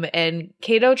escape them. And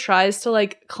Cato tries to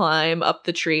like climb up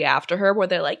the tree after her where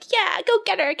they're like, yeah, go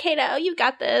get her, Cato. You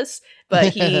got this.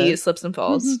 But he slips and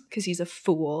falls because he's a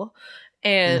fool.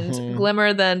 And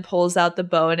Glimmer then pulls out the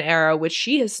bow and arrow, which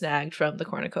she has snagged from the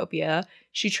cornucopia.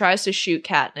 She tries to shoot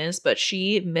Katniss, but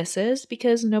she misses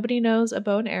because nobody knows a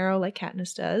bow and arrow like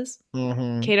Katniss does.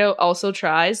 Cato also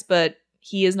tries, but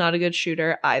he is not a good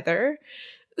shooter either.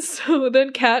 So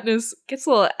then Katniss gets a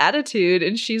little attitude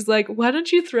and she's like, why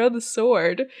don't you throw the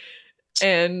sword?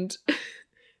 And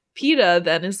Peeta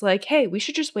then is like, hey, we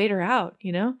should just wait her out,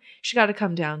 you know? She got to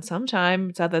come down sometime.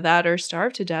 It's either that or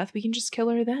starve to death. We can just kill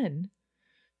her then.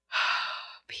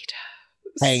 Peeta.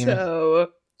 Pain.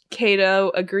 So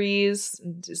Cato agrees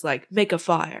and is like, make a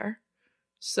fire.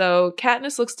 So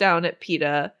Katniss looks down at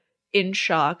Peeta in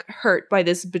shock, hurt by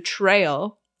this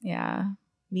betrayal. Yeah.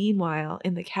 Meanwhile,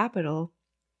 in the capital,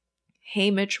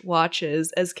 Haymitch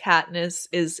watches as Katniss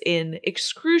is in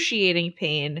excruciating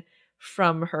pain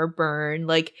from her burn.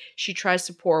 Like, she tries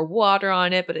to pour water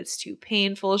on it, but it's too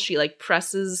painful. She like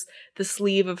presses the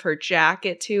sleeve of her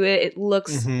jacket to it. It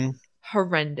looks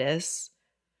horrendous.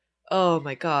 Oh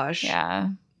my gosh. Yeah.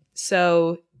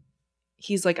 So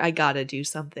he's like, I gotta do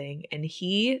something. And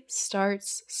he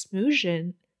starts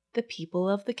smoozing the people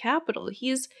of the capital.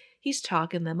 He's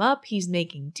talking them up. He's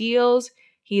making deals.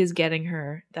 He is getting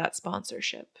her that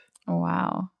sponsorship. Oh,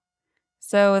 wow.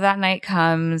 So that night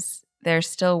comes, they're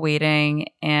still waiting,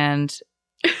 and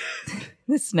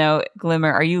this note,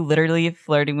 Glimmer, are you literally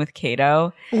flirting with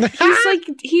Cato?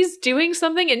 He's doing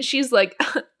something, and she's like,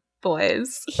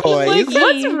 boys. Boys. Like,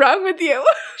 what's wrong with you?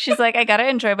 She's like, I gotta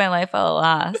enjoy my life while it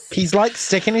lasts. He's like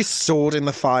sticking his sword in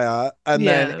the fire, and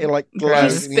then it like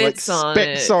glows, and he like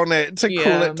spits on it to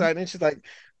cool it down, and she's like,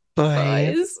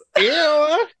 boys.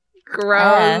 Ew.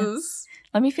 Gross.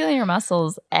 Let me feel your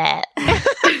muscles.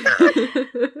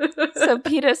 So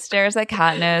Peeta stares at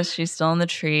Katniss. She's still in the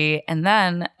tree. And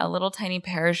then a little tiny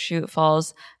parachute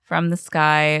falls from the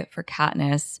sky for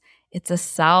Katniss. It's a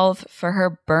salve for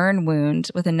her burn wound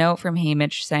with a note from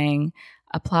Haymitch saying,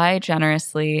 apply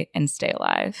generously and stay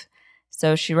alive.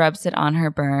 So she rubs it on her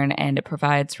burn and it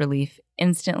provides relief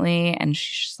instantly. And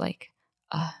she's just like,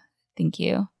 thank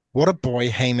you. What a boy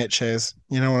Haymitch is.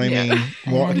 You know what I mean?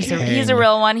 What he's a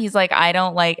real one. He's like, I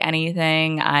don't like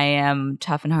anything. I am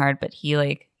tough and hard, but he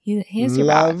has your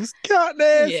back. Loves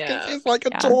Katniss because he's like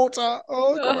a daughter.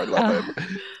 Oh, God, I love him.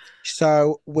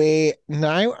 So we're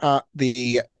now at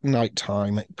the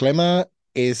nighttime. Glimmer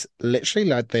is literally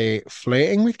led there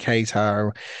flirting with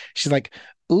Cato. She's like,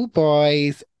 ooh,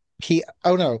 boys.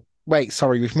 Oh, no. Wait,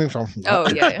 sorry. We've moved on from that.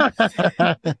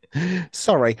 Oh, yeah.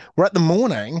 Sorry. We're at the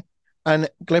morning. And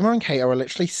Glimmer and Cato are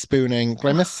literally spooning.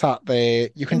 Glimmer sat there.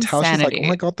 You can tell she's like, oh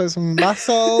my God, those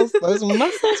muscles,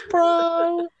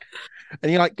 bro.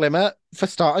 And you're like, Glimmer, for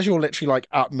starters, you're literally like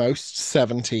at most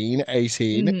 17,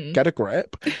 18. Get a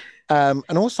grip. And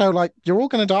also, like, you're all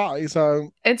going to die.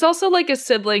 So it's also like a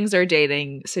siblings are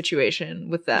dating situation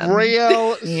with them.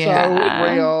 Real. So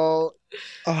real.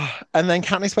 Oh, and then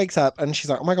Katniss wakes up and she's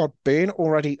like, oh my God, burn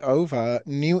already over.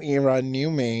 New era,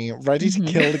 new me, ready to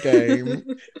kill the game.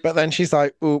 But then she's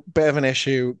like, oh, bit of an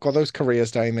issue. Got those careers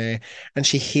down there. And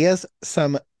she hears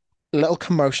some little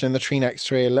commotion in the tree next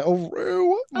to her. Little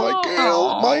Rue, my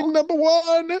girl, my number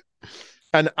one.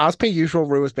 And as per usual,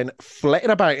 Rue has been flitting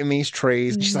about in these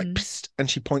trees. And she's like, psst, and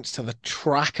she points to the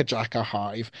Tracker-Jacker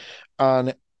hive.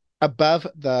 And above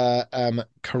the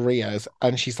careers,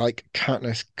 and she's like,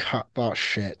 Katniss, cut that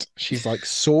shit. She's like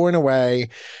soaring away.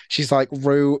 She's like,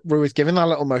 Rue is giving that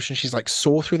little motion. She's like,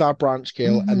 soar through that branch,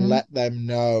 Gil, and let them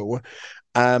know.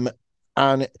 And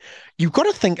you've got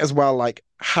to think as well, like,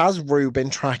 has Rue been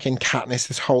tracking Katniss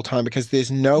this whole time? Because there's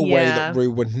no way that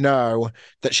Rue would know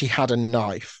that she had a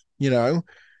knife, you know?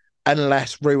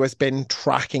 Unless Rue has been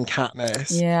tracking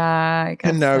Katniss, I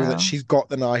guess to know that she's got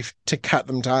the knife to cut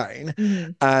them down.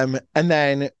 And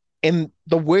then in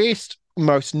the worst,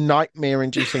 most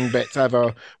nightmare-inducing bits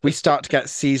ever, we start to get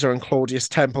Caesar and Claudius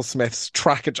Templesmith's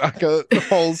Tracker-Jacker, the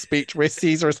whole speech where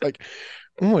Caesar is like,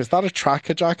 oh, is that a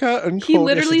Tracker-Jacker? And he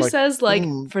literally says, like,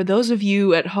 for those of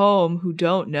you at home who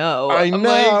don't know. I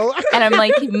know. Like, and I'm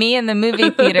like, me in the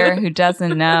movie theater who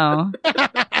doesn't know.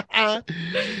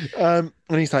 And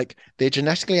he's like, they're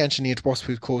genetically engineered wasp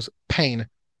who cause pain,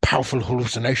 powerful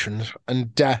hallucinations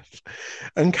and death.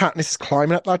 And Katniss is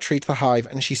climbing up that tree to the hive,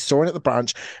 and she's soaring at the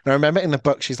branch. And I remember in the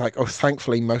book, she's like, oh,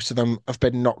 thankfully, most of them have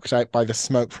been knocked out by the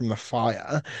smoke from the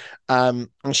fire. And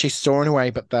she's soaring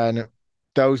away, but then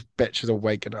those bitches are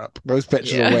waking up. Those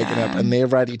bitches are waking up, and they're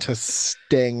ready to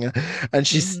sting.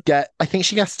 And I think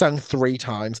she gets stung 3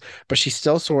 times, but she's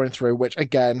still soaring through, which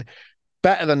again,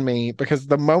 better than me, because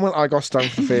the moment I got stung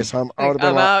for the first time, I would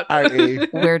have been like,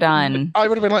 outie. We're done. I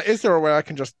would have been like, is there a way I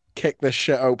can just kick this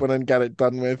shit open and get it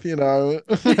done with, you know?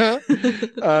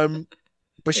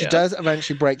 But she does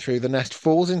eventually break through. The nest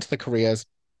falls into the careers.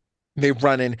 They're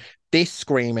running, they're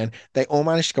screaming. They all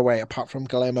manage to go away, apart from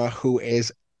Glimmer, who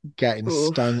is getting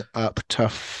stung up to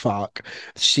fuck.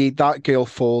 That girl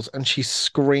falls and she's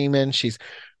screaming. She's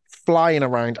flying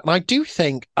around. And I do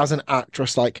think, as an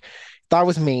actress, like, that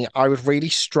was me, I would really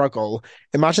struggle.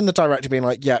 Imagine the director being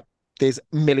like, yeah, there's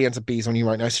millions of bees on you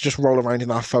right now, so just roll around in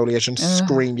that foliage and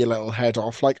scream your little head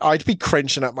off. Like, I'd be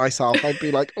cringing at myself. I'd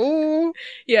be like, oh.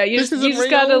 Yeah, you just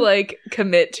gotta, like,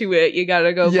 commit to it. You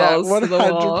gotta go balls to the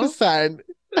wall.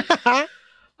 100%.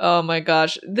 Oh my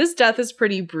gosh. This death is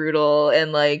pretty brutal,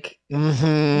 and, like,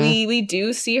 we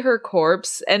do see her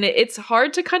corpse, and it's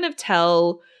hard to kind of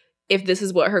tell if this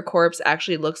is what her corpse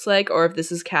actually looks like, or if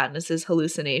this is Katniss's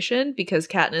hallucination, because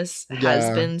Katniss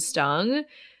has been stung.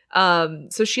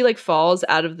 So she, like, falls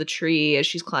out of the tree as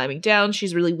she's climbing down.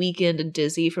 She's really weakened and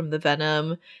dizzy from the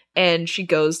venom, and she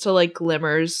goes to, like,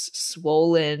 Glimmer's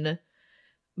swollen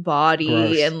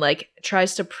body and, like,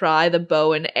 tries to pry the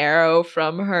bow and arrow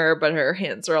from her, but her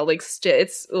hands are all, like,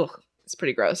 it's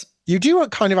pretty gross. You do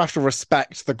kind of have to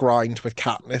respect the grind with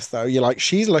Katniss, though. You're like,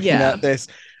 she's looking at this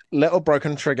little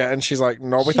broken trigger, and she's like,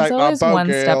 not without that bow, one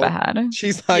girl. step ahead.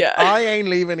 She's like, I ain't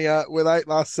leaving you without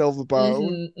that silver bow.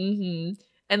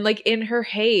 And, like, in her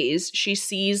haze, she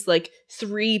sees, like,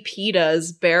 3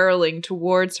 Petas barreling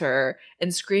towards her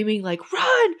and screaming, like,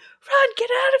 run, get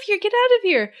out of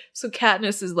here. So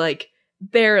Katniss is, like,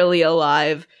 barely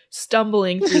alive,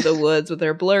 stumbling through the woods with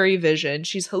her blurry vision.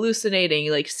 She's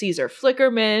hallucinating, like, sees her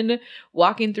flickerman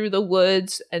walking through the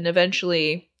woods, and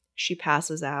eventually she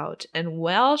passes out. And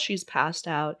while she's passed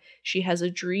out, she has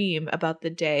a dream about the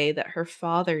day that her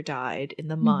father died in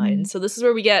the mine. So this is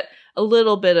where we get a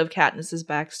little bit of Katniss's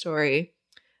backstory.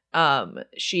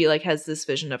 She, like, has this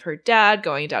vision of her dad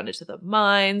going down into the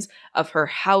mines, of her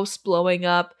house blowing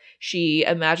up. She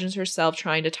imagines herself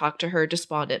trying to talk to her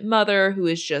despondent mother, who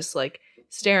is just, like,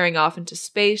 staring off into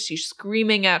space. She's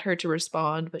screaming at her to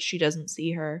respond, but she doesn't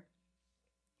see her.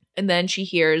 And then she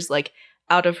hears, like,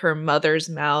 out of her mother's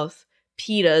mouth,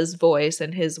 Peeta's voice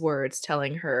and his words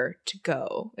telling her to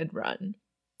go and run.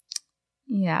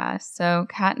 Yeah, so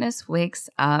Katniss wakes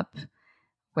up.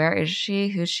 Where is she?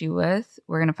 Who's she with?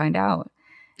 We're going to find out.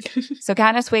 So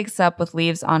Katniss wakes up with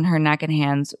leaves on her neck and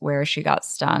hands where she got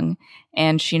stung,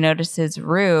 and she notices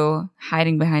Rue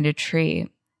hiding behind a tree.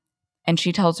 And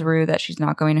she tells Rue that she's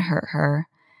not going to hurt her.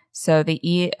 So they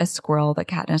eat a squirrel that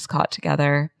Katniss caught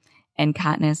together, and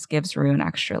Katniss gives Rue an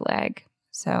extra leg.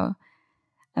 So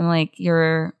I'm like,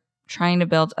 you're trying to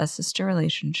build a sister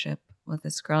relationship with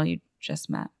this girl you just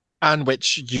met. And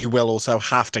which you will also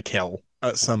have to kill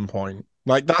at some point.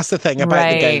 Like, that's the thing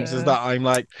about the games, is that I'm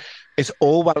like, it's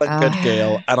all well and good,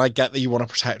 girl, and I get that you want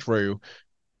to protect Rue,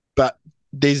 but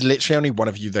there's literally only one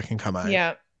of you that can come out.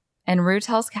 Yeah. And Rue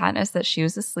tells Katniss that she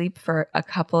was asleep for a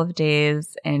couple of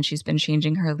days and she's been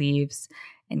changing her leaves.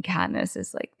 And Katniss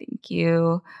is like, thank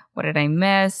you. What did I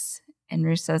miss? And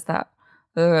Rue says that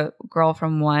the girl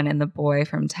from 1 and the boy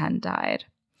from 10 died.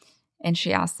 And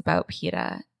she asks about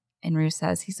Peeta. And Rue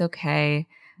says, he's okay.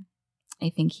 I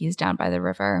think he's down by the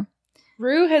river.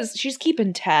 Rue she's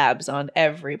keeping tabs on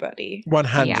everybody.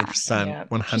 100%. Yeah.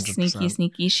 100%. She's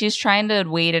sneaky. She's trying to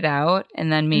wait it out.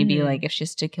 And then maybe like if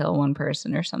she's to kill one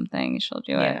person or something, she'll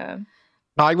do it.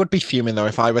 I would be fuming though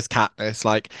if I was Katniss.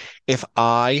 Like, if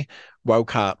I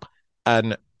woke up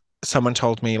and someone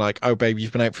told me like, oh babe,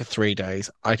 you've been out for 3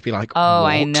 days, I'd be like, oh, what?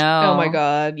 I know. Oh my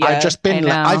God. Yeah. I've just been,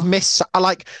 I've missed,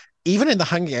 like, even in the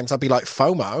Hunger Games, I'd be like,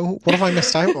 FOMO, what have I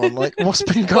missed out on? Like, what's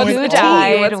been going on? Who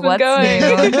died? What's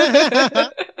going?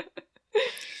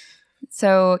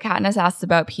 So Katniss asks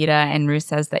about Peeta, and Rue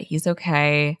says that he's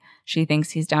okay. She thinks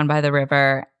he's down by the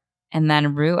river. And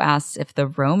then Rue asks if the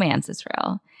romance is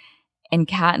real. And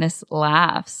Katniss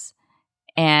laughs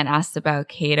and asks about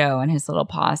Cato and his little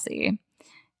posse.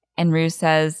 And Rue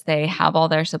says they have all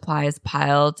their supplies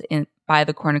piled in by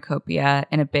the cornucopia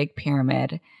in a big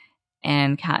pyramid.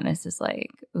 And Katniss is like,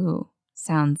 ooh,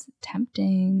 sounds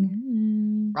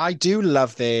tempting. I do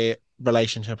love the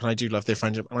relationship and I do love their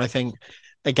friendship. And I think,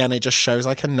 again, it just shows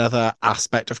like another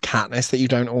aspect of Katniss that you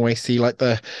don't always see, like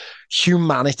the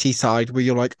humanity side where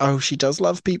you're like, oh, she does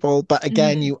love people. But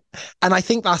again, and I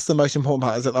think that's the most important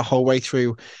part, is that the whole way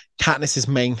through, Katniss's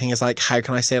main thing is like, how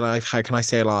can I stay alive? How can I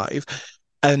stay alive?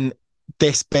 And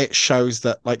this bit shows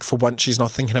that, like, for once, she's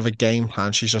not thinking of a game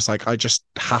plan. She's just like, I just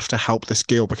have to help this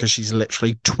girl because she's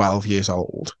literally 12 years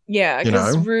old. Yeah,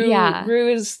 because Rue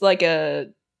is like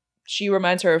she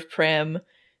reminds her of Prim,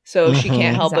 so she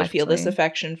can't help but feel this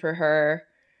affection for her.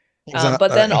 But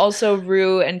then also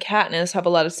Rue and Katniss have a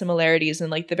lot of similarities in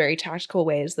like the very tactical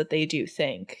ways that they do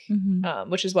think,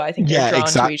 which is why I think they're drawn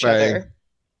to each other.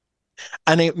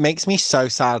 And it makes me so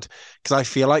sad because I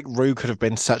feel like Rue could have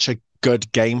been such a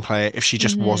good game player if she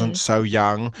just wasn't so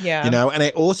young, you know. And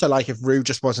it also, like, if Rue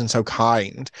just wasn't so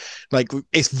kind, like,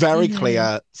 it's very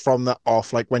clear from the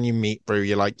off, like, when you meet Rue,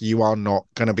 you're like, you are not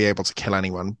going to be able to kill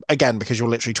anyone again because you're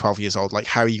literally 12 years old. Like,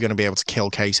 how are you going to be able to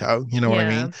kill Kato, you know what I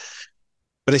mean?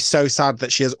 But it's so sad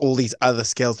that she has all these other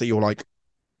skills that you're like,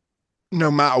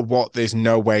 no matter what, there's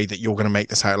no way that you're going to make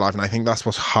this out alive. And I think that's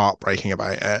what's heartbreaking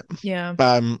about it. Yeah,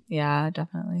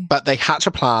 definitely. But they hatch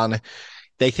a plan.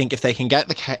 They think if they can get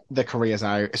the careers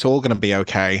out, it's all going to be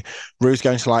okay. Rue's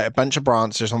going to light a bunch of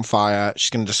branches on fire.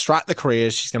 She's going to distract the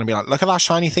careers. She's going to be like, look at that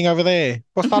shiny thing over there.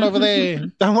 What's that over there?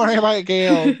 Don't worry about it,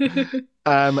 Gail.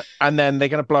 And then they're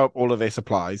going to blow up all of their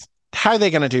supplies. How they're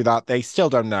going to do that, they still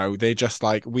don't know. They're just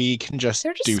like, we can just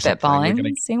do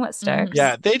spitballing, seeing what sticks.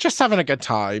 Yeah, they're just having a good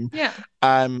time. Yeah.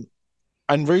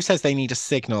 And Rue says they need a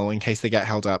signal in case they get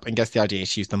held up, and gets the idea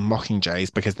to use the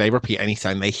Mockingjays because they repeat any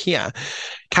sound they hear.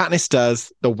 Katniss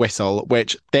does the whistle,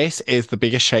 which this is the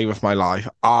biggest shame of my life.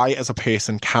 I, as a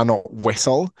person, cannot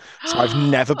whistle, so I've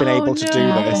never been able to do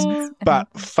this. But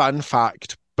fun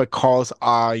fact, because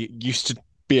I used to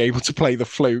be able to play the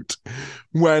flute,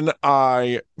 when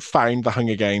I found the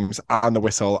Hunger Games and the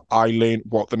whistle, I learned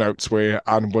what the notes were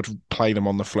and would play them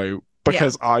on the flute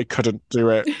because I couldn't do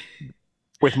it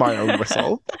with my own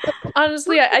whistle.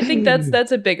 Honestly, I think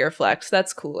that's a bigger flex.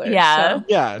 That's cooler. Yeah.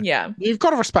 So, yeah. You've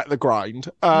got to respect the grind.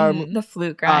 The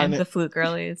flute grind, the flute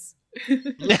girlies.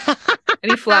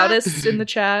 Any flautists in the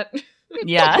chat?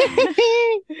 Yeah.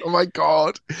 Oh my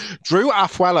God. Drew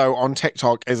Afuelo on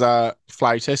TikTok is a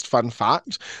flautist, fun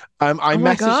fact. I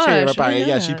messaged her about it.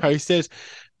 Yeah, she posted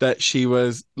that she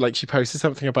posted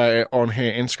something about it on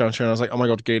her Instagram and I was like, oh my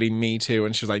God, Gertie, me too.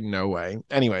 And she was like, no way.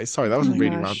 Anyway, sorry, that was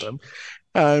really random.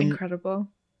 Incredible.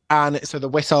 And so the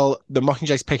whistle, the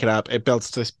Mockingjays pick it up. It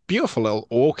builds to this beautiful little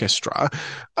orchestra.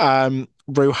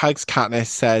 Rue hugs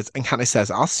Katniss, and Katniss says,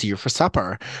 I'll see you for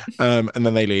supper. And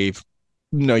then they leave.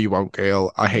 No, you won't,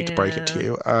 Gail. I hate to break it to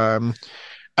you.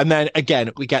 And then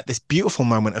again, we get this beautiful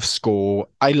moment of score.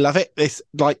 I love it. This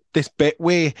bit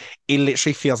where it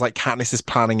literally feels like Katniss is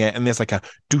planning it, and there's like a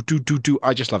do.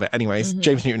 I just love it. Anyways,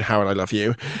 James Newton Howard, I love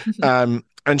you.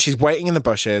 And she's waiting in the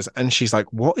bushes, and she's like,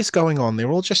 "What is going on?" They're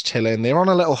all just chilling. They're on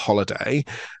a little holiday.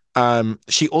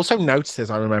 She also notices,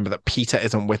 I remember, that Peter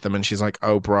isn't with them, and she's like,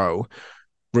 "Oh, bro,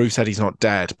 Rue said he's not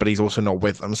dead, but he's also not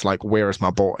with them. So, like, where is my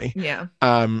boy?" Yeah.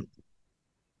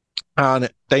 And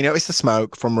they notice the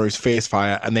smoke from Rue's fierce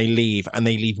fire, and they leave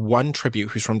one tribute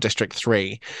who's from District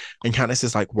 3. And Katniss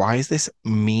is like, why is this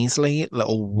measly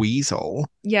little weasel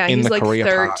in the like career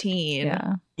 13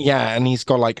 pack? Yeah, and he's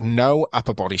got like no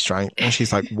upper body strength. And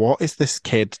she's like, what is this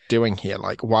kid doing here?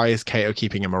 Like, why is Kato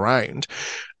keeping him around?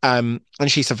 And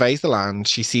she surveys the land.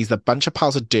 She sees a bunch of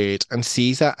piles of dirt, and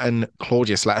Caesar and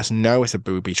Claudius let us know it's a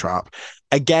booby trap.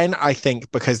 Again, I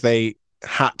think because they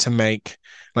had to make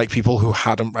like people who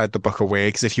hadn't read the book aware,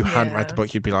 because if you hadn't read the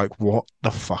book, you'd be like, what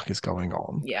the fuck is going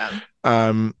on? Yeah.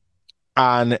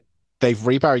 And they've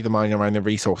reburied the mine around the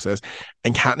resources,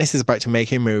 and Katniss is about to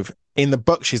make a move. In the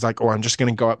book, she's like, oh, I'm just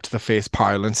going to go up to the first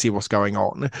pile and see what's going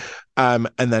on. And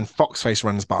then Foxface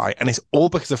runs by, and it's all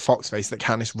because of Foxface that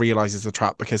Katniss realizes the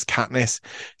trap, because Katniss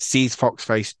sees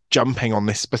Foxface jumping on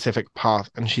this specific path,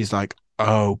 and she's like,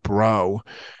 oh, bro,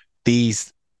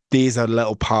 these are a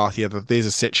little path here, there's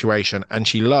a situation. And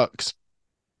she looks,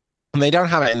 and they don't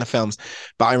have it in the films,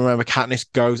 but I remember Katniss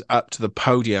goes up to the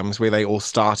podiums where they all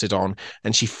started on,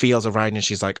 and she feels around, and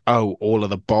she's like, oh, all of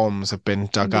the bombs have been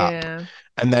dug up.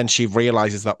 And then she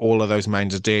realizes that all of those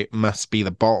mounds of dirt must be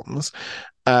the bombs.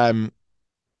 And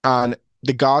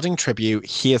the guarding tribute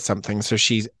hears something. So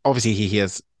he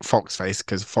hears Foxface,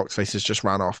 because Foxface has just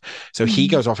ran off. So he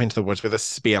goes off into the woods with a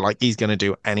spear, like he's going to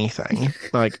do anything.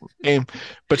 Like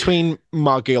between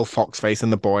Margil, Foxface,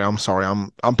 and the boy, I'm sorry,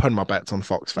 I'm putting my bets on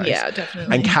Foxface. Yeah,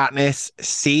 definitely. And Katniss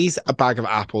sees a bag of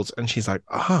apples, and she's like,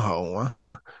 oh,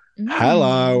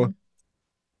 hello.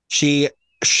 She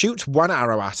shoots one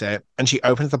arrow at it, and she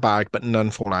opens the bag, but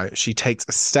none fall out. She takes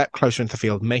a step closer into the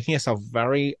field, making herself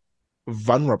very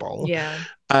vulnerable. Yeah.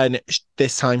 And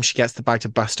this time she gets the bag to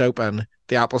bust open.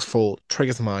 The apples fall,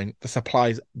 triggers the mine. The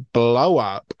supplies blow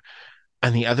up,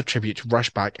 and the other tributes rush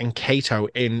back. And Kato,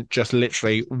 in just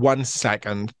literally 1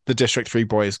 second, the District 3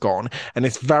 boy is gone. And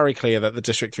it's very clear that the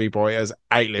District 3 boy has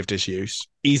outlived his use.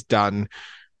 He's done.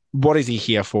 What is he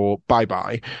here for?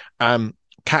 Bye-bye.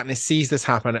 Katniss sees this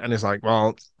happen and is like,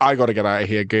 well, I got to get out of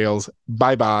here, girls.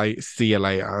 Bye-bye. See you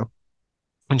later.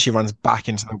 And she runs back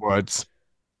into the woods.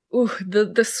 Ooh,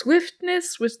 the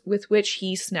swiftness with which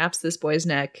he snaps this boy's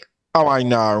neck. Oh, I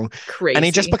know. Crazy. And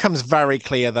it just becomes very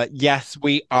clear that, yes,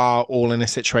 we are all in a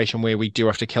situation where we do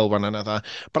have to kill one another.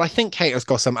 But I think Kato's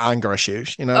got some anger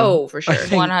issues, you know? Oh, for sure.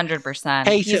 100%.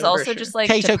 He's also just like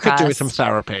Kato depressed. could do with some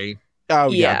therapy.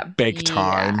 Oh, yeah, big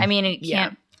time. I mean,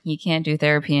 he can't do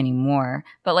therapy anymore.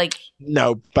 But like...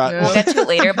 No, but... We'll get to it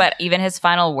later, but even his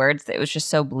final words, it was just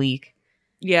so bleak.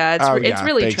 Yeah, it's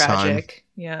really tragic. Time.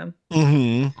 Yeah.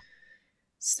 Mm-hmm.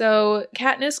 So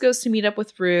Katniss goes to meet up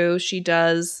with Rue. She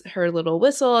does her little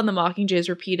whistle and the Mockingjays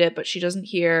repeat it, but she doesn't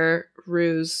hear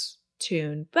Rue's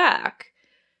tune back.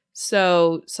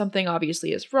 So something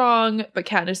obviously is wrong, but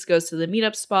Katniss goes to the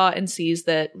meetup spot and sees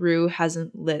that Rue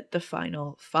hasn't lit the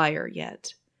final fire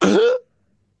yet.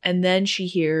 And then she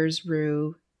hears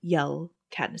Rue yell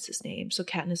Katniss's name. So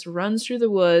Katniss runs through the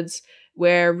woods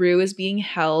where Rue is being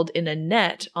held in a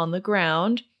net on the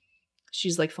ground.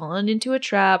 She's like fallen into a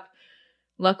trap.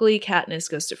 Luckily, Katniss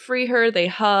goes to free her. They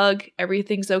hug.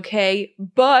 Everything's okay.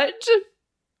 But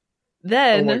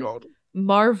then oh my God.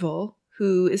 Marvel,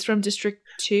 who is from District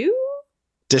 2?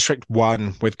 District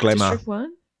 1 with Glimmer. District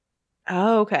 1?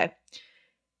 Oh, okay.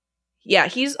 Yeah,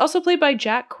 he's also played by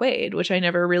Jack Quaid, which I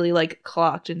never really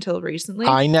clocked until recently.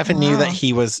 I never knew that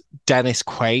he was Dennis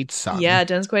Quaid's son. Yeah,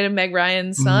 Dennis Quaid and Meg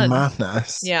Ryan's son.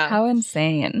 Madness. Yeah. How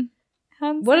insane.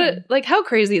 How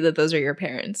crazy that those are your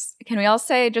parents. Can we all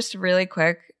say just really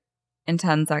quick in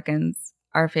 10 seconds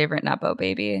our favorite Nepo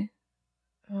baby?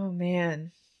 Oh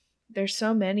man. There's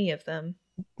so many of them.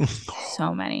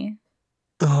 So many.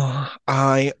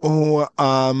 I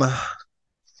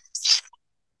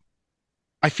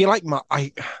feel like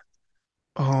I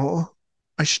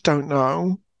just don't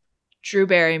know. Drew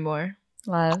Barrymore.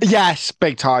 Love. Yes,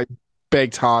 big time.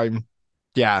 Big time.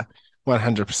 Yeah.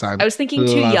 100%. I was thinking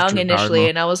too young initially,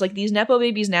 and I was like, these Nepo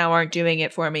babies now aren't doing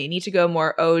it for me. You need to go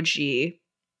more OG.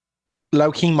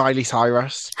 Low-key Miley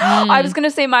Cyrus. I was going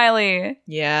to say Miley.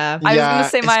 Yeah. I was going to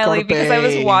say Miley because I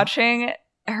was watching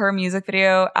her music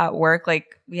video at work.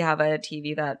 Like, we have a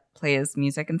TV that plays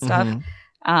music and stuff.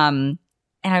 And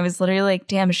I was literally like,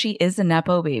 damn, she is a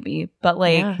Nepo baby. But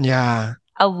like,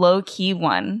 a low-key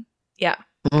one. Yeah.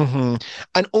 Mm-hmm.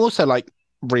 And also, like,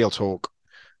 real talk.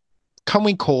 Can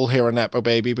we call her a Nepo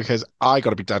baby? Because I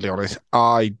got to be deadly honest,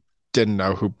 I didn't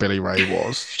know who Billy Ray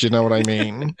was. Do you know what I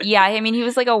mean? Yeah, I mean, he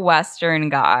was like a Western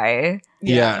guy.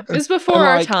 Yeah. It was before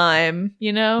our time,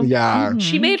 you know? Yeah. Mm-hmm.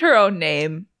 She made her own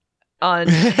name on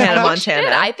Hannah Montana.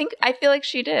 I feel like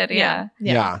she did.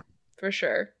 Yeah. For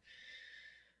sure.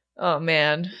 Oh,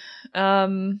 man.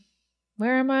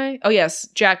 Where am I? Oh, yes.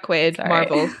 Jack Quaid, sorry.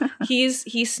 Marvel.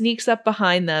 He sneaks up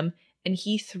behind them and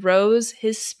he throws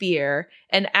his spear.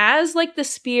 And as like the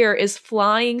spear is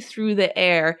flying through the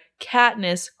air,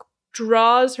 Katniss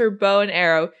draws her bow and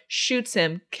arrow, shoots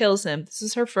him, kills him. This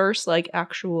is her first like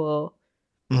actual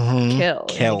kill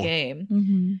in the game.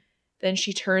 Mm-hmm. Then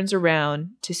she turns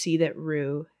around to see that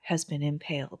Rue has been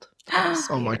impaled.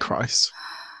 Oh my Christ.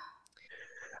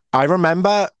 I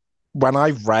remember when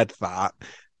I read that,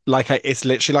 like it's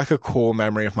literally like a core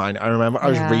memory of mine. I remember I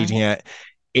was reading it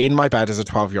in my bed as a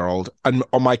 12-year-old and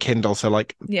on my Kindle. So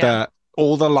like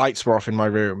all the lights were off in my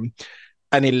room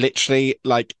and it literally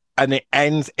like, and it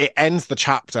ends the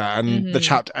chapter and the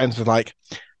chapter ends with like,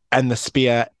 and the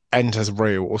spear enters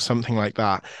Rue or something like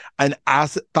that. And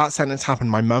as that sentence happened,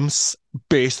 my mum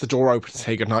burst the door open to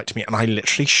say goodnight to me and I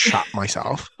literally shat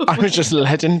myself. I was just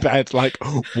led in bed like,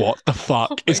 what the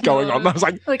fuck is going on? And I was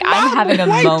like I'm having a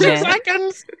moment. 2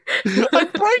 seconds.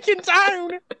 I'm breaking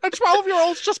down. A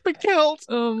 12-year-old's just been killed.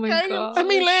 Oh my god. Let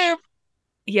me live.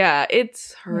 Yeah,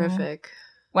 it's horrific.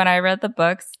 When I read the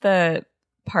books, the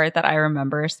part that I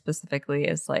remember specifically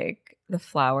is like the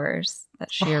flowers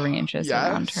that she arranges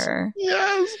around her.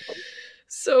 Yes.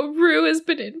 So Rue has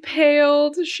been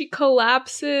impaled. She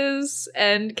collapses,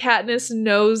 and Katniss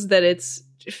knows that it's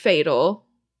fatal.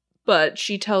 But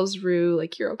she tells Rue,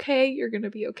 like, you're okay. You're going to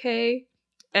be okay.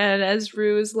 And as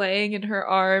Rue is laying in her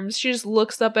arms, she just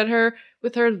looks up at her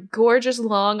with her gorgeous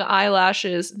long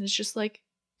eyelashes and is just like,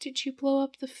 did you blow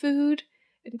up the food?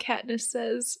 And Katniss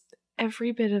says,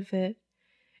 every bit of it.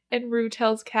 And Rue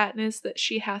tells Katniss that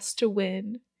she has to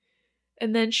win.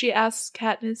 And then she asks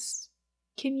Katniss,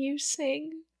 can you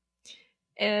sing?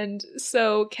 And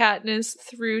so Katniss,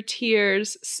 through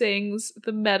tears, sings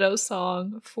the Meadow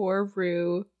Song for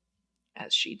Rue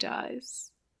as she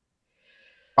dies.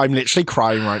 I'm literally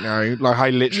crying right now. Like, I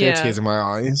literally have tears in my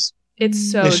eyes.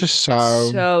 It's just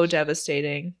so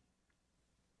devastating.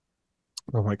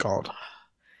 Oh my God.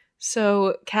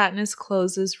 So Katniss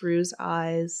closes Rue's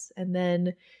eyes, and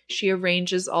then she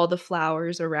arranges all the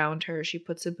flowers around her. She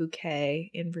puts a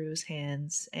bouquet in Rue's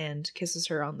hands and kisses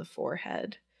her on the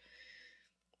forehead.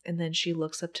 And then she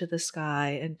looks up to the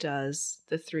sky and does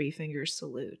the 3-finger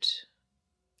salute.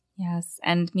 Yes.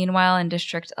 And meanwhile, in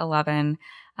District 11,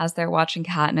 as they're watching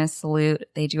Katniss salute,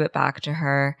 they do it back to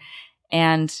her.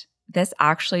 And this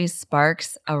actually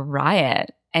sparks a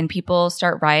riot, and people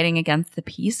start rioting against the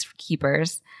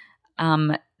peacekeepers.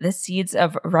 The seeds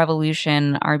of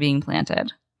revolution are being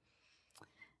planted.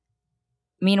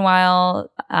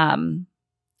 Meanwhile,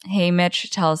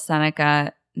 Haymitch tells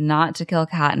Seneca not to kill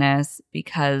Katniss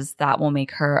because that will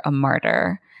make her a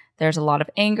martyr. There's a lot of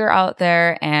anger out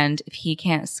there, and if he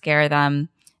can't scare them,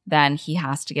 then he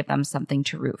has to give them something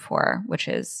to root for, which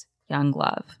is young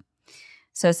love.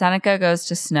 So Seneca goes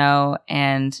to Snow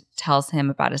and tells him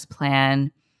about his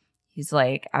plan. He's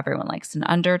like, everyone likes an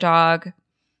underdog.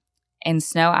 And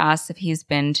Snow asks if he's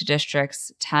been to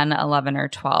districts 10, 11, or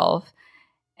 12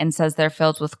 and says they're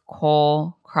filled with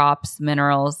coal, crops,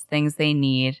 minerals, things they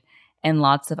need, and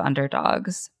lots of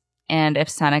underdogs. And if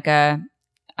Seneca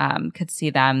could see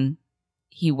them,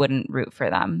 he wouldn't root for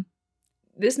them.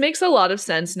 This makes a lot of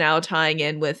sense now, tying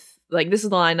in with, like, this is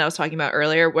the line I was talking about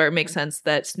earlier, where it makes sense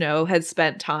that Snow had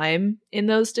spent time in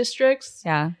those districts.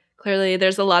 Yeah. Clearly,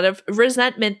 there's a lot of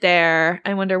resentment there.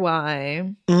 I wonder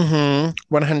why.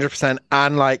 100%.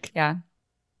 And like, yeah,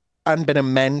 and been a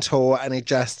mentor, and it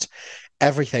just,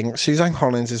 everything. Suzanne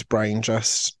Collins' brain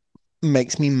just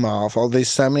makes me marvel. There's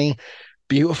so many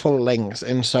beautiful links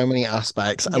in so many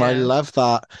aspects. And I love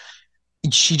that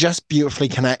she just beautifully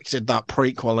connected that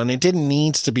prequel, and it didn't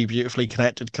need to be beautifully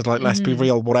connected because, like, let's be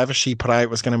real, whatever she put out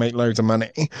was going to make loads of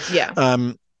money. Yeah.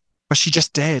 But she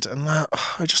just did, and that,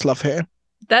 I just love her.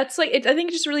 That's like, I think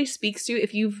it just really speaks to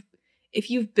if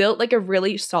you've built like a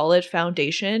really solid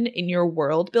foundation in your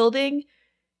world building,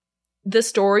 the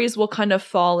stories will kind of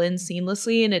fall in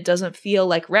seamlessly, and it doesn't feel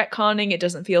like retconning. It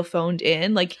doesn't feel phoned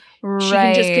in. Like, she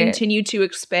can just continue to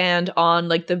expand on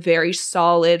like the very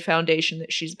solid foundation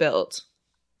that she's built.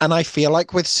 And I feel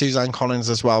like with Suzanne Collins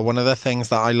as well, one of the things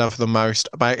that I love the most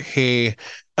about her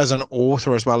as an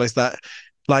author as well is that,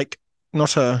 like, not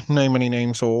to name any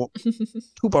names or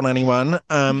poop on anyone,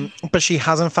 but she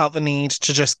hasn't felt the need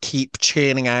to just keep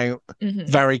churning out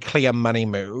very clear money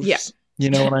moves. Yeah. You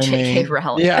know what I mean?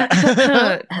 Rowling.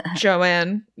 Yeah.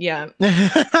 Joanne. Yeah.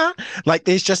 Like,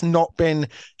 there's just not been,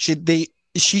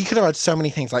 she could have had so many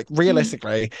things. Like,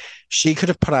 realistically, she could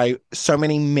have put out so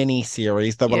many mini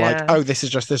series that were like, oh, this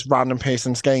is just this random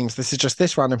person's games. This is just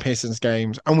this random person's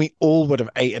games. And we all would have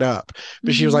ate it up.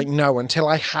 But she was like, no, until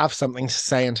I have something to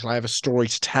say, until I have a story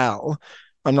to tell,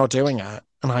 I'm not doing it.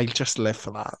 And I just live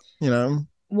for that, you know?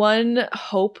 One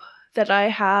hope that I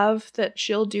have that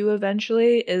she'll do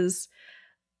eventually is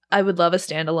I would love a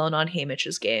standalone on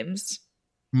Haymitch's games.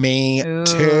 Me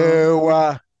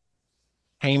too.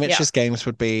 Haymitch's games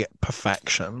would be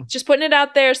perfection. Just putting it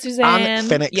out there, Suzanne. And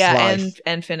Finnick's life.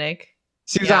 and Finnick.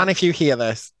 Suzanne, if you hear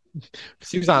this.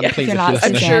 Suzanne, please, if you're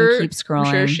listening. Keep scrolling.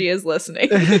 I'm sure she is listening.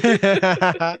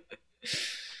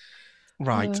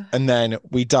 Right. And then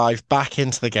we dive back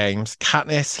into the games.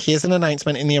 Katniss, here's an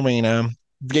announcement in the arena.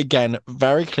 Again,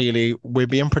 very clearly, we're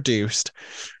being produced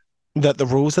that the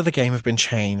rules of the game have been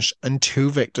changed and 2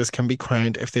 victors can be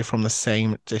crowned if they're from the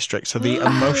same district. So the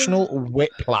emotional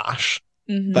whiplash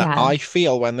that I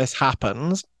feel when this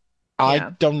happens,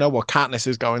 I don't know what Katniss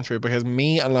is going through, because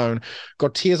me alone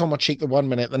got tears on my cheek the one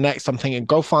minute, the next I'm thinking,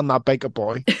 go find that baker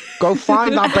boy. Go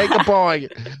find that baker boy.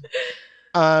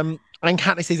 And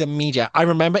Katniss is immediate. I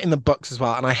remember in the books as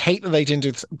well, and I hate that they didn't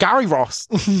do this. Gary Ross.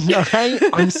 Okay?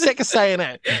 I'm sick of saying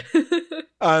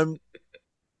it.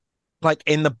 Like,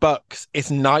 in the books, it's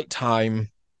nighttime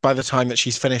by the time that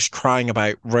she's finished crying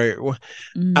about Rue.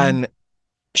 And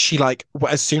she, like,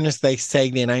 as soon as they say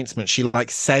the announcement, she,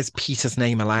 like, says Peter's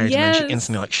name aloud, and then she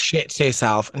instantly, like, shits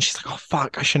herself, and she's like, oh,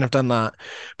 fuck, I shouldn't have done that.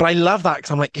 But I love that,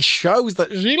 because I'm like, it shows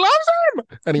that she loves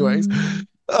him! Anyways.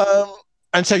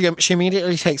 And so she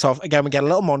immediately takes off. Again, we get a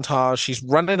little montage. She's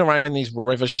running around these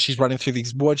rivers. She's running through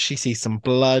these woods. She sees some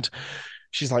blood.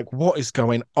 She's like, what is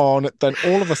going on? Then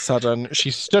all of a sudden,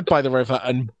 she stood by the river,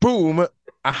 and boom,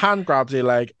 a hand grabs your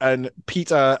leg, and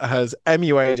Peter has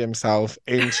MUA'd himself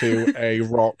into a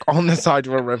rock on the side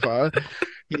of a river.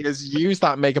 He has used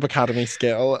that Makeup Academy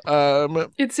skill.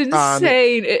 It's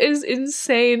insane. It is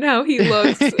insane how he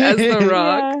looks as the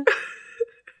Rock. Yeah.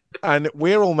 And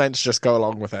we're all meant to just go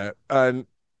along with it and,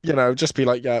 just be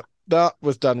like, yeah, that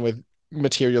was done with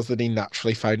materials that he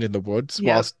naturally found in the woods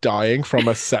whilst dying from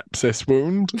a sepsis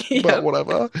wound. But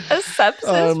whatever. A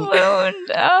sepsis wound.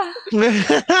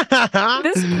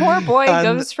 This poor boy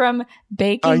goes from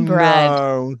baking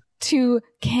bread to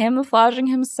camouflaging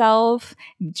himself,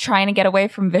 trying to get away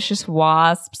from vicious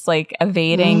wasps, like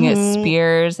evading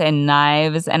spears and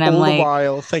knives. And I'm all like, the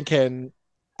while thinking,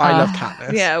 I love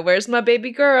Katniss. Yeah, where's my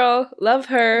baby girl? Love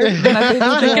her.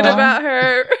 Thinking about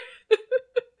her.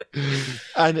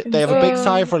 And they have a big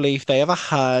sigh of relief. They have a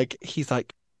hug. He's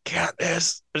like,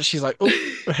 Katniss. And she's like, oh,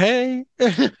 hey.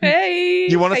 Hey.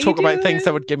 You want to talk about things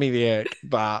that would give me the ick,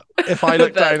 but if I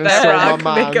look down and saw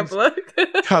my man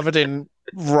covered in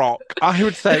rock, I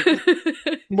would say,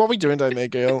 what are we doing down there,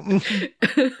 girl?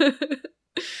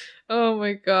 Oh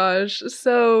my gosh.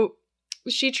 So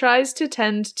she tries to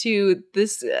tend to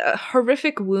this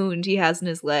horrific wound he has in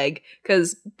his leg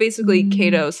because basically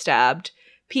Cato stabbed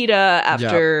Peeta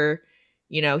after,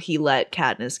 he let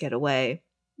Katniss get away.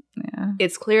 Yeah.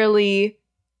 It's clearly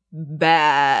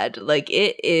bad. Like,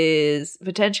 it is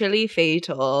potentially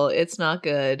fatal. It's not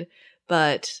good.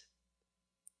 But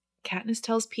Katniss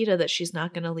tells Peeta that she's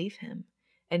not going to leave him.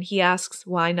 And he asks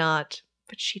why not,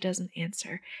 but she doesn't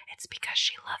answer. It's because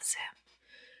she loves him.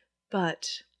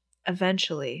 But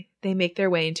eventually, they make their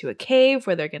way into a cave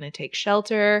where they're going to take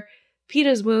shelter.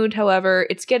 Peeta's wound, however,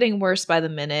 it's getting worse by the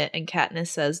minute, and Katniss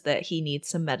says that he needs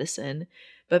some medicine.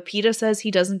 But Peeta says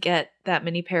he doesn't get that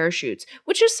many parachutes,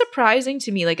 which is surprising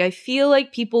to me. Like, I feel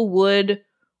like people would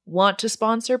want to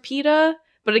sponsor Peeta,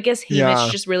 but I guess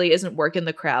Haymitch just really isn't working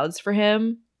the crowds for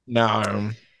him.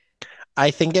 No.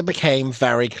 I think it became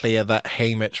very clear that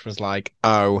Haymitch was like,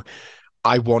 oh,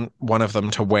 I want one of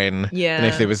them to win. Yeah. And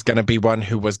if there was going to be one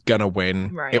who was going to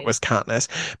win, it was Katniss.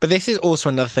 But this is also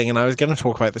another thing, and I was going to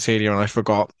talk about this earlier and I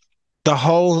forgot. The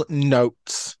whole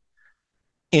notes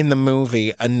in the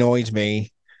movie annoyed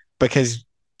me because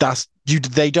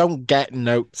they don't get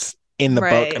notes in the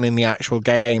book and in the actual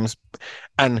games.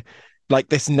 And like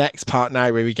this next part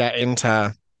now where we get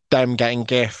into them getting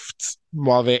gifts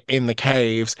while they're in the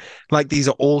caves, like these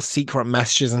are all secret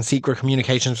messages and secret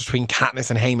communications between Katniss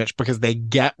and Haymitch because they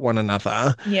get one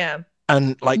another. Yeah.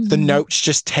 And like the notes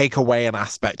just take away an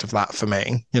aspect of that for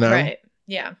me, Right.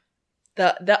 Yeah.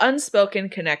 The unspoken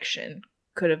connection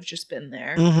could have just been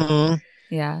there.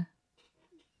 Yeah.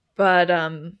 But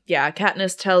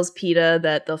Katniss tells Peeta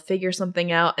that they'll figure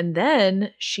something out, and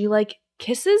then she like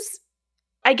kisses,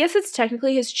 I guess it's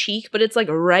technically his cheek, but it's like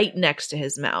right next to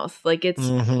his mouth. Like it's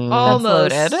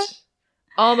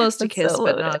almost a kiss,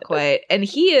 but not quite. And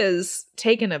he is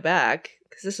taken aback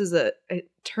because this is a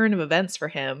turn of events for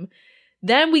him.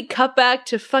 Then we cut back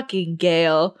to fucking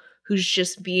Gale, who's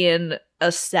just being a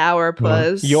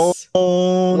sourpuss,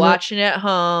 watching at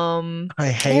home. I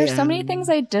hate There's so many things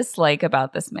I dislike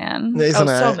about this man. Isn't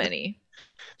it? So many.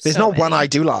 There's not one I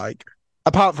do like,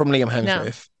 apart from Liam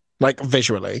Hemsworth. Like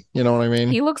visually, you know what I mean?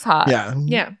 He looks hot.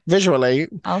 Yeah. Visually,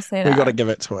 I'll say that. We got to give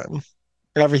it to him.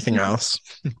 Everything else.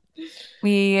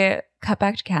 We cut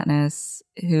back to Katniss,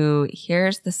 who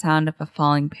hears the sound of a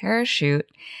falling parachute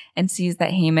and sees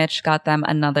that Haymitch got them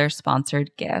another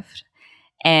sponsored gift.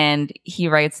 And he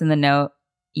writes in the note,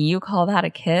 "You call that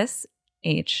a kiss?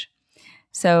 H."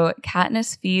 So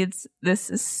Katniss feeds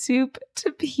this soup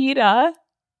to Peeta.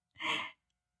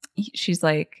 She's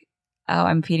like, "Oh,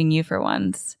 I'm feeding you for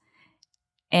once."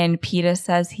 And Peeta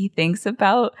says he thinks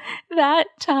about that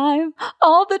time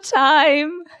all the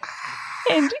time.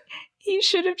 And he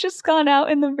should have just gone out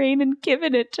in the rain and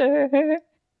given it to her.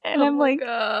 And I'm like,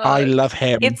 God. I love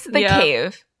him. It's the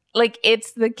cave. Like,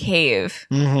 it's the cave.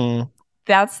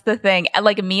 That's the thing.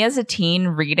 Like, me as a teen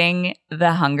reading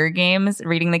The Hunger Games,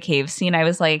 reading the cave scene, I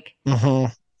was like,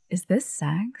 is this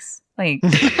sex? Like,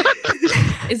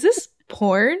 is this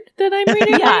porn that I'm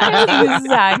reading?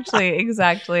 Yeah,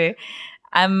 exactly.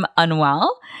 I'm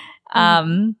unwell.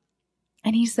 And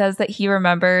he says that he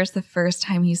remembers the first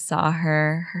time he saw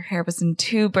her. Her hair was in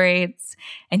 2 braids.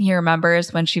 And he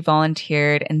remembers when she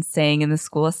volunteered and sang in the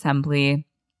school assembly.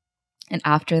 And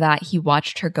after that, he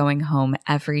watched her going home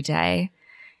every day.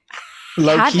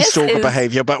 Low-key stalker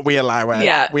behavior, but we allow it.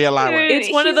 Yeah. We allow it.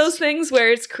 It's one of those things where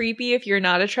it's creepy if you're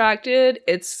not attracted.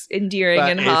 It's endearing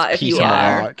and hot if you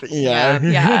are.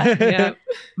 Yeah.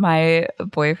 My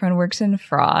boyfriend works in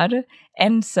fraud.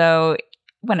 And so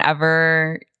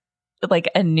whenever like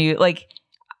a new, like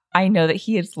I know that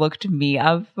he has looked me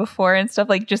up before and stuff,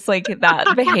 like just like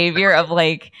that behavior of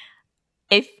like,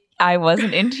 if I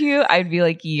wasn't into you, I'd be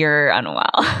like, you're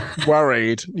unwell.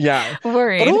 Worried. Yeah.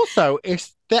 Worried. But also,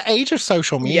 it's the age of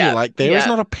social media. Yeah, Like, there is yeah.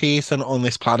 not a person on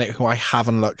this planet who I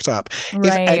haven't looked up. If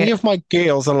Right. any of my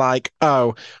girls are like,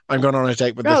 oh, I'm going on a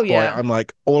date with this Oh, boy, yeah. I'm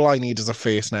like, all I need is a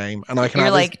first name. And I can You're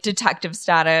have like detective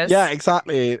status. Yeah,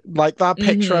 exactly. Like that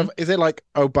picture of, is it like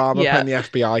Obama Yeah. putting the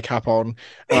FBI cap on?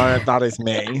 That is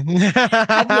me.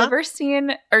 Have you ever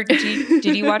seen, or did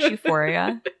you watch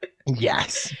Euphoria?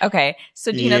 Yes. Okay,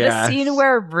 so do you know the Yes. scene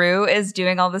where Rue is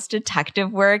doing all this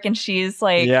detective work and she's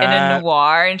like in Yeah. a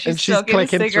noir and she's smoking a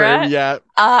clicking cigarette? through, yeah.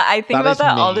 I think That about is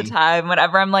that all the me. time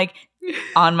whenever I'm like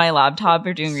on my laptop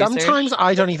or doing research. Sometimes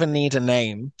I don't even need a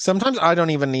name. Sometimes I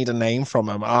don't even need a name from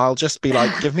him. I'll just be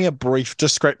like, give me a brief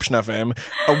description of him,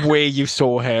 of where you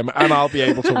saw him, and I'll be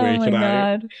able to Oh work my it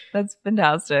out. God, that's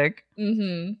fantastic.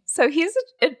 Mm-hmm. So he's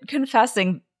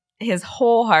confessing his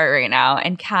whole heart right now,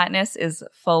 and Katniss is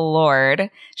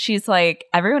floored. She's like,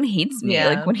 everyone hates me. Yeah.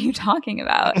 Like, what are you talking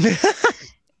about?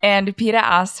 And Peeta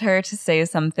asks her to say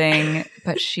something,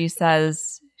 but she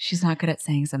says she's not good at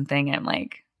saying something. And I'm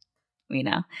like, we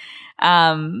know.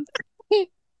 And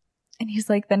he's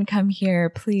like, then come here,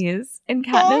 please. And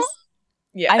Katniss,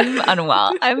 Yeah. I'm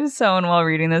unwell. I'm so unwell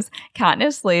reading this.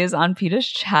 Katniss lays on Peeta's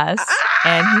chest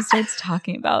and he starts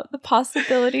talking about the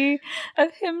possibility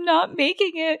of him not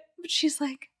making it. But she's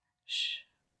like, shh.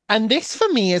 And this for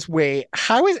me is where,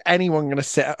 how is anyone going to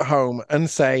sit at home and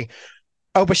say,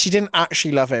 oh, but she didn't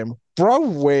actually love him? Bro,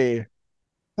 where?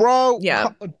 Bro, Yeah.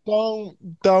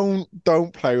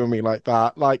 don't play with me like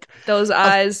that. Like, Those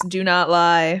eyes do not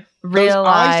lie. Real those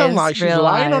eyes don't lie. lies, She's real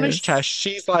lying on his lies. chest.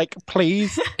 She's like,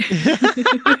 please.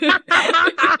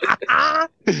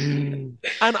 And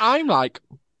I'm like,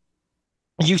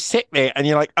 you sit there and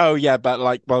you're like, oh yeah, but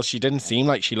like, well, she didn't seem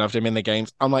like she loved him in the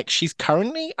games. I'm like, she's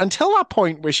currently, until that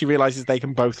point where she realizes they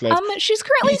can both live. She's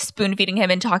currently spoon feeding him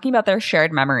and talking about their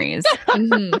shared memories.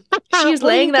 Mm-hmm. She's What are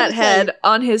laying you that gonna head say?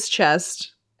 on his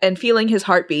chest and feeling his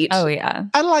heartbeat. Oh yeah.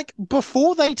 And like,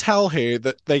 before they tell her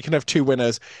that they can have two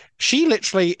winners, she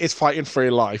literally is fighting for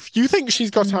her life. You think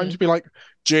she's got time to be like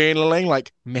journaling,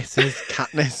 like Mrs.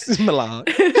 Katniss Millar?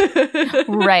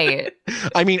 Right.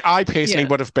 I mean, I personally Yeah.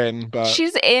 would have been, but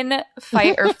She's in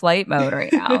fight or flight mode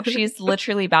right now. She's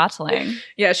literally battling.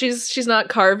 Yeah, she's not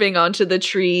carving onto the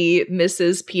tree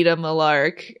Mrs. Peeta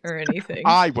Malark or anything.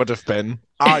 I would have been.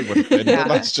 Yeah. But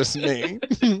that's just me.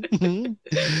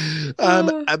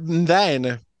 And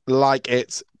then, like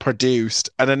it's produced,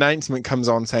 an announcement comes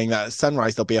on saying that at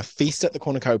sunrise there'll be a feast at the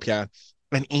cornucopia,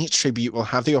 and each tribute will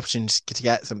have the opportunity to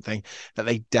get something that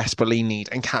they desperately need.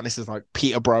 And Katniss is like,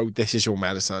 Peter, bro, this is your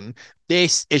medicine.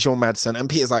 This is your medicine. And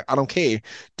Peter's like, I don't care.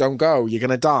 Don't go. You're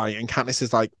gonna die. And Katniss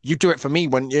is like, you'd do it for me,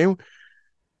 wouldn't you?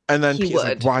 And then He Peter's would.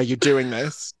 like, why are you doing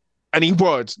this? And he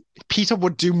would. Peter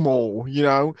would do more, you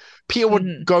know? Peter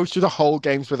would go through the whole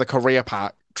games with a career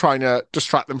pack, trying to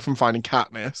distract them from finding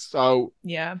Katniss. So,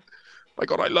 Yeah. my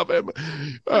God, I love him.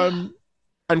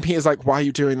 And Peter's like, why are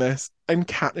you doing this? And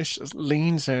Katniss just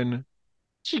leans in.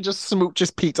 She just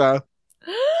smooches Peter.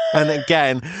 And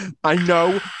again, I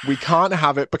know we can't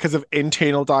have it because of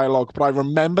internal dialogue, but I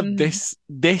remember this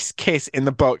kiss in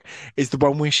the book is the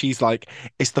one where she's like,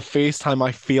 it's the first time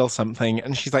I feel something.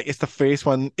 And she's like, it's the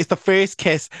first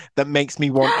kiss that makes me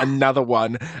want another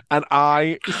one. And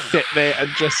I sit there and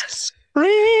just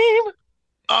scream.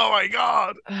 Oh my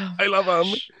God. Oh, I love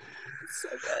him. so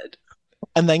good.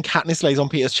 And then Katniss lays on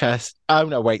Peter's chest. Oh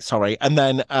no, wait, sorry. And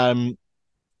then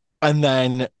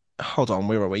hold on,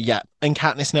 where are we? Yeah. And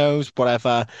Katniss knows,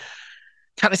 whatever.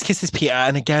 Katniss kisses Peter,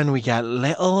 and again we get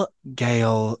little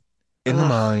Gale in the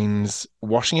mines,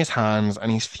 washing his hands,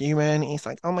 and he's fuming. He's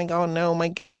like, oh my God, no,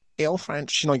 my girlfriend.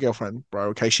 She's not your girlfriend, bro.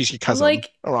 Okay, she's your cousin. I'm like,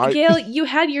 all right. Gail, you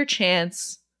had your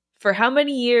chance for how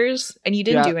many years and you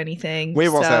didn't do anything.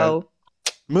 Where was it?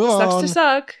 Move sucks on. to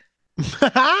suck.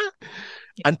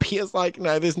 And Peter's like,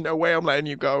 no, there's no way I'm letting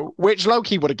you go. Which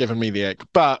Loki would have given me the ick,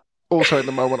 but also in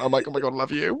the moment, I'm like, oh my God, I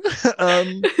love you.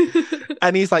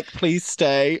 And he's like, please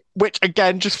stay. Which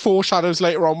again, just foreshadows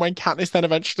later on when Katniss then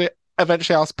eventually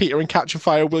asks Peter in Catch a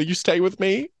Fire, will you stay with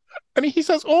me? And he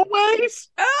says, always.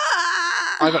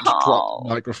 I've had to drop the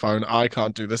microphone. I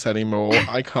can't do this anymore.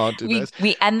 I can't do this.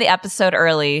 We end the episode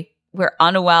early. We're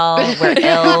unwell. We're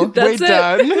ill. We're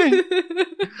done.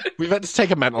 We've had to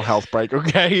take a mental health break,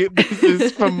 okay? This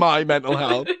is for my mental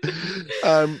health.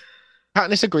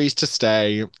 Katniss agrees to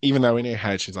stay, even though in her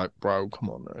head she's like, bro, come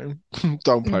on now.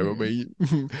 Don't play with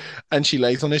me. And she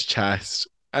lays on his chest.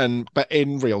 But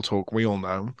in real talk, we all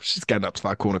know she's getting up to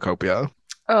that cornucopia.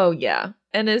 Oh, yeah.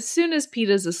 And as soon as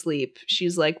Peeta's asleep,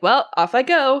 she's like, well, off I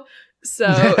go. So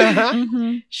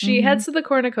she heads to the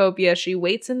cornucopia. She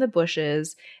waits in the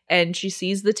bushes and she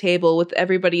sees the table with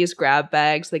everybody's grab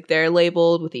bags. Like they're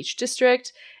labeled with each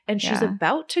district. And she's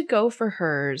about to go for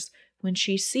hers when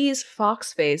she sees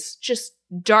Foxface just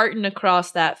darting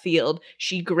across that field.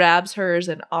 She grabs hers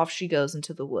and off she goes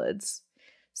into the woods.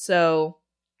 So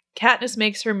Katniss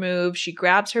makes her move. She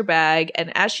grabs her bag.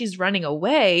 And as she's running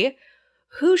away,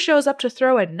 who shows up to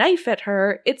throw a knife at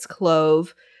her? It's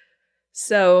Clove.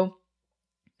 So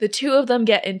the two of them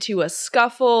get into a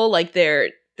scuffle. Like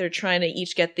they're trying to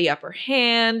each get the upper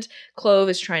hand. Clove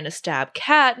is trying to stab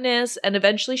Katniss. And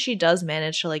eventually she does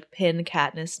manage to like pin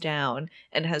Katniss down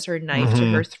and has her knife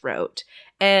to her throat.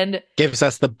 And gives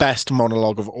us the best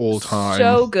monologue of all time.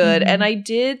 So good. And I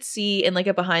did see in like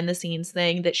a behind the scenes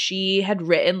thing that she had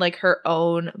written like her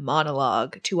own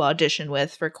monologue to audition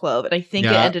with for Clove. And I think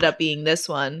it ended up being this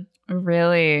one.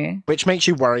 Really? Which makes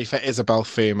you worry for Isabel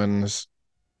Fuhrman's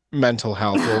mental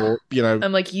health or, you know,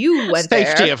 I'm like, you went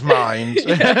safety there. of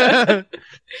mind.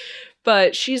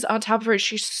 But she's on top of her.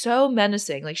 She's so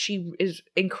menacing. Like, she is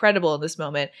incredible in this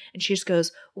moment. And she just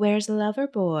goes, where's the lover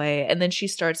boy? And then she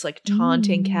starts, like,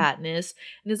 taunting Katniss.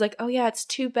 And is like, oh, yeah, it's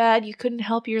too bad you couldn't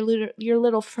help your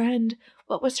little friend.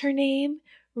 What was her name?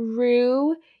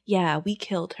 Rue? Yeah, we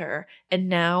killed her. And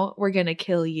now we're gonna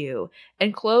kill you.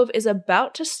 And Clove is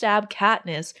about to stab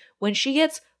Katniss when she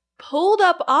gets pulled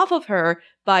up off of her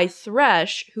by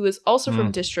Thresh, who is also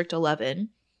from District 11.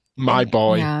 My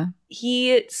boy. Yeah.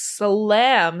 He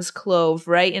slams Clove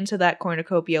right into that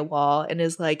cornucopia wall and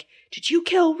is like, did you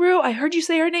kill Rue? I heard you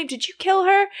say her name. Did you kill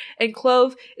her? And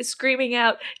Clove is screaming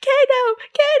out, Kato,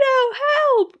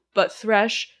 help! But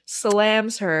Thresh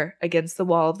slams her against the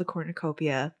wall of the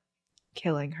cornucopia,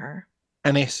 killing her.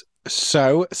 And it's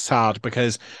so sad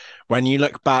because when you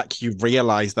look back, you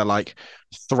realize that like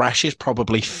Thresh is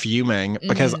probably fuming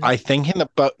because I think in the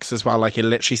books as well, like it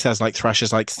literally says like Thresh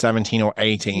is like 17 or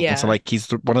 18. Yeah. So like he's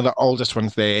one of the oldest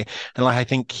ones there. And like I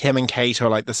think him and Kato are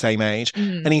like the same age.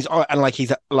 And he's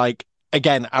like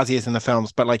again, as he is in the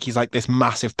films, but like he's like this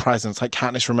massive presence. Like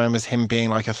Katniss remembers him being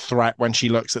like a threat when she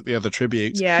looks at the other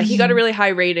tributes. Yeah, he got a really high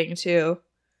rating too.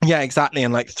 Yeah, exactly.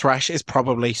 And like Thresh is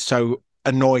probably so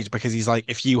annoyed because he's like,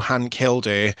 if you hadn't killed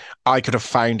her, I could have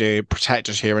found her,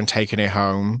 protected her, and taken her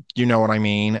home. You know what I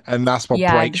mean? And that's what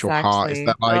breaks your heart. Is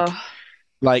that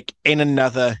like in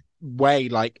another way,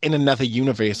 like in another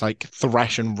universe, like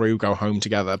Thresh and Rue go home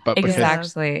together, but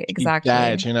exactly,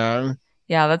 dead, you know?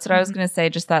 Yeah, that's what I was gonna say.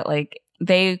 Just that like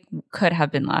they could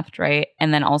have been left, right?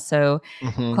 And then also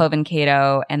Clove and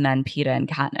Kato, and then Peeta and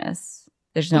Katniss.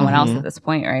 There's no one else at this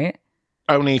point, right?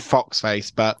 Only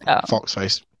Foxface, but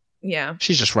Foxface. Yeah.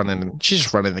 She's just running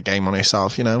the game on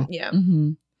herself, you know? Yeah.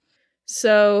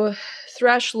 So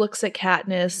Thresh looks at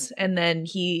Katniss and then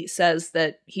he says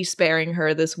that he's sparing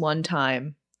her this one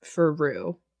time for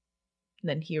Rue. And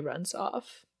then he runs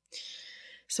off.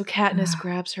 So Katniss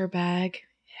grabs her bag,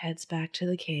 heads back to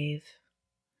the cave.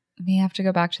 We have to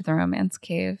go back to the romance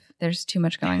cave. There's too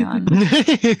much going on. We need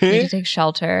to take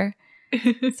shelter.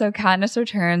 So Katniss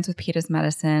returns with Peeta's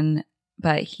medicine,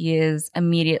 but he is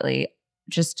immediately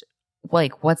just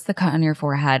like, what's the cut on your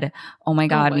forehead? Oh my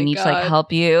God, we need to like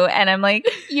help you. And I'm like,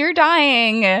 you're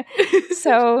dying.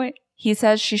 So he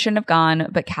says she shouldn't have gone,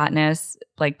 but Katniss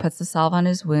like puts the salve on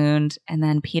his wound. And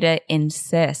then Peeta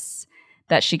insists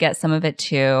that she get some of it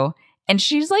too. And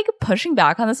she's like pushing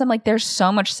back on this. I'm like, there's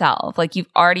so much salve. Like you've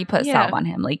already put salve on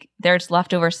him. Like there's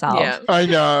leftover salve. Yeah. I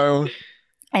know.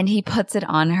 And he puts it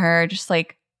on her, just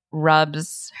like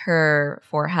rubs her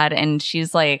forehead, and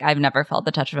she's like, I've never felt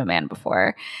the touch of a man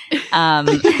before.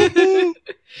 And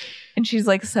she's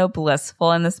like so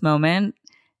blissful in this moment.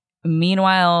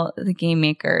 Meanwhile, the game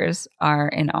makers are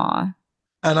in awe.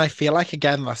 And I feel like,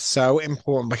 again, that's so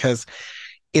important because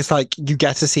it's like you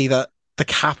get to see that the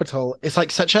Capitol, it's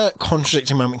like such a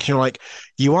contradicting moment. You're like,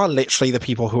 you are literally the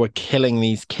people who are killing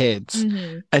these kids.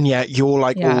 And yet you're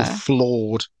like all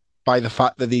flawed by the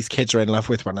fact that these kids are in love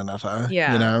with one another.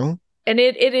 Yeah. You know? And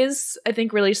it is, I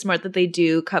think, really smart that they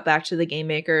do cut back to the game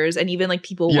makers and even like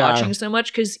people watching so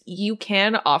much, because you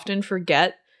can often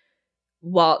forget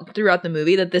throughout the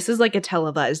movie that this is like a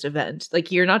televised event.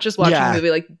 Like you're not just watching a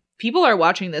movie, like people are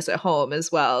watching this at home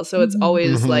as well. So it's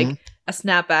always like a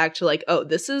snapback to like, oh,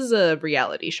 this is a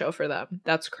reality show for them.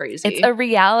 That's crazy. It's a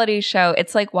reality show.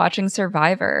 It's like watching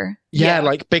Survivor. Yeah,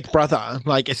 like Big Brother.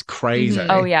 Like it's crazy.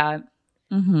 Oh yeah.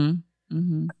 And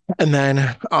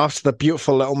then after the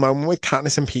beautiful little moment with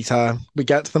Katniss and Peeta, we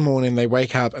get to the morning, they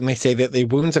wake up and they say that their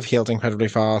wounds have healed incredibly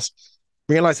fast.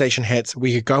 Realization hits,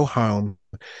 we could go home.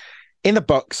 in the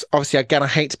books, obviously, again, I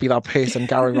hate to be that person,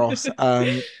 Gary Ross.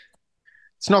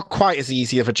 It's not quite as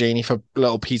easy of a journey for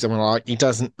little Peter Malark. He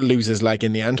doesn't lose his leg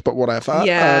in the end, but whatever.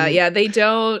 Yeah, they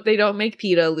don't make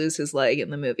Peter lose his leg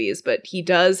in the movies, but he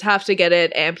does have to get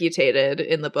it amputated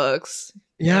in the books.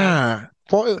 Yeah.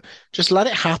 What? Just let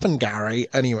it happen, Gary.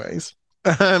 Anyways.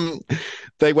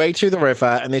 They wade through the river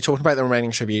and they're talking about the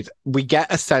remaining tributes. We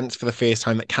get a sense for the first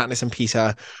time that Katniss and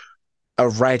Peter are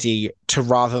ready to,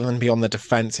 rather than be on the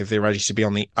defensive, they're ready to be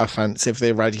on the offensive.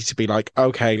 They're ready to be like,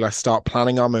 okay, let's start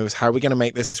planning our moves. How are we going to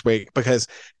make this work? Because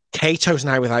Cato's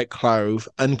now without Clove,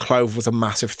 and Clove was a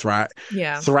massive threat.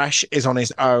 Yeah. Thresh is on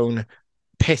his own,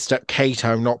 pissed at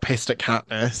Cato, not pissed at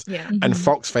Katniss. Yeah. And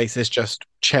Foxface is just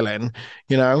chilling,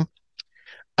 you know?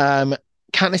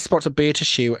 Katniss spots a bird to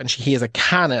shoot and she hears a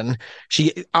cannon.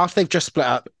 After they've just split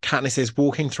up, Katniss is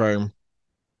walking through.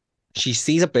 She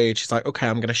sees a bird. She's like, okay,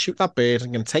 I'm going to shoot that bird.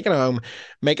 I'm going to take it home,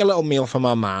 make a little meal for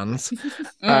my mans.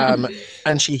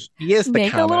 And she hears the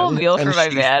cannon. Make a little meal for my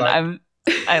man. Like,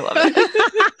 I love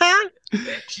it.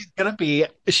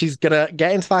 She's gonna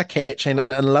get into that kitchen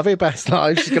and love her best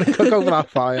life. She's gonna cook over that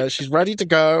fire. She's ready to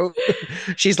go.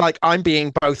 She's like, I'm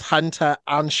being both hunter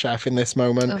and chef in this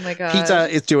moment. Oh my God. Peter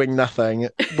is doing nothing,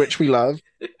 which we love.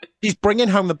 She's bringing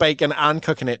home the bacon and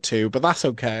cooking it too, but that's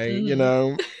okay. You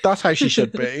know, that's how she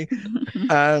should be.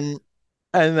 And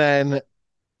then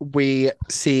we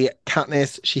see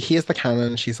Katniss. She hears the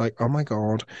cannon. She's like, oh my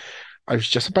God, I was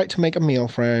just about to make a meal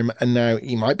for him and now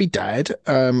he might be dead.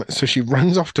 So she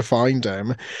runs off to find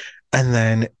him. And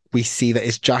then we see that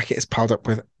his jacket is piled up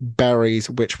with berries,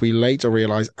 which we later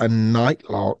realize are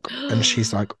nightlock. And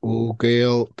she's like, oh,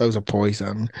 girl, those are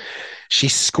poison. She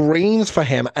screams for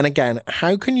him. And again,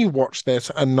 how can you watch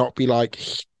this and not be like,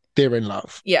 they're in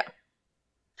love? Yeah.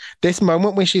 This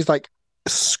moment where she's like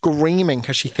screaming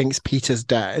because she thinks Peter's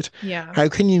dead. Yeah. How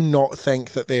can you not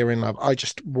think that they're in love?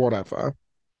 Whatever.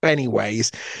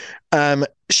 Anyways,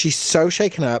 she's so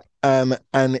shaken up,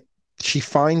 and she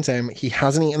finds him. He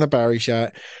hasn't eaten the berries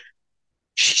yet.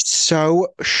 She's so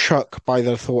shook by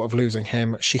the thought of losing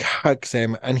him. She hugs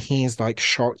him, and he's like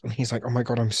shocked, and he's like, "Oh my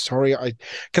God, I'm sorry."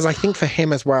 Because I think for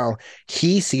him as well,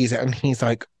 he sees it, and he's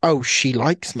like, "Oh, she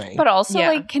likes me." But also,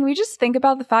 like, can we just think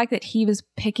about the fact that he was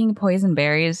picking poison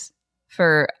berries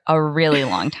for a really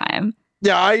long time?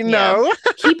 Yeah, I know.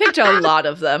 Yeah. He picked a lot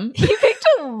of them. He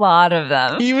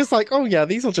was like, oh yeah,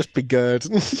 these will just be good.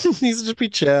 These will just be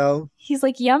chill. He's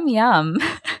like, yum, yum.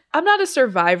 I'm not a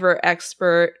Survivor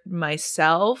expert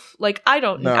myself. Like, I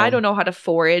don't know how to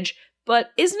forage,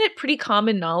 but isn't it pretty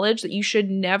common knowledge that you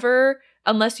should never,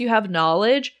 unless you have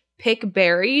knowledge, pick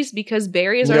berries? Because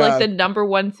berries are like the number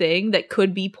one thing that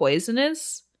could be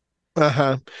poisonous.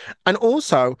 And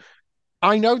also,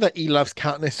 I know that he loves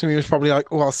Katniss, so he was probably like,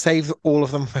 oh, I'll save all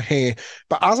of them for here.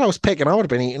 But as I was picking, I would have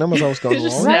been eating them as I was going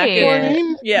along. Right. You know what I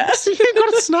mean? Yeah. So you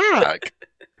got a snack.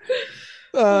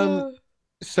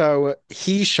 So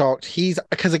he's shocked.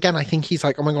 Because again, I think he's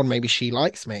like, oh my God, maybe she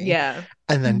likes me. Yeah.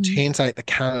 And then turns out the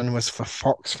cannon was for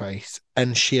Foxface.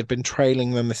 And she had been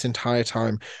trailing them this entire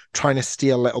time, trying to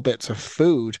steal little bits of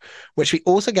food, which we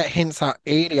also get hints at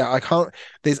earlier.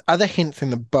 There's other hints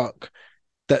in the book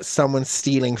that someone's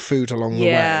stealing food along the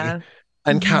way.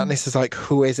 And Katniss is like,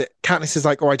 who is it? Katniss is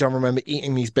like, oh, I don't remember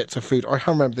eating these bits of food. I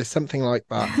can't remember. There's something like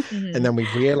that. And then we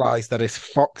realize that it's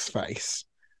Foxface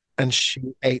and she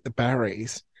ate the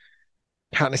berries.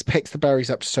 Katniss picks the berries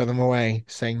up to stow them away,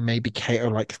 saying maybe Cato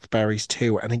likes the berries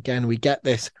too. And again, we get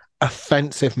this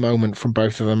offensive moment from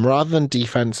both of them rather than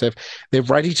defensive. They're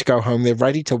ready to go home. They're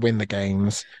ready to win the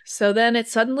games. So then it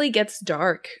suddenly gets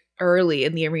dark early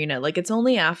in the arena. Like, it's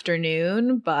only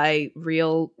afternoon by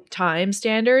real time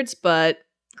standards, but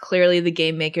clearly the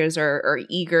game makers are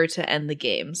eager to end the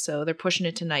game, so they're pushing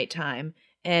it to nighttime.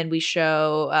 And we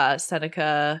show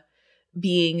Seneca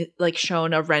being like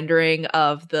shown a rendering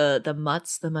of the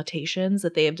mutations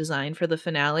that they have designed for the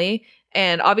finale,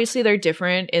 and obviously they're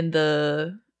different in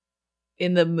the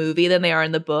movie than they are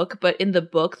in the book, but in the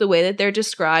book, the way that they're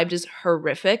described is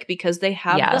horrific because they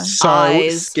have the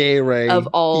eyes scary of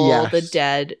all the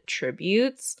dead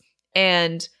tributes.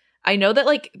 And I know that,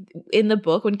 like, in the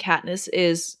book, when Katniss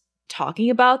is talking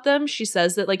about them, she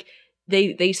says that, like,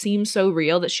 they seem so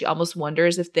real that she almost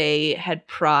wonders if they had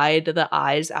pried the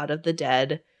eyes out of the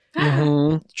dead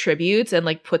tributes and,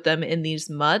 like, put them in these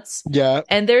mutts. Yeah.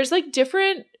 And there's, like,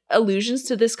 different allusions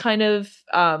to this kind of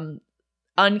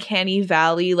uncanny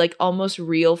valley, like almost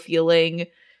real feeling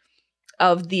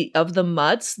of the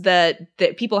mutts that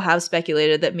people have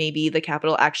speculated that maybe the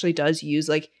Capitol actually does use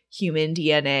like human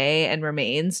DNA and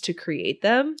remains to create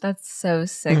them. That's so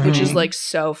sick. Which is like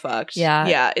so fucked. Yeah.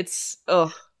 Yeah, it's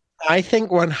I think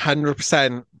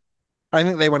 100% I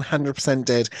think they 100%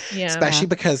 did. Yeah. Especially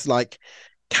because, like,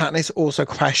 Katniss also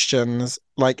questions,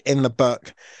 like, in the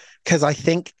book, because I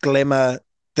think Glimmer,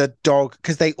 the dog,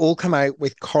 because they all come out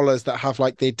with collars that have,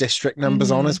 like, their district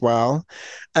numbers on as well.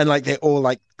 And, like, they all,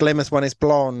 like, Glimmer's one is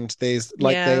blonde. There's,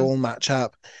 like, they all match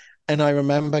up. And I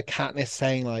remember Katniss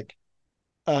saying, like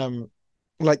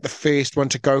the first one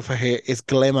to go for her is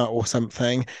Glimmer or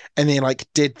something. And then, like,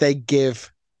 did they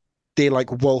give their,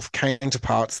 like, wolf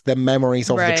counterparts the memories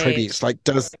of the tributes? Like,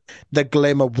 does the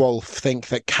Glimmer wolf think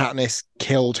that Katniss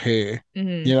killed her?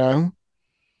 You know?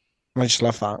 I just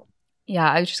love that. Yeah,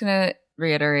 I was just gonna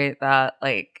reiterate that,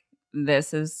 like,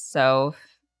 this is so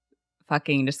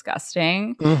fucking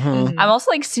disgusting. I'm also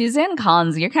like, Suzanne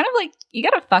Collins, you're kind of like, you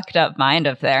got a fucked up mind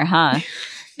up there, huh?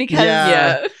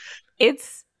 Because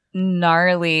it's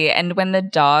gnarly. And when the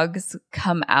dogs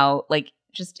come out, like,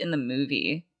 just in the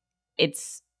movie,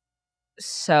 it's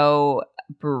so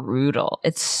brutal.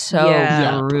 It's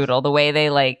so brutal. The way they,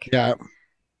 like,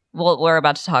 well, we're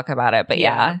about to talk about it, but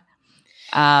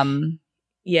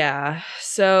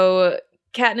So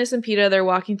Katniss and Peeta, they're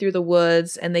walking through the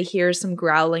woods and they hear some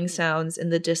growling sounds in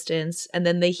the distance, and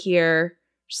then they hear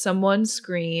someone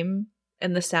scream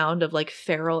and the sound of, like,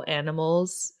 feral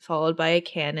animals, followed by a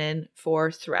cannon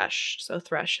for Thresh. So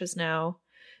Thresh has now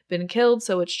been killed,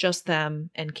 so it's just them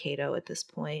and Cato at this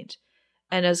point.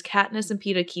 And as Katniss and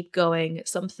Peeta keep going,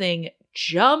 something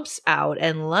jumps out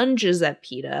and lunges at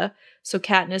Peeta. So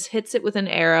Katniss hits it with an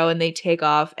arrow and they take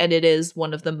off, and it is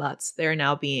one of the Mutts. They're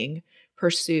now being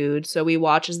pursued. So we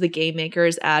watch as the game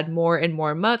makers add more and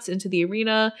more Mutts into the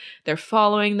arena. They're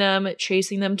following them,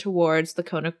 chasing them towards the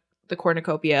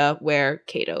cornucopia where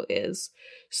Cato is.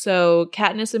 So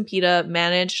Katniss and Peeta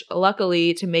manage,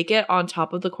 luckily, to make it on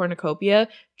top of the cornucopia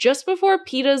just before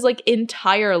Peeta's, like,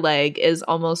 entire leg is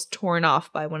almost torn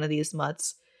off by one of these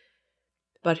Mutts.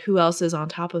 But who else is on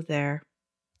top of there?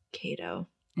 Cato.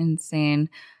 Insane.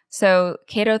 So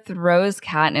Cato throws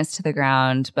Katniss to the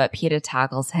ground, but Peeta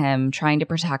tackles him, trying to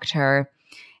protect her.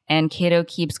 And Cato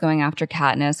keeps going after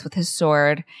Katniss with his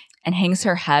sword and hangs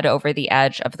her head over the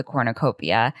edge of the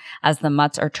cornucopia as the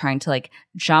Mutts are trying to, like,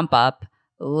 jump up,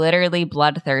 literally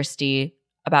bloodthirsty,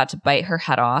 about to bite her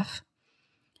head off.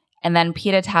 And then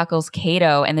Peeta tackles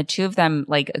Cato, and the two of them,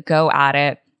 like, go at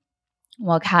it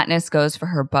while Katniss goes for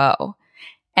her bow.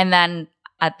 And then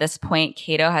at this point,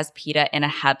 Cato has Peeta in a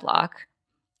headlock,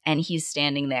 and he's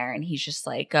standing there, and he's just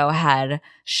like, go ahead,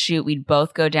 shoot, we'd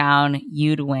both go down,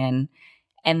 you'd win.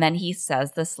 And then he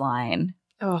says this line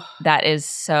that is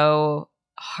so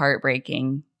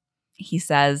heartbreaking. He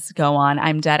says, go on,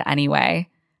 I'm dead anyway.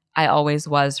 I always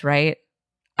was, right?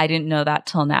 I didn't know that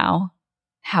till now.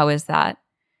 How is that?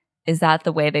 Is that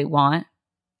the way they want?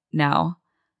 No.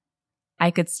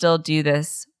 I could still do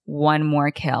this one more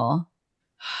kill.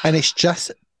 And it's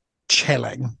just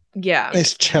chilling. Yeah.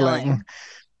 It's chilling.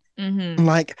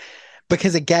 Like,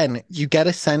 because again, you get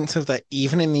a sense of that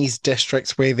even in these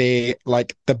districts where they're,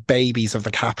 like, the babies of the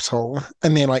capital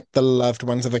and they're, like, the loved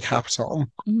ones of the capital.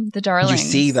 The darlings. You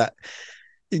see that,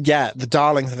 the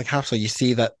darlings of the capital, you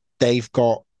see that they've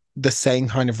got the same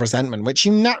kind of resentment, which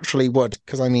you naturally would,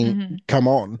 because, I mean, come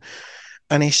on.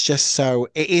 And it's just it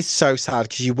is so sad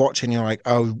because you watch it and you're like,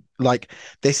 oh, like,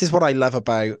 this is what I love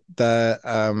about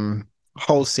the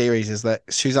whole series, is that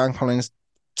Suzanne Collins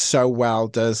so well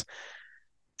does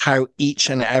how each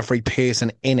and every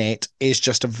person in it is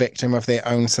just a victim of their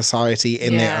own society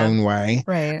in their own way.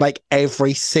 Right. Like,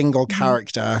 every single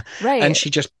character. Right. And she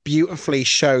just beautifully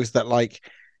shows that, like,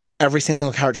 every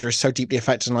single character is so deeply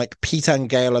affected. And, like, Peeta and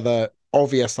Gale are the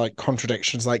obvious, like,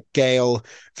 contradictions. Like, Gale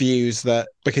views that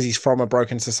because he's from a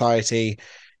broken society,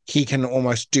 he can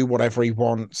almost do whatever he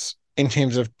wants in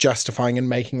terms of justifying and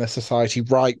making the society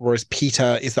right, whereas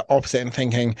Peeta is the opposite in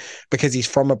thinking because he's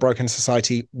from a broken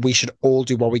society, we should all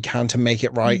do what we can to make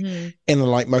it right in the,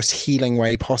 like, most healing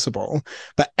way possible.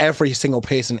 But every single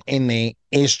person in there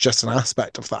is just an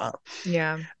aspect of that.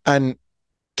 Yeah. And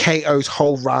Cato's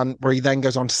whole rant where he then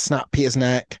goes on to snap Peter's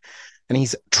neck and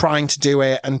he's trying to do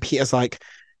it, and Peter's like,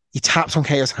 he taps on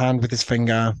Cato's hand with his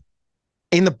finger.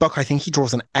 In the book, I think he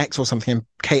draws an X or something, and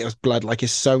Cato's blood, like,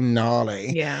 is so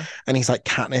gnarly. Yeah. And he's like,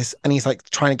 Katniss, and he's like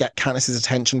trying to get Katniss's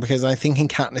attention, because I think in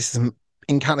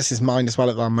Katniss's mind as well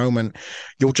at that moment,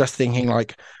 you're just thinking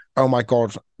like, oh my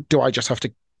God, do I just have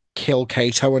to kill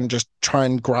Cato and just try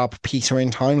and grab Peeta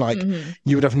in time? Like,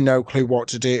 you would have no clue what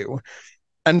to do.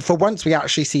 And for once, we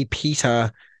actually see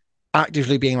Peeta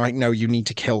actively being like, no, you need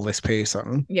to kill this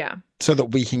person. Yeah. So that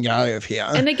we can get out of here.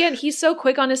 And again, he's so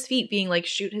quick on his feet, being like,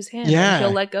 shoot his hand and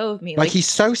he'll let go of me. Like, he's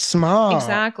so smart.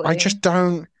 Exactly. I just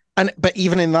don't. But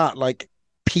even in that, like,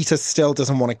 Peter still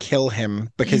doesn't want to kill him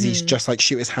because he's just like,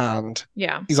 shoot his hand.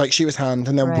 Yeah. He's like, shoot his hand,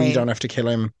 and then we Right. don't have to kill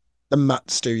him. The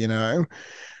Mutts do, you know?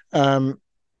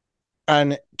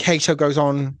 And Cato goes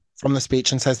on from the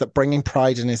speech and says that bringing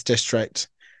pride in his district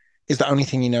is the only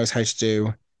thing he knows how to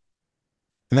do.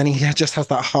 And then he just has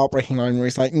that heartbreaking line where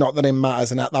he's like, not that it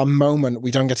matters. And at that moment,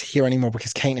 we don't get to hear anymore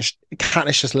because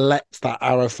Katniss just lets that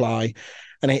arrow fly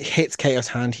and it hits Cato's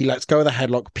hand. He lets go of the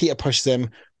headlock. Peter pushes him.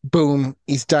 Boom.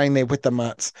 He's down there with the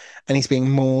Mutts and he's being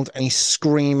mauled and he's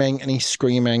screaming and he's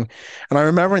screaming. And I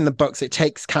remember in the books, it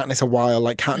takes Katniss a while.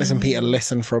 Like Katniss and Peter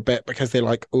listen for a bit because they're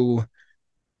like, oh,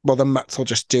 well, the Mutts will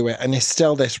just do it. And there's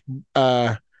still this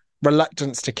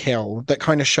reluctance to kill that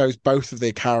kind of shows both of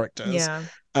their characters. Yeah.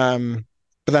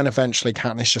 But then eventually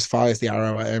Katniss just fires the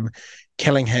arrow at him,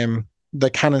 killing him.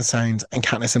 The cannon sounds and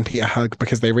Katniss and Peter hug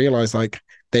because they realize like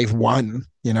they've won.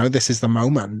 You know, this is the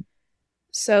moment.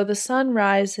 So the sun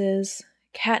rises.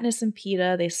 Katniss and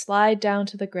Peeta, they slide down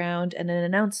to the ground and an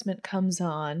announcement comes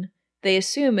on. They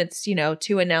assume it's,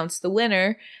 to announce the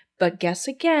winner, but guess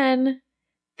again.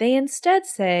 They instead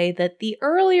say that the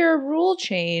earlier rule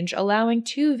change allowing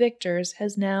 2 victors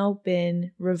has now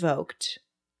been revoked.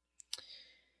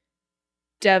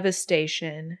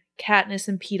 Devastation. Katniss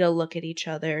and Peeta look at each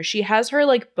other. She has her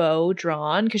bow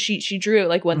drawn because she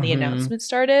drew it when the announcement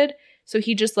started. So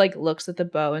he just looks at the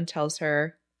bow and tells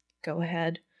her, go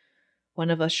ahead.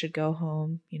 One of us should go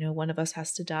home. One of us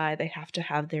has to die. They have to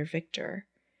have their victor.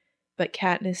 But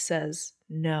Katniss says,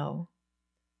 no,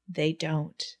 they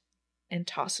don't, and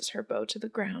tosses her bow to the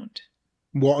ground.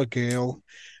 What a girl.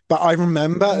 But I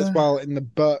remember as well in the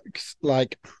books,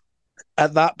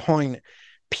 at that point,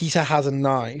 Peter has a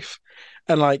knife.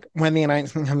 And when the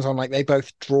announcement comes on, they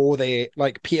both draw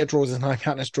Peter draws his knife,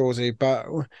 Katniss draws her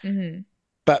bow. Mm-hmm.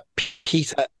 But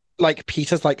Peter's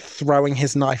throwing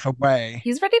his knife away.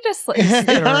 He's ready to slit his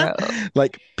throat.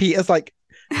 Peter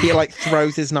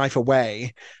throws his knife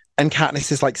away, and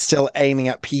Katniss is still aiming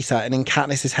at Peter. And in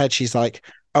Katniss's head, she's like,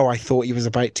 "Oh, I thought he was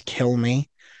about to kill me."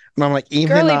 And I'm like, even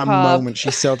Girly in that pop. moment, she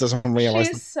still doesn't realize.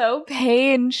 She's so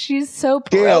pain. She's so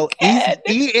Girl, broken.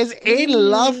 he is in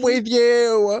love with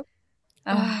you.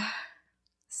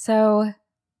 So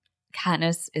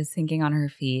Katniss is thinking on her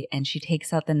feet and she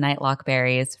takes out the nightlock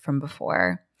berries from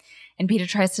before. And Peter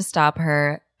tries to stop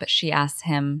her, but she asks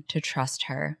him to trust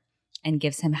her and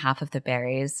gives him half of the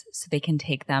berries so they can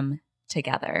take them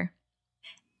together.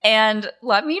 And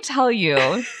let me tell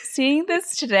you, seeing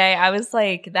this today, I was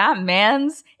like, that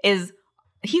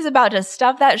he's about to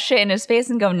stuff that shit in his face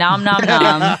and go nom nom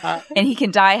nom. And he can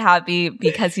die happy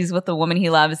because he's with the woman he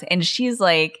loves. And she's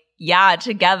like, yeah,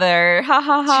 together. Ha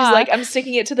ha ha. She's like, I'm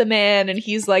sticking it to the man. And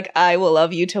he's like, I will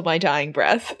love you till my dying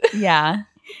breath. Yeah.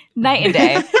 Night and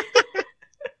day.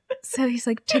 So he's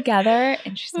like, together.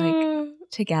 And she's like,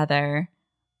 together.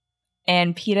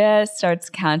 And Peeta starts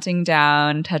counting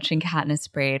down, touching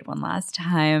Katniss' braid one last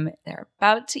time. They're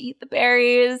about to eat the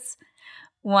berries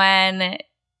when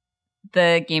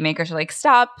the game makers are like,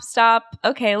 stop.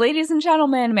 Okay, ladies and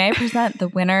gentlemen, may I present the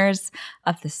winners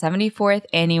of the 74th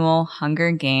Annual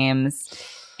Hunger Games?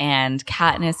 And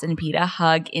Katniss and Peeta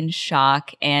hug in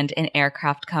shock, and an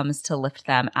aircraft comes to lift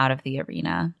them out of the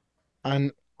arena.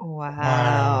 And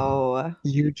wow.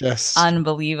 You've just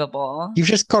Unbelievable.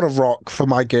 got a rock for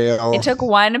my girl. It took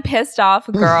one pissed off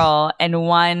girl and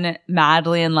one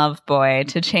madly in love boy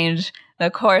to change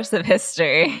the course of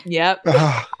history. Yep.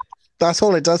 That's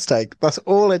all it does take. That's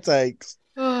all it takes.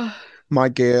 My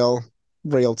girl.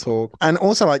 Real talk. And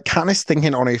also Katniss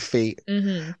thinking on her feet.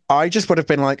 Mm-hmm. I just would have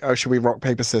been like, oh, should we rock,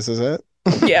 paper, scissors it?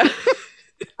 Yeah.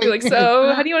 You're like,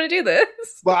 so how do you want to do this?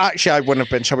 Well, actually, I wouldn't have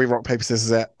been. Shall we rock, paper,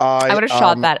 scissors it? I would have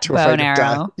shot that bow and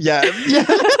arrow. Yeah.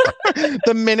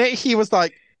 The minute he was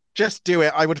like, just do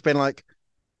it, I would have been like,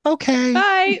 okay.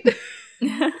 Bye.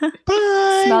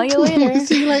 Bye. Smell you later.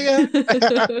 See you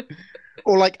later.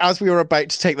 Or as we were about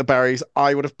to take the berries,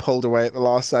 I would have pulled away at the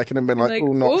last second and been like,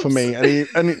 oh, not oops. for me.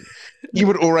 And you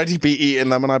would already be eating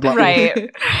them, and I'd be like, right.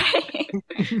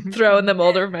 Throwing them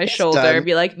over my shoulder and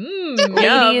be like,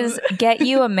 ladies, get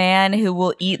you a man who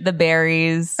will eat the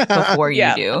berries before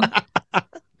you do.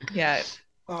 Yeah.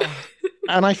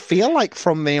 And I feel like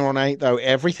from there on out, though,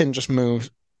 everything just moves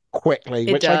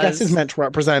quickly, which I guess is meant to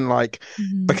represent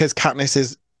because Katniss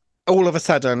is all of a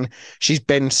sudden she's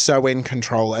been so in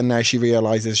control, and now she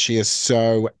realizes she is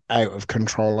so out of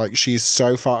control. She's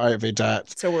so far out of her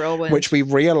depth. It's a whirlwind. Which we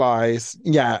realize,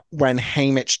 when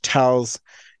Haymitch tells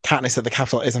Katniss that the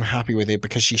Capitol isn't happy with it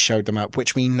because she showed them up,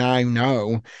 which we now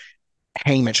know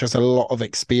Haymitch has a lot of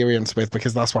experience with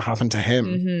because that's what happened to him.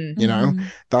 Mm-hmm. You know,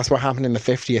 that's what happened in the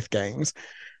 50th games.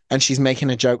 And she's making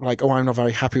a joke like, oh, I'm not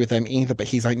very happy with them either. But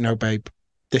he's like, no, babe,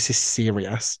 this is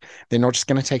serious. They're not just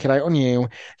going to take it out on you.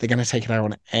 They're going to take it out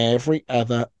on every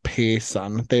other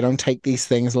person. They don't take these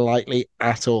things lightly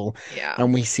at all. Yeah.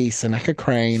 And we see Seneca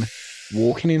Crane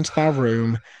walking into that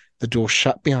room, the door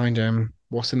shut behind him.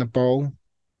 What's in the bowl?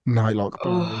 Nightlock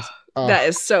Bros. That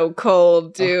is so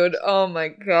cold, dude. Oh my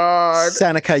God.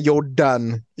 Seneca, you're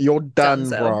done. You're done,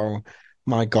 Dunzo. bro.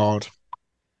 My God.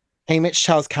 Haymitch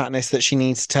tells Katniss that she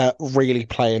needs to really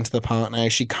play into the part now.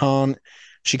 She can't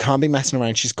be messing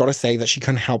around. She's got to say that she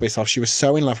couldn't help herself. She was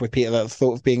so in love with Peter that the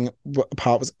thought of being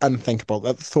apart was unthinkable.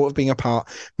 That the thought of being apart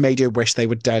made her wish they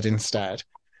were dead instead.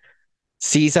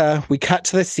 Caesar, we cut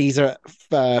to the Caesar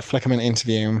Flickerman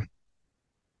interview.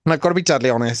 And I've got to be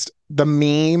deadly honest, the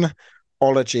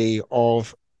meme-ology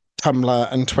of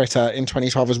Tumblr and Twitter in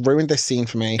 2012 has ruined this scene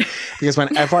for me. Because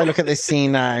whenever I look at this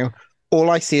scene now, all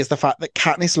I see is the fact that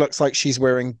Katniss looks like she's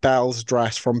wearing Belle's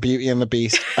dress from Beauty and the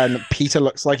Beast, and Peter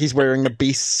looks like he's wearing the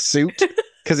Beast's suit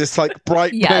because it's like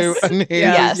bright blue and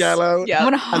his is yellow. Yeah,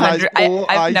 100.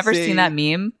 I've never seen that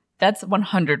meme. That's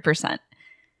 100%.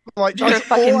 Like her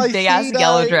fucking big ass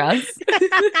yellow dress.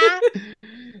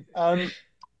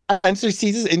 And so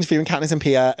Caesar's interviewing Katniss and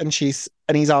Peter, and he's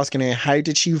asking her, how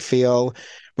did you feel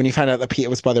when you found out that Peter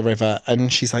was by the river?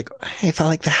 And she's like, I felt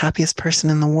like the happiest person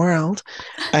in the world.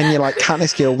 And you're like,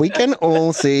 Katniss, girl, we can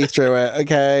all see through it,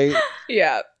 okay?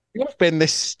 Yeah. You've been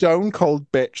this stone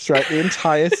cold bitch throughout the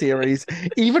entire series.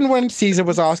 Even when Caesar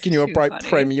was asking you about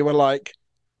Prim, you were like,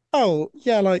 oh,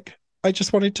 yeah, like, I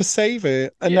just wanted to save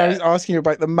it. And now he's asking you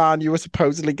about the man you were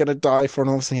supposedly going to die for. And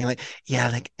all of a sudden you're like, yeah,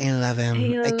 like, I love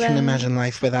him. I couldn't imagine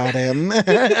life without him.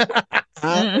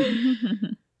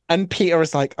 And Peter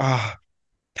is like,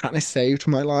 Katniss saved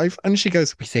my life. And she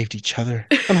goes, we saved each other.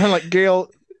 And I'm like,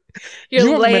 girl,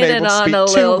 you're laying it on a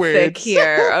little thick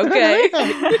here, okay?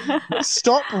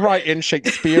 Stop writing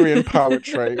Shakespearean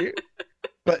poetry.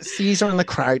 But Caesar and the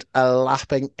crowd are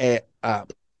lapping it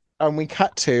up. And we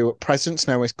cut to President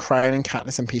Snow is crowning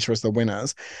Katniss and Peter as the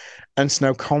winners. And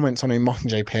Snow comments on a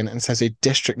Mockingjay pin and says her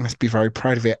district must be very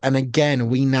proud of it. And again,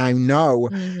 we now know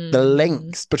the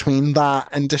links between that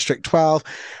and District 12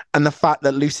 and the fact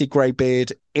that Lucy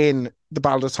Greybeard in The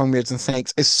Ballad of Songbirds and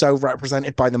Snakes is so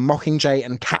represented by the Mockingjay,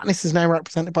 and Katniss is now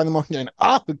represented by the Mockingjay.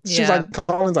 And Suzanne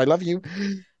Collins, I love you.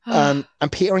 And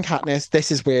Peter and Katniss,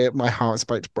 this is where my heart's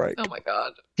about to break. Oh my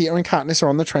God. Peter and Katniss are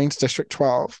on the train to District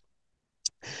 12.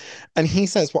 And he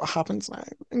says, what happens now?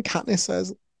 And Katniss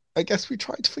says, I guess we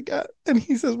tried to forget. And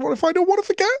he says, what if I don't want to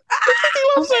forget? He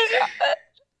loves it.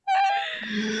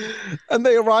 And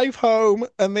they arrive home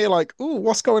and they're like, ooh,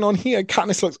 what's going on here?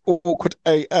 Katniss looks awkward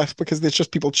AF because there's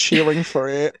just people cheering for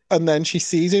it. And then she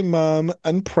sees her mum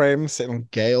and Prim sitting on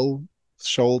Gale's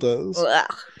shoulders.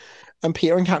 And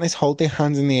Peter and Katniss hold their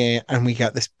hands in the air and we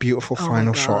get this beautiful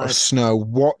final shot of Snow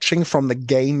watching from the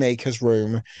game maker's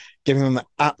room, giving them the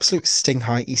absolute stink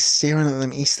eye. He's staring at them.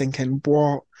 He's thinking,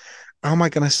 what? How am I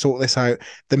going to sort this out?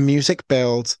 The music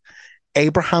builds.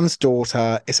 Abraham's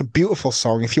Daughter. It's a beautiful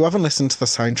song. If you haven't listened to the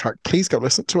soundtrack, please go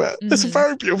listen to it. It's a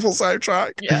very beautiful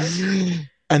soundtrack. Yeah.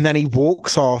 And then he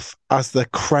walks off as the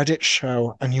credits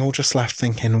show, and you're just left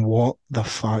thinking, what the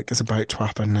fuck is about to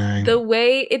happen now? The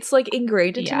way it's like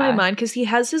ingrained into my mind, because he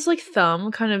has his like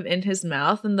thumb kind of in his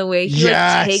mouth, and the way he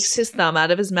like takes his thumb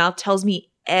out of his mouth tells me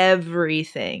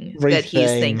everything that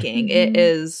he's thinking. It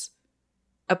is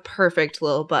a perfect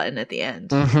little button at the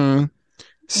end.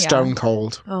 Stone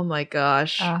cold. Oh my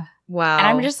gosh. Wow. And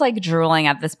I'm just like drooling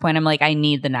at this point. I'm like, I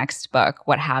need the next book.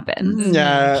 What happens?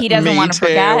 Yeah, he doesn't want to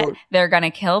forget. They're going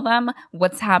to kill them.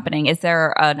 What's happening? Is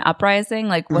there an uprising?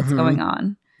 Like, what's going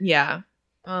on? Yeah.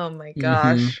 Oh my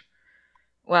gosh.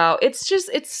 Wow. It's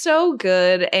so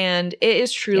good. And it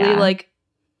is truly like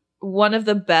one of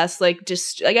the best, like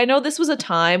I know this was a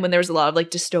time when there was a lot of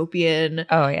like dystopian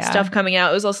stuff coming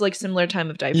out. It was also like similar time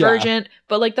of Divergent.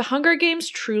 But like the Hunger Games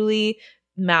truly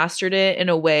mastered it in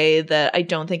a way that I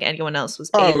don't think anyone else was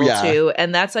able to.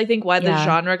 And that's, I think, why the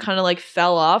genre kind of like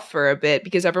fell off for a bit,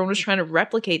 because everyone was trying to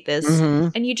replicate this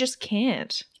and you just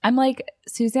can't. I'm like,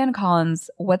 Suzanne Collins,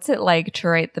 what's it like to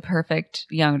write the perfect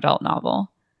young adult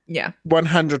novel? Yeah.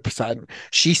 100%.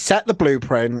 She set the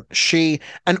blueprint.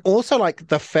 And also like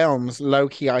the films,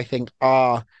 low-key, I think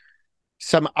are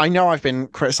I know I've been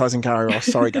criticizing Gary Ross,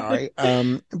 sorry Gary,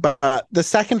 but the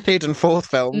second, third and fourth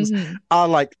films are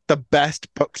like the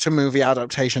best book to movie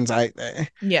adaptations out there.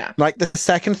 Yeah. Like the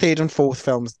second, third and fourth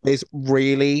films is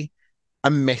really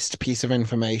a missed piece of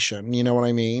information. You know what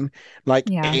I mean? Like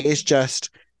it is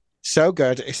just so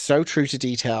good. It's so true to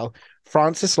detail.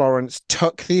 Francis Lawrence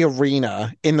took the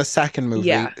arena in the second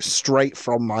movie straight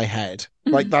from my head.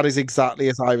 Like that is exactly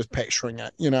as I was picturing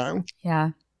it, you know? Yeah.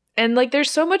 And like there's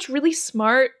so much really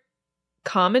smart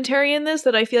commentary in this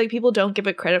that I feel like people don't give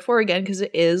it credit for, again, because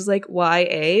it is like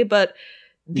YA, but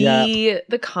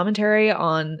the commentary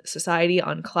on society,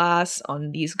 on class,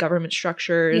 on these government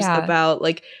structures, about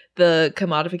like the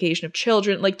commodification of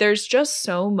children, like there's just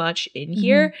so much in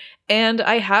here. And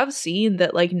I have seen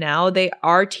that like now they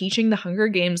are teaching the Hunger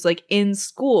Games like in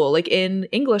school, like in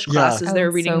English classes,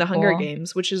 they're reading the Hunger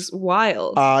Games, which is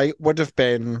wild. I would have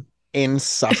been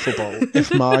insufferable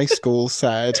if my school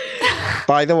said,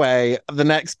 by the way, the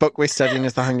next book we're studying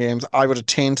is the Hunger Games. I would have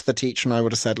turned to the teacher and I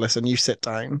would have said, listen, you sit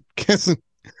down, because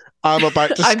I'm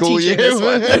about to school you.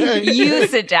 You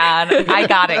sit down. I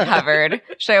got it covered.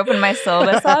 Should I open my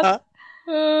syllabus up?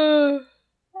 Oh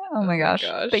my gosh.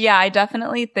 But yeah, I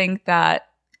definitely think that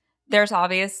there's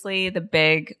obviously the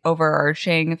big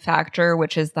overarching factor,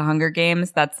 which is the Hunger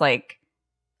Games. That's like,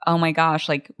 oh my gosh,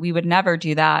 like we would never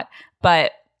do that.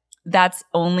 But that's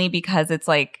only because it's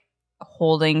like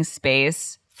holding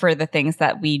space for the things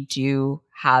that we do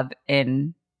have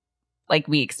in, like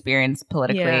we experience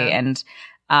politically and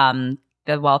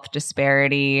the wealth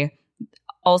disparity.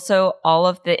 Also, all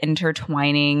of the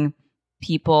intertwining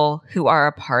people who are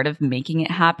a part of making it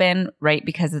happen, right?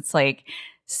 Because it's like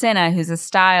Cinna, who's a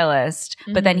stylist,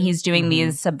 but then he's doing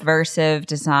these subversive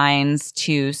designs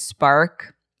to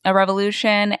spark a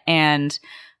revolution, and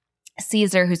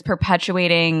Caesar, who's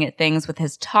perpetuating things with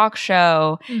his talk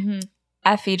show,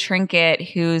 Effie Trinket,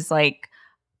 who's like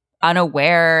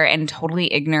unaware and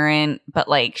totally ignorant, but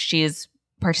like she's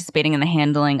participating in the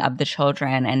handling of the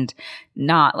children and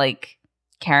not like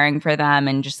caring for them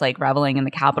and just like reveling in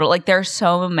the Capitol. Like there are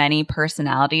so many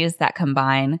personalities that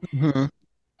combine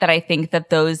that I think that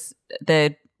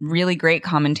the really great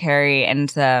commentary and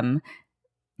the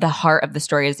heart of the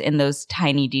story is in those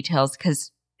tiny details,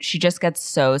 because she just gets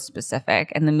so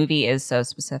specific and the movie is so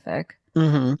specific.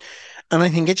 And I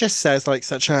think it just says like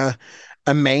such a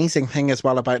amazing thing as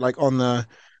well about like on the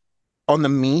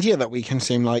media that we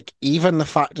consume, like even the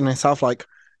fact in itself, like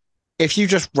if you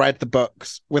just read the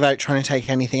books without trying to take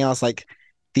anything else, like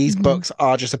these books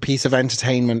are just a piece of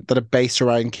entertainment that are based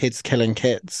around kids killing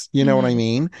kids. You know what I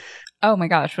mean? Oh my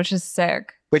gosh, which is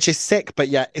sick. Which is sick, but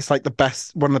yet it's like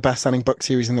one of the best selling book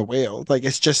series in the world. Like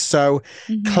it's just so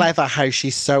clever how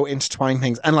she's so intertwined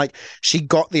things. And like she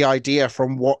got the idea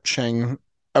from watching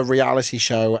a reality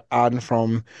show and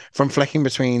from flicking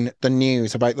between the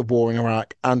news about the war in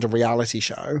Iraq and a reality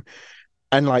show.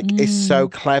 And like it's so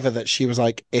clever that she was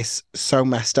like, it's so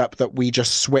messed up that we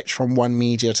just switch from one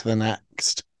media to the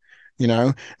next. You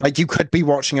know? Like you could be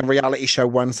watching a reality show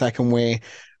 1 second where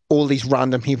all these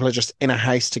random people are just in a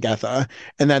house together,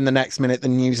 and then the next minute the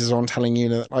news is on telling you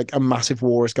that like a massive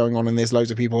war is going on and there's loads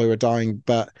of people who are dying,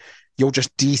 but you're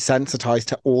just desensitized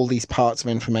to all these parts of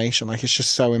information. Like it's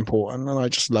just so important, and I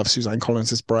just love Suzanne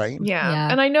Collins's brain. Yeah.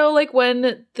 And I know like when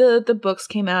the books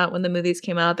came out, when the movies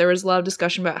came out, there was a lot of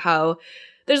discussion about how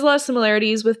there's a lot of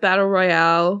similarities with Battle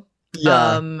Royale.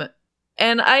 And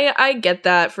I get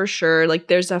that for sure. Like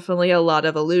there's definitely a lot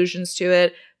of allusions to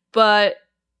it, but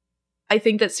I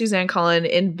think that Suzanne Collin,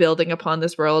 in building upon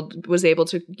this world, was able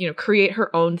to, you know, create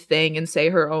her own thing and say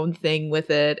her own thing with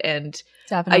it. And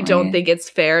I don't think it's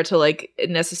fair to like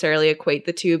necessarily equate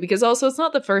the two, because also it's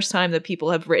not the first time that people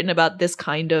have written about this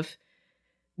kind of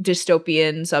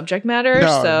dystopian subject matter.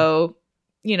 No. So,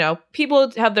 you know,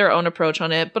 people have their own approach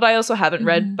on it. But I also haven't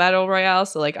read Battle Royale,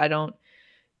 so like I don't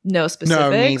know specifics. No,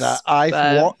 neither.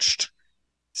 I've watched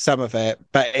some of it,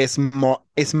 but it's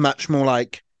much more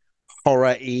like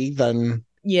horror-y than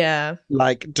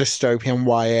like dystopian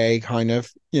YA kind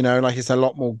of, you know, like it's a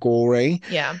lot more gory.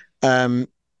 And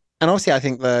obviously I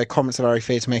think the comments are very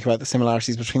fair to make about the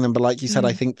similarities between them, but like you said,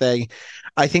 I think they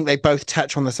both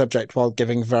touch on the subject while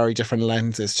giving very different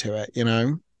lenses to it, you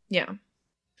know?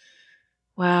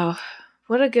 Wow.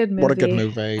 What a good movie. What a good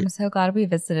movie. I'm so glad we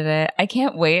visited it. I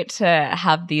can't wait to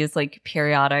have these like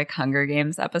periodic Hunger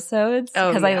Games episodes,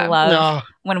 because I love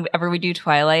whenever we do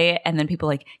Twilight and then people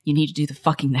are like, you need to do the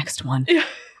fucking next one.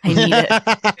 I need it.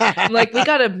 I'm like, we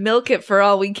gotta milk it for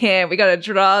all we can. We gotta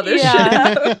draw this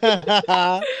shit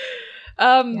out.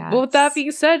 Well, with that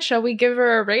being said, shall we give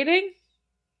her a rating?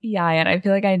 Yeah, and I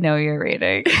feel like I know your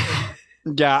rating.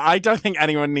 Yeah, I don't think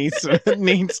anyone needs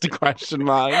to question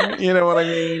mine. You know what I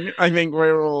mean? I think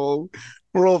we're all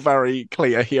very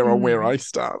clear here on where I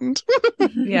stand.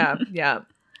 Yeah.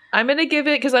 I'm gonna give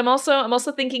it, because I'm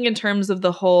also thinking in terms of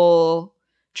the whole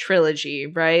trilogy,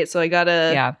 right? So I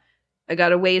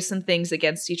gotta weigh some things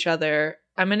against each other.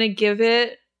 I'm gonna give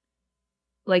it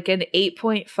like an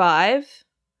 8.5,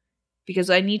 because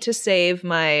I need to save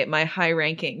my high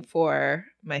ranking for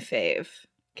my fave,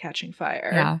 Catching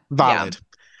Fire. Valid.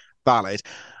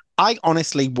 I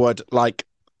honestly would like,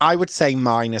 I would say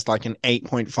mine is like an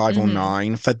 8.5 or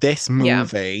 9 for this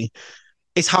movie.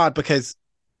 It's hard because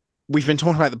we've been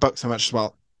talking about the book so much as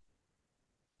well.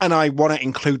 And I want to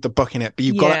include the book in it, but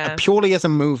you've got it purely as a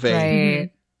movie.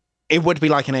 Right. It would be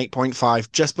like an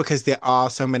 8.5 just because there are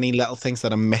so many little things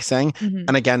that are missing.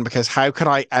 And again, because how could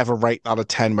I ever rate that a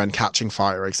 10 when Catching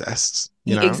Fire exists?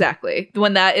 You know? Exactly.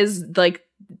 When that is like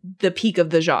the peak of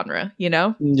the genre, you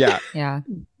know? Yeah. Yeah.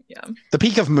 The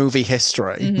peak of movie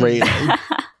history, really.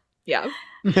 Yeah.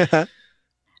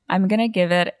 I'm going to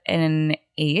give it an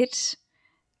 8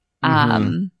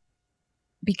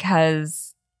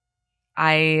 because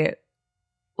I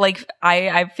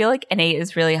feel like an 8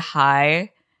 is really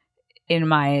high in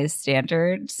my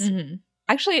standards.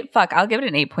 Actually, I'll give it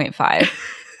an 8.5.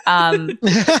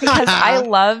 Because I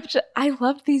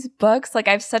loved these books. Like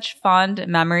I have such fond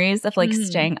memories of like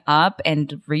staying up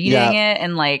and reading it,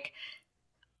 and like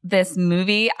this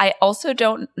movie. I also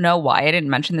don't know why I didn't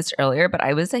mention this earlier, but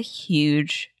I was a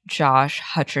huge Josh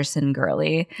Hutcherson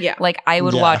girly. Yeah. Like I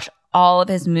would watch all of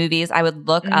his movies. I would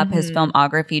look up his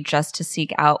filmography just to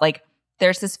seek out, like,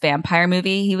 there's this vampire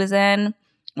movie he was in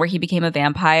where he became a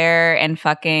vampire and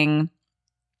fucking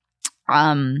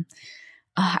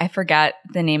I forget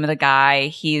the name of the guy.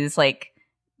 He's like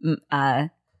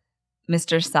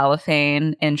Mr.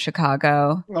 Cellophane in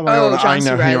Chicago. Oh my God, John C.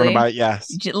 I know Reilly. who you're on about, yes.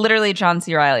 Literally John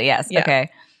C. Reilly, yes. Yeah. Okay.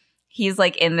 He's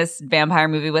like in this vampire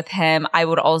movie with him. I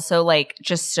would also like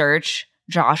just search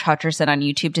Josh Hutcherson on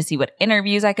YouTube to see what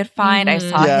interviews I could find. I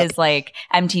saw his like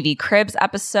MTV Cribs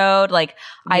episode. Like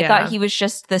I thought he was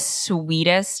just the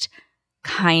sweetest,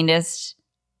 kindest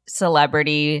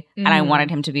celebrity, and I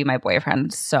wanted him to be my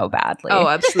boyfriend so badly. Oh,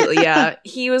 absolutely. Yeah.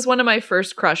 He was one of my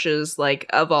first crushes, like,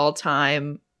 of all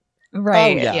time.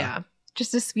 Right. Oh, yeah.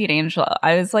 Just a sweet angel.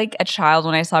 I was like a child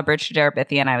when I saw Bridge to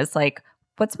Darabithy, and I was like,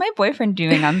 what's my boyfriend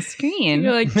doing on screen?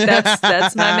 You're like,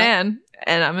 that's my man,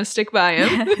 and I'm gonna stick by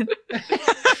him.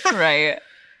 Right.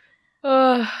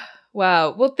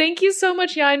 Wow. Well, thank you so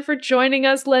much, Ieuan, for joining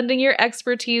us, lending your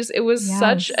expertise. It was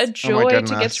such a joy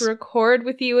to get to record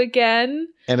with you again.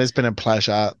 It has been a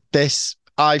pleasure.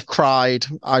 I've cried,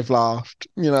 I've laughed,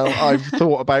 I've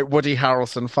thought about Woody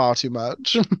Harrelson far too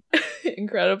much.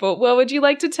 Incredible. Well, would you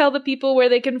like to tell the people where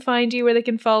they can find you, where they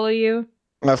can follow you?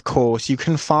 Of course, you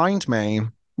can find me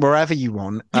wherever you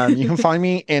want. You can find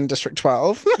me in District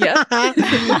 12.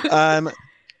 Yeah.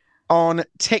 On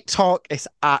TikTok, it's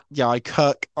at Ieuan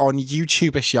Cooke. On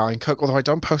YouTube, it's Ieuan Cooke, although I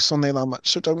don't post on there that much,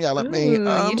 so don't yell at me.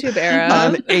 YouTube era.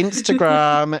 On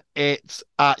Instagram, it's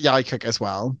at Ieuan Cooke as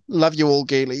well. Love you all,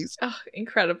 Gailies. Oh,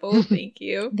 incredible. Thank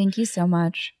you. Thank you so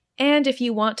much. And if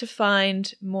you want to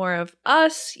find more of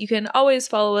us, you can always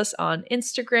follow us on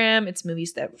Instagram. It's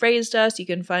Movies That Raised Us. You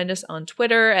can find us on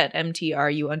Twitter at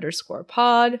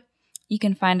MTRU_pod. You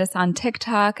can find us on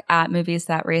TikTok at Movies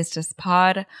That Raised Us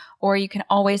Pod, or you can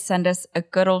always send us a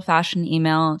good old-fashioned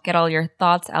email, get all your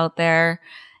thoughts out there,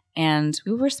 and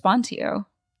we will respond to you.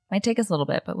 Might take us a little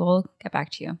bit, but we'll get back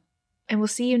to you. And we'll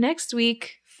see you next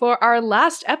week for our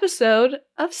last episode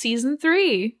of Season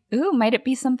 3. Ooh, might it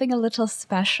be something a little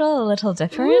special, a little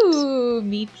different? Ooh,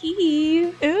 me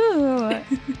pee. Ooh.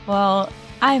 Well,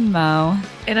 I'm Mo.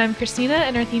 And I'm Christina,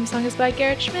 and our theme song is by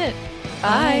Garrett Schmidt.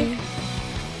 Bye.